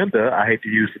ideological agenda, I hate to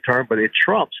use the term, but it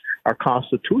trumps our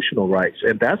constitutional rights.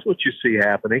 And that's what you see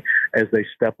happening as they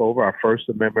step over our First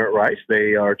Amendment rights.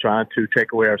 They are trying to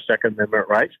take away our Second Amendment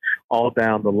rights all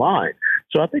down the line.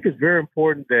 So I think it's very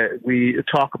important that we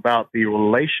talk about the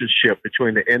relationship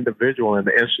between the individual and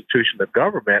the institution of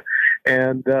government.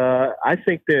 And I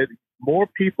think that more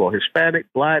people, Hispanic,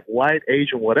 Black, white,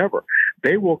 Asian, whatever,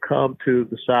 they will come to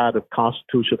the side of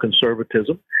constitutional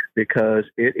conservatism because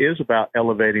it is about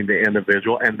elevating the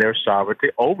individual and their sovereignty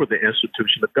over the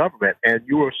institution of government. And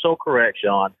you are so correct,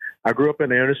 Sean. I grew up in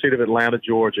the inner city of Atlanta,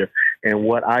 Georgia, and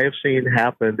what I have seen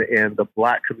happen in the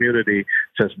Black community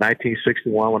since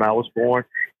 1961 when I was born,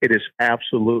 it is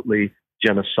absolutely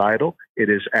genocidal. It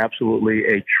is absolutely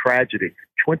a tragedy.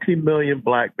 20 million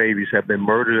Black babies have been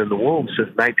murdered in the womb since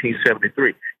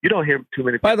 1973. You don't hear too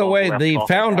many people. By the way, the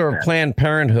founder of Planned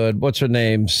Parenthood, what's her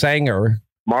name? Sanger.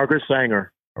 Margaret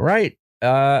Sanger. Right.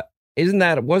 Wasn't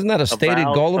that a stated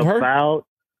goal of her?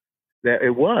 That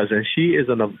it was. And she is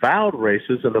an avowed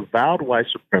racist, an avowed white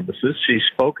supremacist. She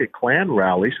spoke at Klan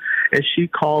rallies, and she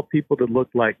called people that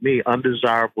looked like me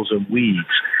undesirables and weeds.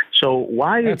 So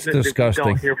why is it disgusting. That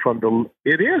we don't hear from the?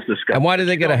 It is disgusting. And why do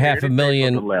they get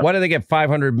 $500,000? Why do they get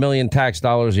 $500 million tax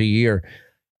dollars a year?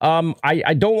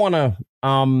 I don't want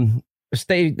to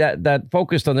stay that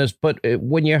focused on this, but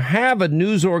when you have a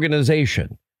news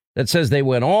organization that says they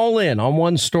went all in on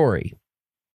one story,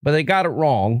 but they got it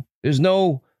wrong, there's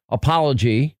no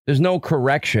apology, there's no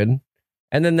correction,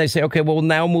 and then they say, okay, we'll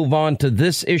now move on to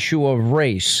this issue of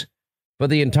race for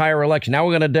the entire election. Now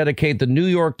we're going to dedicate the New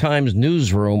York Times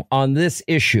newsroom on this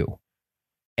issue.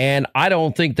 And I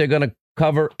don't think they're going to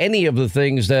cover any of the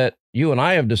things that you and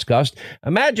I have discussed.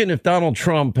 Imagine if Donald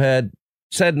Trump had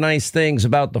said nice things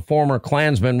about the former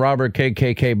Klansman, Robert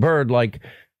KKK Byrd, like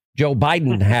Joe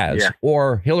Biden has,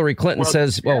 or Hillary Clinton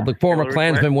says, well, the former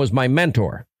Klansman was my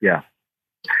mentor. Yeah.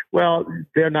 Well,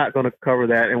 they're not going to cover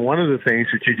that. And one of the things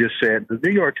that you just said, the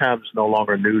New York Times is no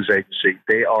longer a news agency.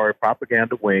 They are a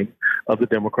propaganda wing of the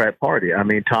Democrat Party. I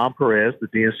mean, Tom Perez, the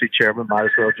DNC chairman, might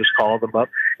as well just call them up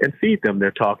and feed them their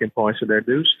talking points and their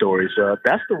news stories.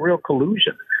 That's the real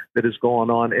collusion that is going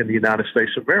on in the United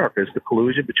States of America. It's the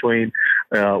collusion between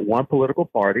one political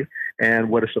party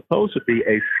and what is supposed to be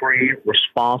a free,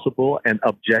 responsible, and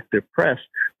objective press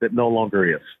that no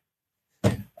longer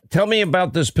is. Tell me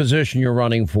about this position you're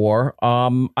running for.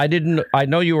 I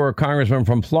know you were a congressman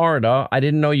from Florida. I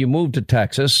didn't know you moved to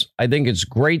Texas. I think it's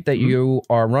great that you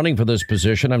are running for this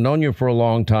position. I've known you for a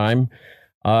long time.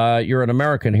 You're an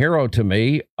American hero to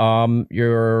me. I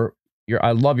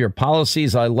love your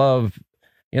policies. I love,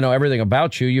 everything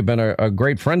about you. You've been a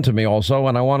great friend to me also,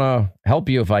 and I want to help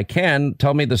you if I can.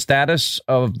 Tell me the status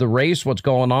of the race, what's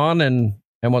going on,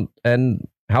 and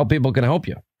how people can help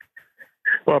you.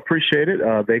 Well, I appreciate it.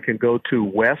 They can go to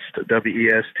West,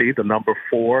 WEST, the number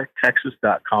 4,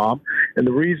 Texas.com. And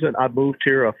the reason I moved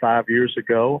here 5 years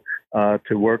ago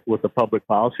to work with the Public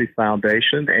Policy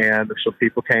Foundation, and some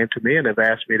people came to me and have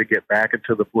asked me to get back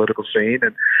into the political scene.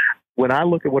 And when I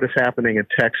look at what is happening in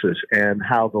Texas and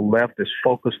how the left is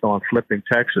focused on flipping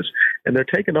Texas, and they're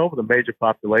taking over the major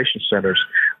population centers,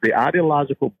 the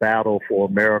ideological battle for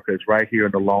America is right here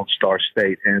in the Lone Star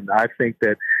State. And I think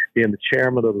that being the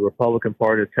chairman of the Republican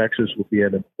Party of Texas will be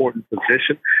an important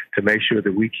position to make sure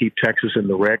that we keep Texas in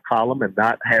the red column and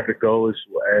not have it go as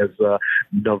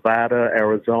Nevada,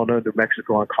 Arizona, New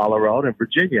Mexico, and Colorado and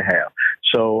Virginia have.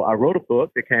 So I wrote a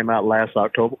book that came out last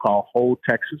October called Hold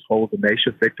Texas, Hold the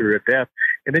Nation, Victory or Death.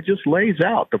 And it just lays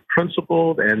out the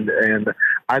principled and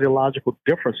ideological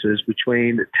differences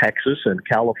between Texas and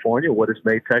California, what has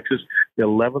made Texas the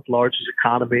 11th largest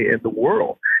economy in the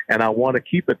world. And I want to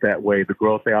keep it that way, the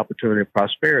growth, the opportunity, and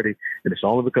prosperity. And it's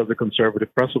only because of conservative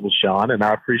principles, Sean, and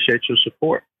I appreciate your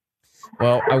support.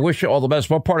 Well, I wish you all the best.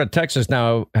 What part of Texas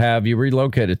now have you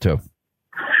relocated to?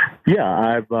 Yeah,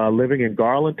 I'm living in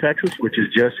Garland, Texas, which is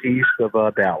just east of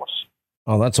Dallas.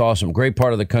 Oh, that's awesome. Great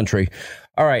part of the country.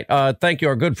 All right. Thank you.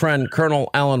 Our good friend, Colonel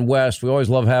Allen West. We always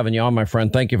love having you on, my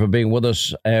friend. Thank you for being with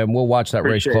us, and we'll watch that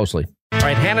race closely. All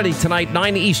right, Hannity tonight,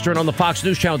 9 Eastern on the Fox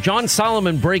News Channel. John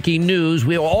Solomon breaking news.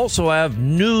 We'll also have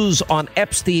news on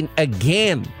Epstein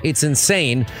again. It's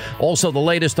insane. Also, the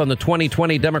latest on the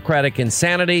 2020 Democratic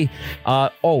insanity.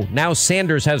 Now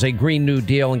Sanders has a Green New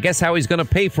Deal, and guess how he's going to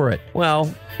pay for it?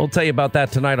 Well, we'll tell you about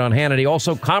that tonight on Hannity.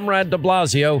 Also, Comrade de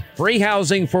Blasio, free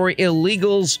housing for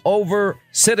illegals over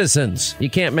citizens. You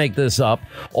can't make this up.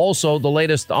 Also, the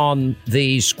latest on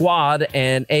the Squad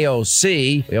and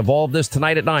AOC. We have all of this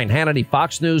tonight at 9. Hannity,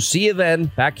 Fox News. See you then.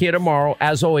 Back here tomorrow.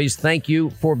 As always, thank you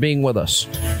for being with us.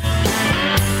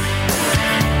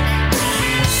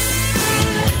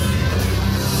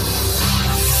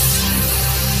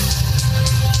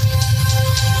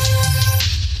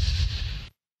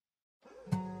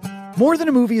 More Than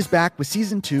a Movie is back with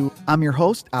Season 2. I'm your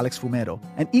host, Alex Fumero,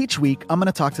 and each week I'm going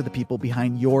to talk to the people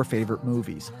behind your favorite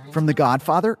movies. From The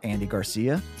Godfather, Andy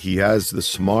Garcia. He has the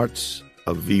smarts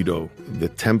of Vito, the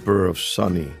temper of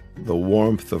Sonny, the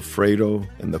warmth of Fredo,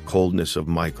 and the coldness of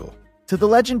Michael. To the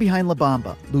legend behind La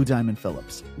Bamba, Lou Diamond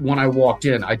Phillips. When I walked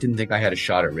in, I didn't think I had a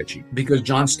shot at Richie because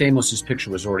John Stamos'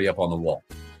 picture was already up on the wall.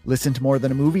 Listen to More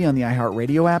Than a Movie on the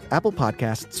iHeartRadio app, Apple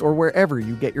Podcasts, or wherever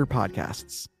you get your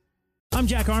podcasts. I'm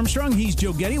Jack Armstrong. He's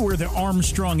Joe Getty. We're the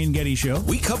Armstrong and Getty Show.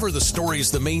 We cover the stories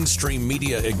the mainstream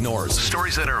media ignores.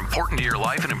 Stories that are important to your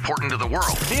life and important to the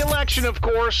world. The election, of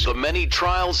course. The many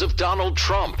trials of Donald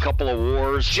Trump. Couple of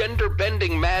wars.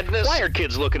 Gender-bending madness. Why are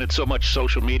kids looking at so much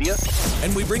social media?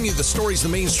 And we bring you the stories the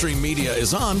mainstream media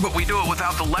is on, but we do it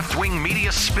without the left-wing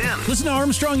media spin. Listen to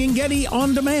Armstrong and Getty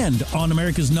on demand on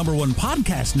America's #1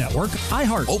 podcast network,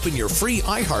 iHeart. Open your free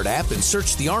iHeart app and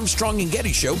search The Armstrong and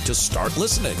Getty Show to start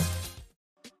listening.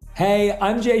 Hey,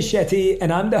 I'm Jay Shetty,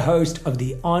 and I'm the host of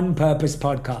the On Purpose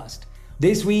podcast.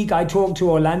 This week, I talked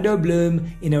to Orlando Bloom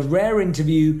in a rare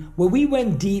interview where we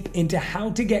went deep into how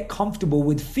to get comfortable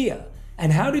with fear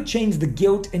and how to change the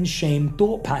guilt and shame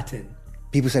thought pattern.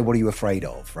 People say, what are you afraid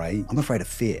of, right? I'm afraid of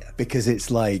fear because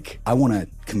it's like I want to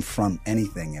confront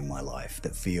anything in my life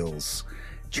that feels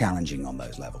challenging on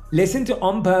those levels. Listen to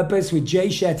On Purpose with Jay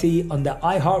Shetty on the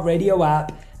iHeartRadio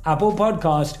app, Apple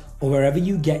Podcast, or wherever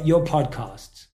you get your podcasts.